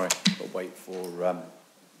 Sorry, I'll wait for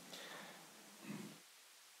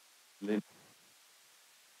Lynn.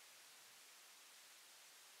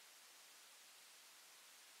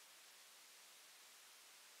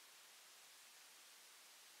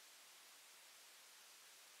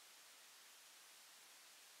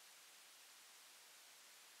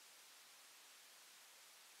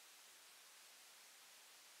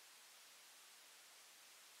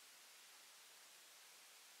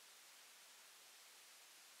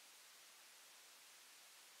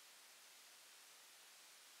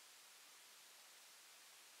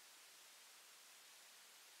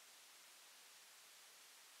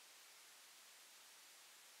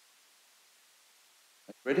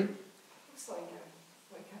 Ready?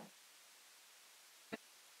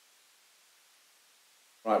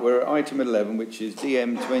 Right, we're at item 11, which is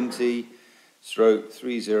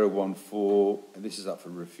DM20/3014, and this is up for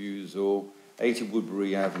refusal. 80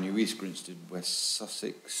 Woodbury Avenue, East Grinstead, West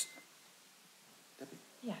Sussex. Debbie.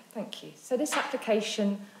 Yeah, thank you. So this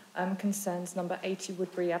application concerns number 80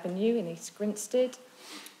 Woodbury Avenue in East Grinstead.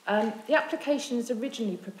 The application as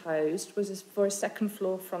originally proposed was for a second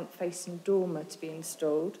floor front-facing dormer to be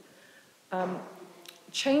installed.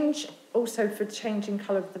 Change also for changing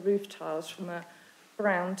colour of the roof tiles from a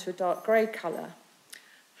brown to a dark grey colour.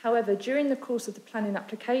 However, during the course of the planning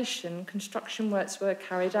application, construction works were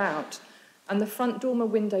carried out and the front dormer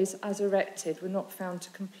windows as erected were not found to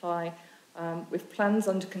comply with plans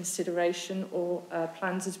under consideration or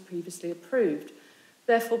plans as previously approved.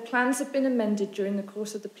 Therefore, plans have been amended during the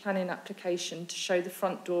course of the planning application to show the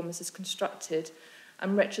front dormers as constructed,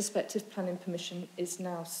 and retrospective planning permission is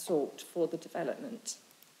now sought for the development.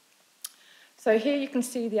 So here you can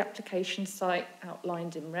see the application site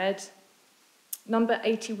outlined in red. Number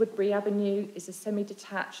 80 Woodbury Avenue is a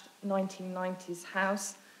semi-detached 1990s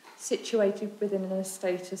house situated within an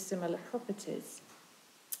estate of similar properties.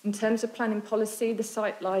 In terms of planning policy, the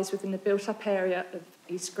site lies within the built-up area of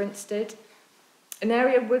East Grinstead. An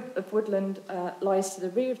area of woodland lies to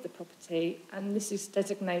the rear of the property, and this is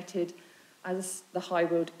designated as the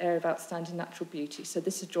Highwood Area of Outstanding Natural Beauty. So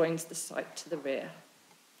this adjoins the site to the rear.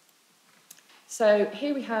 So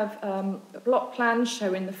here we have a block plan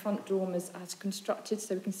showing the front dormers as constructed.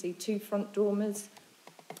 So we can see 2 front dormers.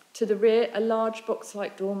 To the rear, a large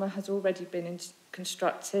box-like dormer has already been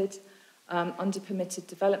constructed under permitted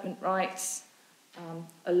development rights.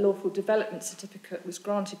 A lawful development certificate was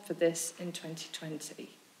granted for this in 2020.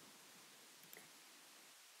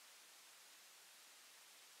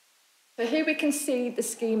 So here we can see the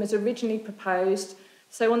scheme as originally proposed.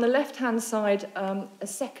 So on the left-hand side, a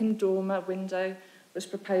second dormer window was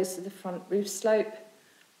proposed to the front roof slope.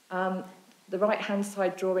 The right-hand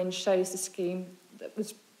side drawing shows the scheme that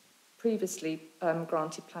was previously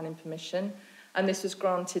granted planning permission, and this was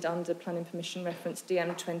granted under planning permission reference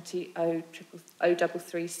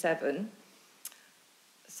DM20-0337.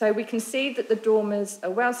 So we can see that the dormers are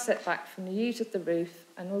well set back from the eaves of the roof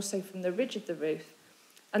and also from the ridge of the roof,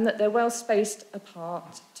 and that they're well spaced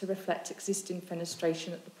apart to reflect existing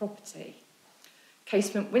fenestration at the property.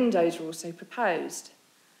 Casement windows were also proposed.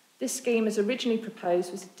 This scheme, as originally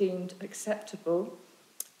proposed, was deemed acceptable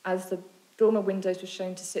as the dormer windows were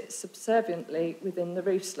shown to sit subserviently within the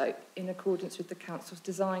roof slope in accordance with the Council's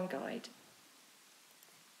design guide.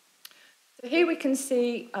 So here we can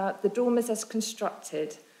see the dormers as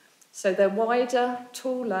constructed. So they're wider,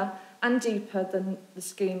 taller and deeper than the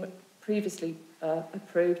scheme previously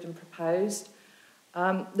approved and proposed.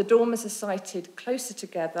 The dormers are sited closer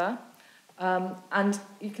together, and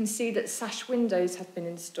you can see that sash windows have been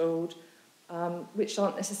installed, which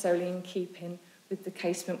aren't necessarily in keeping with the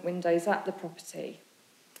casement windows at the property.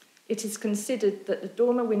 It is considered that the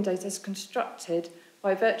dormer windows as constructed,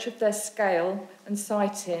 by virtue of their scale and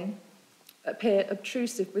siting, appear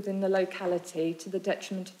obtrusive within the locality to the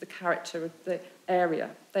detriment of the character of the area.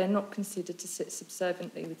 They are not considered to sit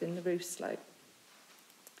subserviently within the roof slope.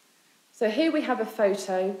 So here we have a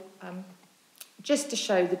photo just to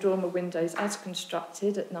show the dormer windows as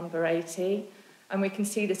constructed at number 80, and we can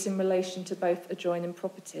see this in relation to both adjoining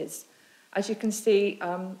properties. As you can see,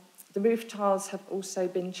 the roof tiles have also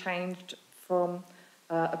been changed from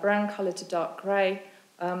a brown colour to dark grey.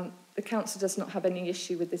 The Council does not have any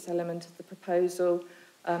issue with this element of the proposal,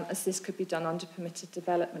 as this could be done under permitted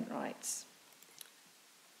development rights.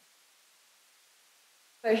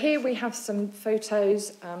 So here we have some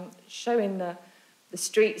photos showing the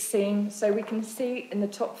street scene. So we can see in the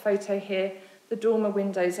top photo here the dormer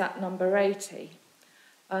windows at number 80.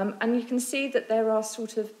 And you can see that there are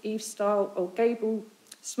sort of eave-style or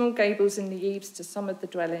small gables in the eaves to some of the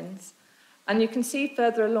dwellings. And you can see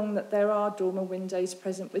further along that there are dormer windows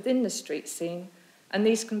present within the street scene, and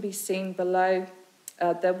these can be seen below.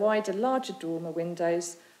 They're wider, larger dormer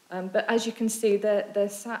windows, but as you can see, they're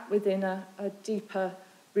sat within a deeper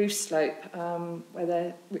roof slope,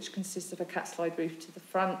 which consists of a cat-slide roof to the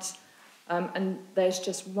front, and there's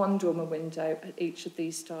just one dormer window at each of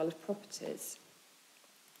these style of properties.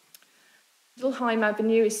 Middleheim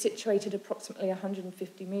Avenue is situated approximately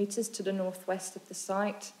 150 metres to the northwest of the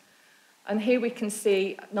site. And here we can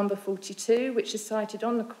see number 42, which is sited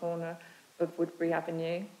on the corner of Woodbury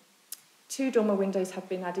Avenue. 2 dormer windows have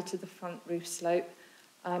been added to the front roof slope,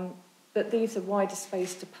 but these are wider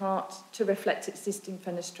spaced apart to reflect existing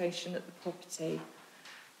fenestration at the property.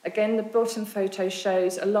 Again, the bottom photo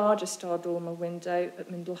shows a larger style dormer window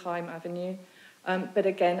at Middleheim Avenue, but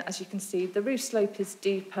again, as you can see, the roof slope is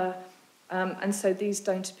deeper, and so these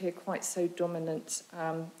don't appear quite so dominant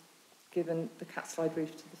given the cat-slide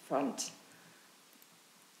roof to the front.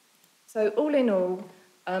 So all in all,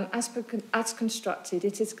 as constructed,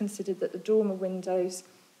 it is considered that the dormer windows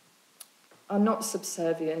are not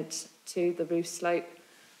subservient to the roof slope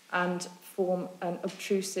and form an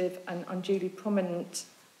obtrusive and unduly prominent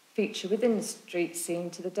feature within the street scene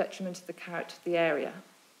to the detriment of the character of the area.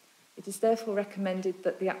 It is therefore recommended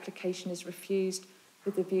that the application is refused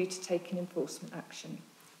with a view to taking enforcement action.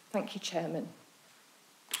 Thank you, Chairman.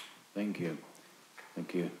 Thank you.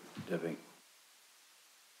 Thank you, Debbie.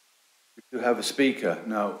 We do have a speaker.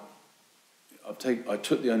 Now, I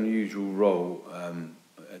took the unusual role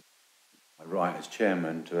at my right as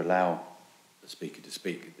chairman to allow the speaker to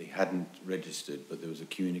speak. They hadn't registered, but there was a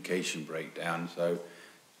communication breakdown. So,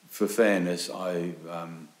 for fairness, I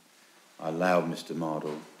allowed Mr.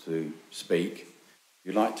 Mardle to speak. If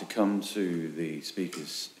you'd like to come to the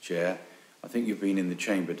speaker's chair, I think you've been in the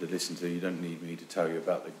chamber to listen to. You don't need me to tell you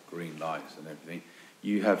about the green lights and everything.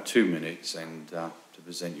 You have 2 minutes and to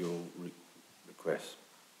present your request.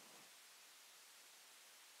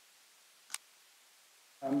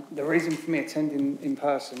 The reason for me attending in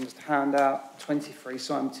person was to hand out 23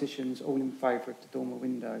 signed petitions, all in favour of the dormer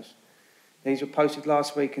windows. These were posted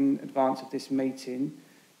last week in advance of this meeting.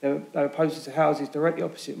 They were posted to houses directly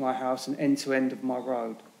opposite my house and end to end of my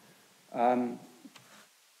road.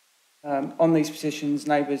 On these petitions,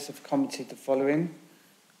 neighbours have commented the following.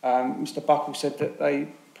 Mr. Buckle said that they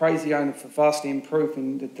praised the owner for vastly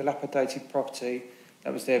improving the dilapidated property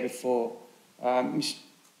that was there before.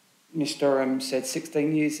 Ms. Durham said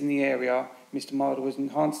 16 years in the area, Mr. Mardle has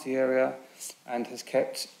enhanced the area and has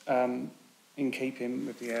kept in keeping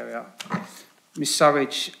with the area. Miss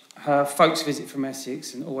Surridge, her folks visit from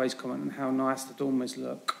Essex and always comment on how nice the dormers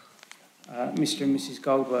look. Mr. and Mrs.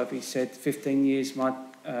 Goldworthy said 15 years my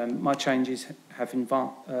changes have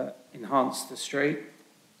enhanced the street.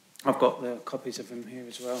 I've got the copies of them here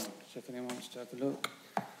as well, so if anyone wants to have a look.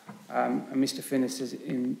 And Mr. Finnis says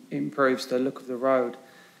it improves the look of the road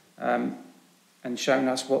and shown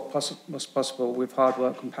us what's possible with hard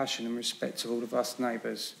work, compassion and respect to all of us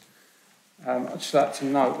neighbours. I'd just like to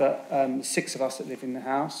note that the 6 of us that live in the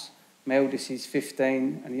house, my eldest is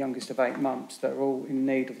 15 and the youngest of 8 months, that are all in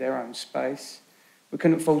need of their own space. We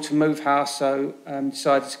couldn't afford to move house, so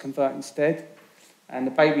decided to convert instead. And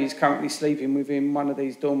the baby is currently sleeping within one of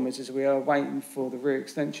these dormers as we are waiting for the rear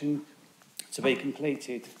extension to be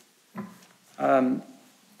completed. The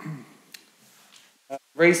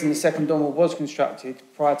reason the second dormer was constructed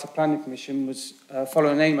prior to planning permission was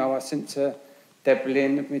following an email I sent to Deborah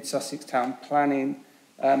Lynn of Mid-Sussex Town Planning,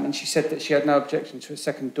 and she said that she had no objection to a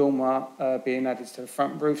second dormer being added to the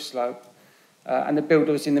front roof slope. And the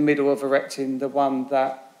builder was in the middle of erecting the one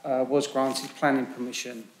that was granted planning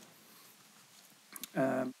permission.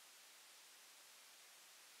 The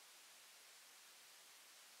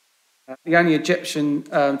only objection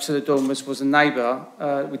to the dormers was a neighbour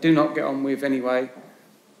we do not get on with anyway,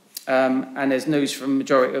 and there's news from a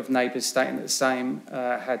majority of neighbours stating that the same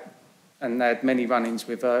they had many run-ins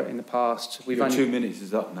with her in the past. Your 2 minutes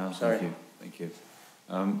is up now. Sorry. Thank you.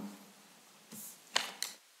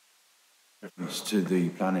 Reference to the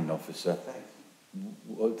planning officer.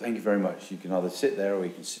 Well, thank you very much. You can either sit there or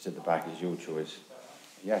you can sit at the back. It's your choice.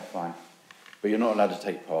 Yeah, fine. But you're not allowed to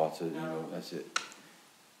take part. You know, that's it.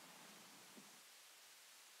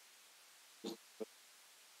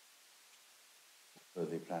 For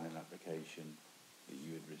the planning application that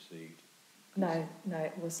you had received. No,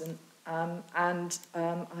 it wasn't.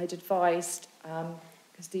 I'd advised,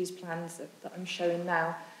 because these plans that I'm showing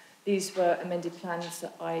now, these were amended plans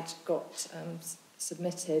that I'd got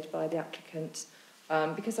submitted by the applicant,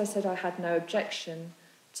 because I said I had no objection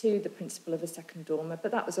to the principle of a second dormer,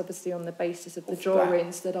 but that was obviously on the basis of the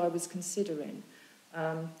drawings that I was considering.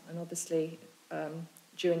 And obviously,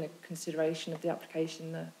 during the consideration of the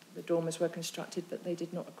application, the dormers were constructed, but they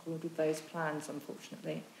did not accord with those plans,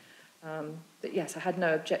 unfortunately. But yes, I had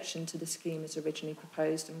no objection to the scheme as originally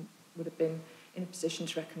proposed and would have been in a position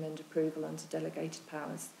to recommend approval under delegated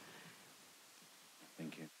powers.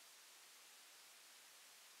 Thank you.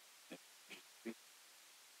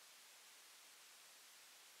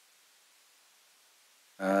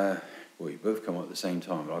 Well, you both come up at the same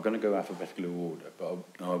time. I'm going to go alphabetical order, but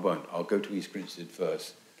no, I won't. I'll go to East Grinstead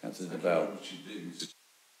first. Councillor DeBell.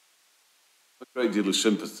 A great deal of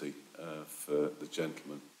sympathy for the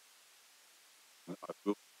gentleman. I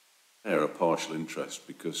will share a partial interest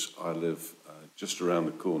because I live just around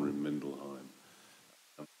the corner in Mindlesheim.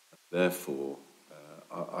 Therefore,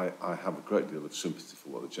 I have a great deal of sympathy for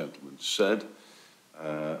what the gentleman said,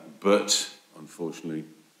 but unfortunately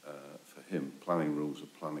for him, planning rules are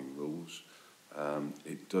planning rules.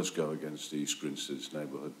 It does go against East Grinstead's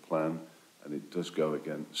neighbourhood plan, and it does go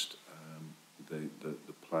against the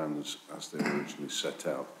plans as they were originally set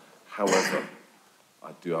out. However,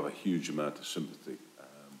 I do have a huge amount of sympathy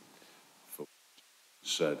for what you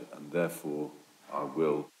said, and therefore I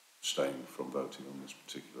will abstain from voting on this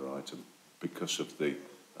particular item because of the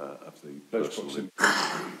personal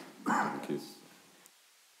impact. Thank you.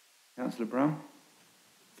 Councillor Brown.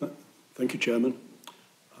 Thank you, Chairman.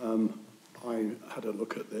 I had a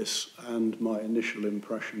look at this, and my initial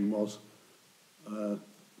impression was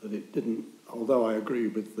that it didn't, although I agree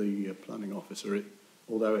with the planning officer,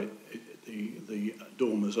 the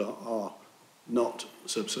dormers are not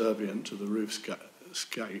subservient to the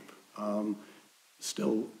roofscape,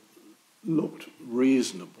 still looked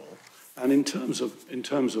reasonable. And in terms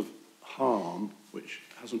of harm, which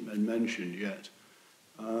hasn't been mentioned yet,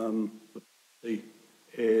 the property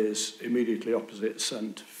is immediately opposite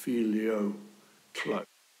St. Filio Close,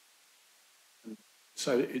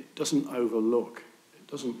 so it doesn't overlook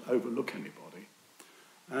anybody.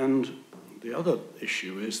 And the other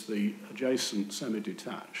issue is the adjacent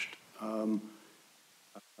semi-detached.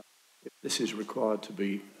 This is required to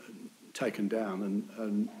be taken down,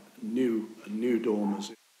 and new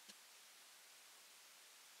dormers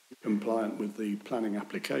compliant with the planning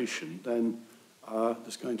application, then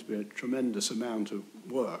there's going to be a tremendous amount of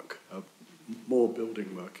work, more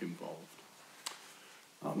building work involved.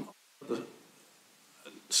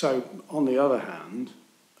 So, on the other hand,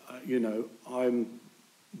 I'm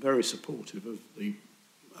very supportive of the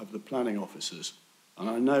planning officers, and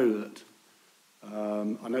I know that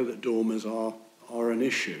dormers are an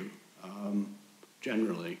issue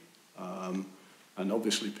generally, And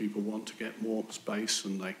obviously people want to get more space,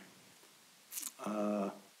 and they,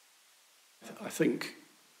 I think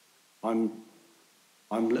I'm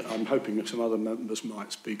hoping that some other members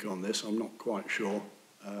might speak on this. I'm not quite sure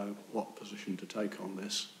what position to take on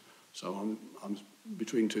this. So I'm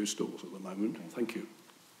between two stools at the moment. Thank you.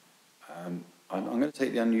 I'm going to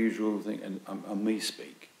take the unusual thing, and me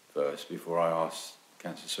speak first before I ask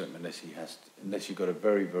Councillor Swetman, unless you've got a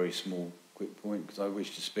very, very small, quick point, because I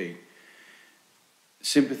wish to speak.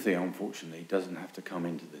 Sympathy, unfortunately, doesn't have to come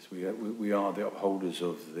into this. We are the upholders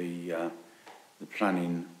of the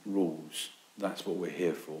planning rules. That's what we're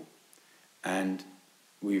here for. And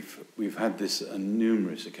we've had this on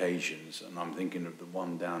numerous occasions, and I'm thinking of the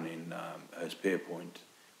one down in Hurstpierpoint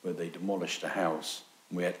where they demolished a house.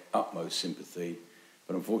 We had utmost sympathy,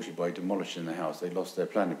 but unfortunately by demolishing the house, they lost their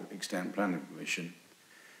extant planning permission.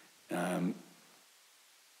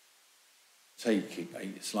 Taking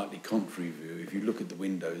a slightly contrary view, if you look at the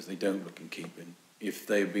windows, they don't look in keeping. If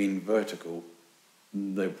they'd been vertical,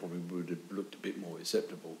 they probably would have looked a bit more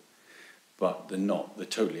acceptable. But they're not. They're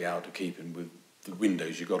totally out of keeping with the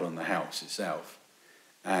windows you got on the house itself.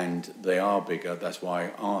 And they are bigger. That's why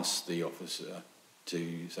I asked the officer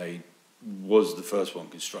to say, was the first one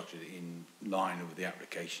constructed in line with the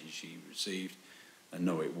application she received? And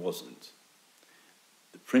no, it wasn't.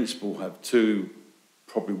 The principal have two,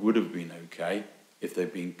 probably would have been okay if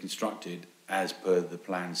they'd been constructed as per the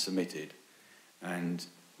plan submitted. And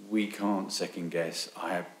we can't second guess.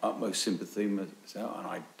 I have utmost sympathy myself, and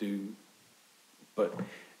I do, but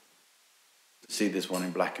see this one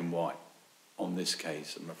in black and white on this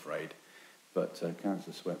case, I'm afraid. But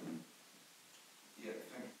Councillor Swetman. Yeah,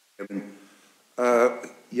 thank you.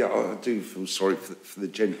 Yeah, I do feel sorry for the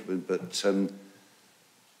gentleman, but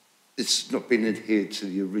it's not been adhered to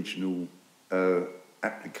the original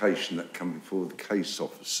application that came before the case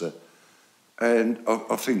officer. And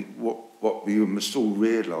I think what we must all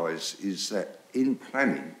realise is that in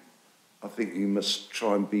planning, I think we must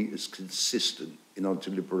try and be as consistent in our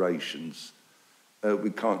deliberations. We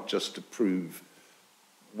can't just approve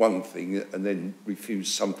one thing and then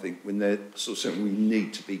refuse something when there's something we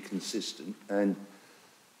need to be consistent. And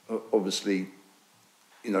obviously,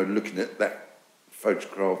 you know, looking at that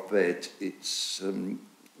photograph there, it's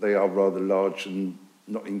they are rather large and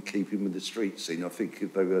not in keeping with the street scene. I think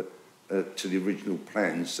if they were to the original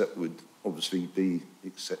plans, that would obviously be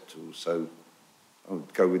acceptable. So I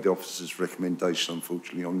would go with the officer's recommendation,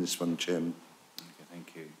 unfortunately, on this one, Chairman. Okay,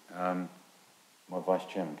 thank you. My Vice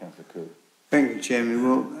Chairman, Councillor Cook. Thank you, Chairman.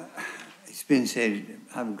 Well, it's been said,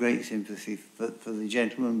 I have great sympathy for the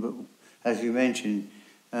gentleman, but as you mentioned,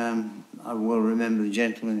 I well remember the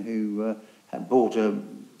gentleman who had bought a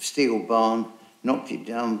steel barn, knocked it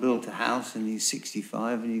down, built a house, and he's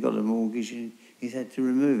 65 and he got a mortgage and he's had to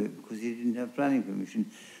remove it because he didn't have planning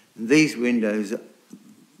permission. And these windows are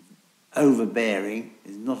overbearing.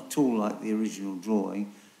 It's not at all like the original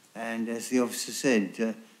drawing. And as the officer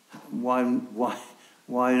said, why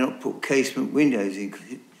not put casement windows in?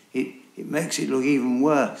 Because it makes it look even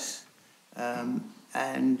worse.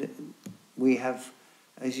 And we have,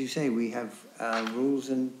 as you say, we have our rules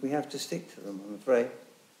and we have to stick to them, I'm afraid.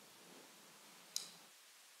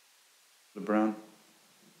 Brown,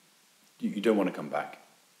 you don't want to come back?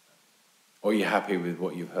 Or are you happy with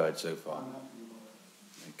what you've heard so far?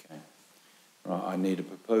 Okay. Right, I need a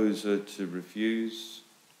proposer to refuse.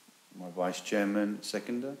 My Vice Chairman,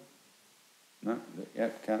 seconder? No? Yeah,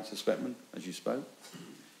 Councillor Swetman, as you spoke.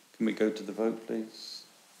 Can we go to the vote, please?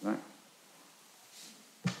 Right.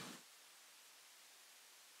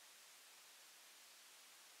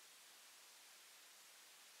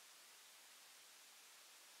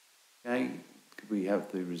 Okay, could we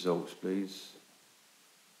have the results, please?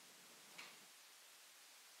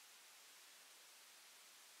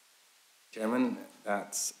 Chairman,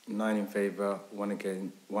 that's 9 in favour, 1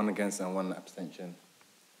 against and 1 abstention.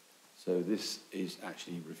 So this is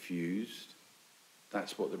actually refused.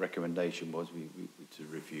 That's what the recommendation was, we to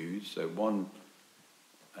refuse. So one,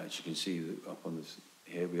 as you can see up on this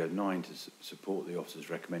here, we had 9 to support the officer's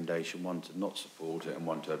recommendation, 1 to not support it, and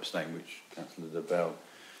 1 to abstain, which Councillor Debelle,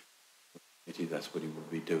 that's what he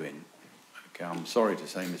would be doing. Okay, I'm sorry to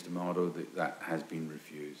say, Mr. Mardo, that has been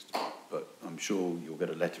refused, but I'm sure you'll get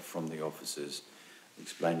a letter from the officers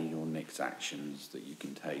explaining your next actions that you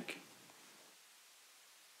can take.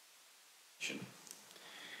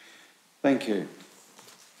 Thank you.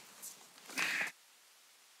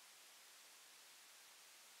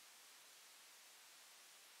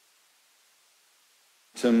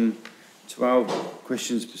 Item 12,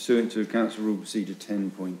 questions pursuant to Council Rule Procedure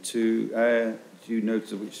 10.2. Due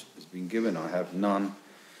notice of which has been given, I have none.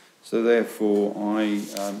 So therefore, I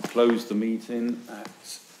close the meeting at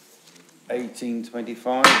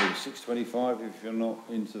 18:25 or 6:25 if you're not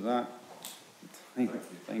into that.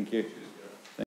 Thank you.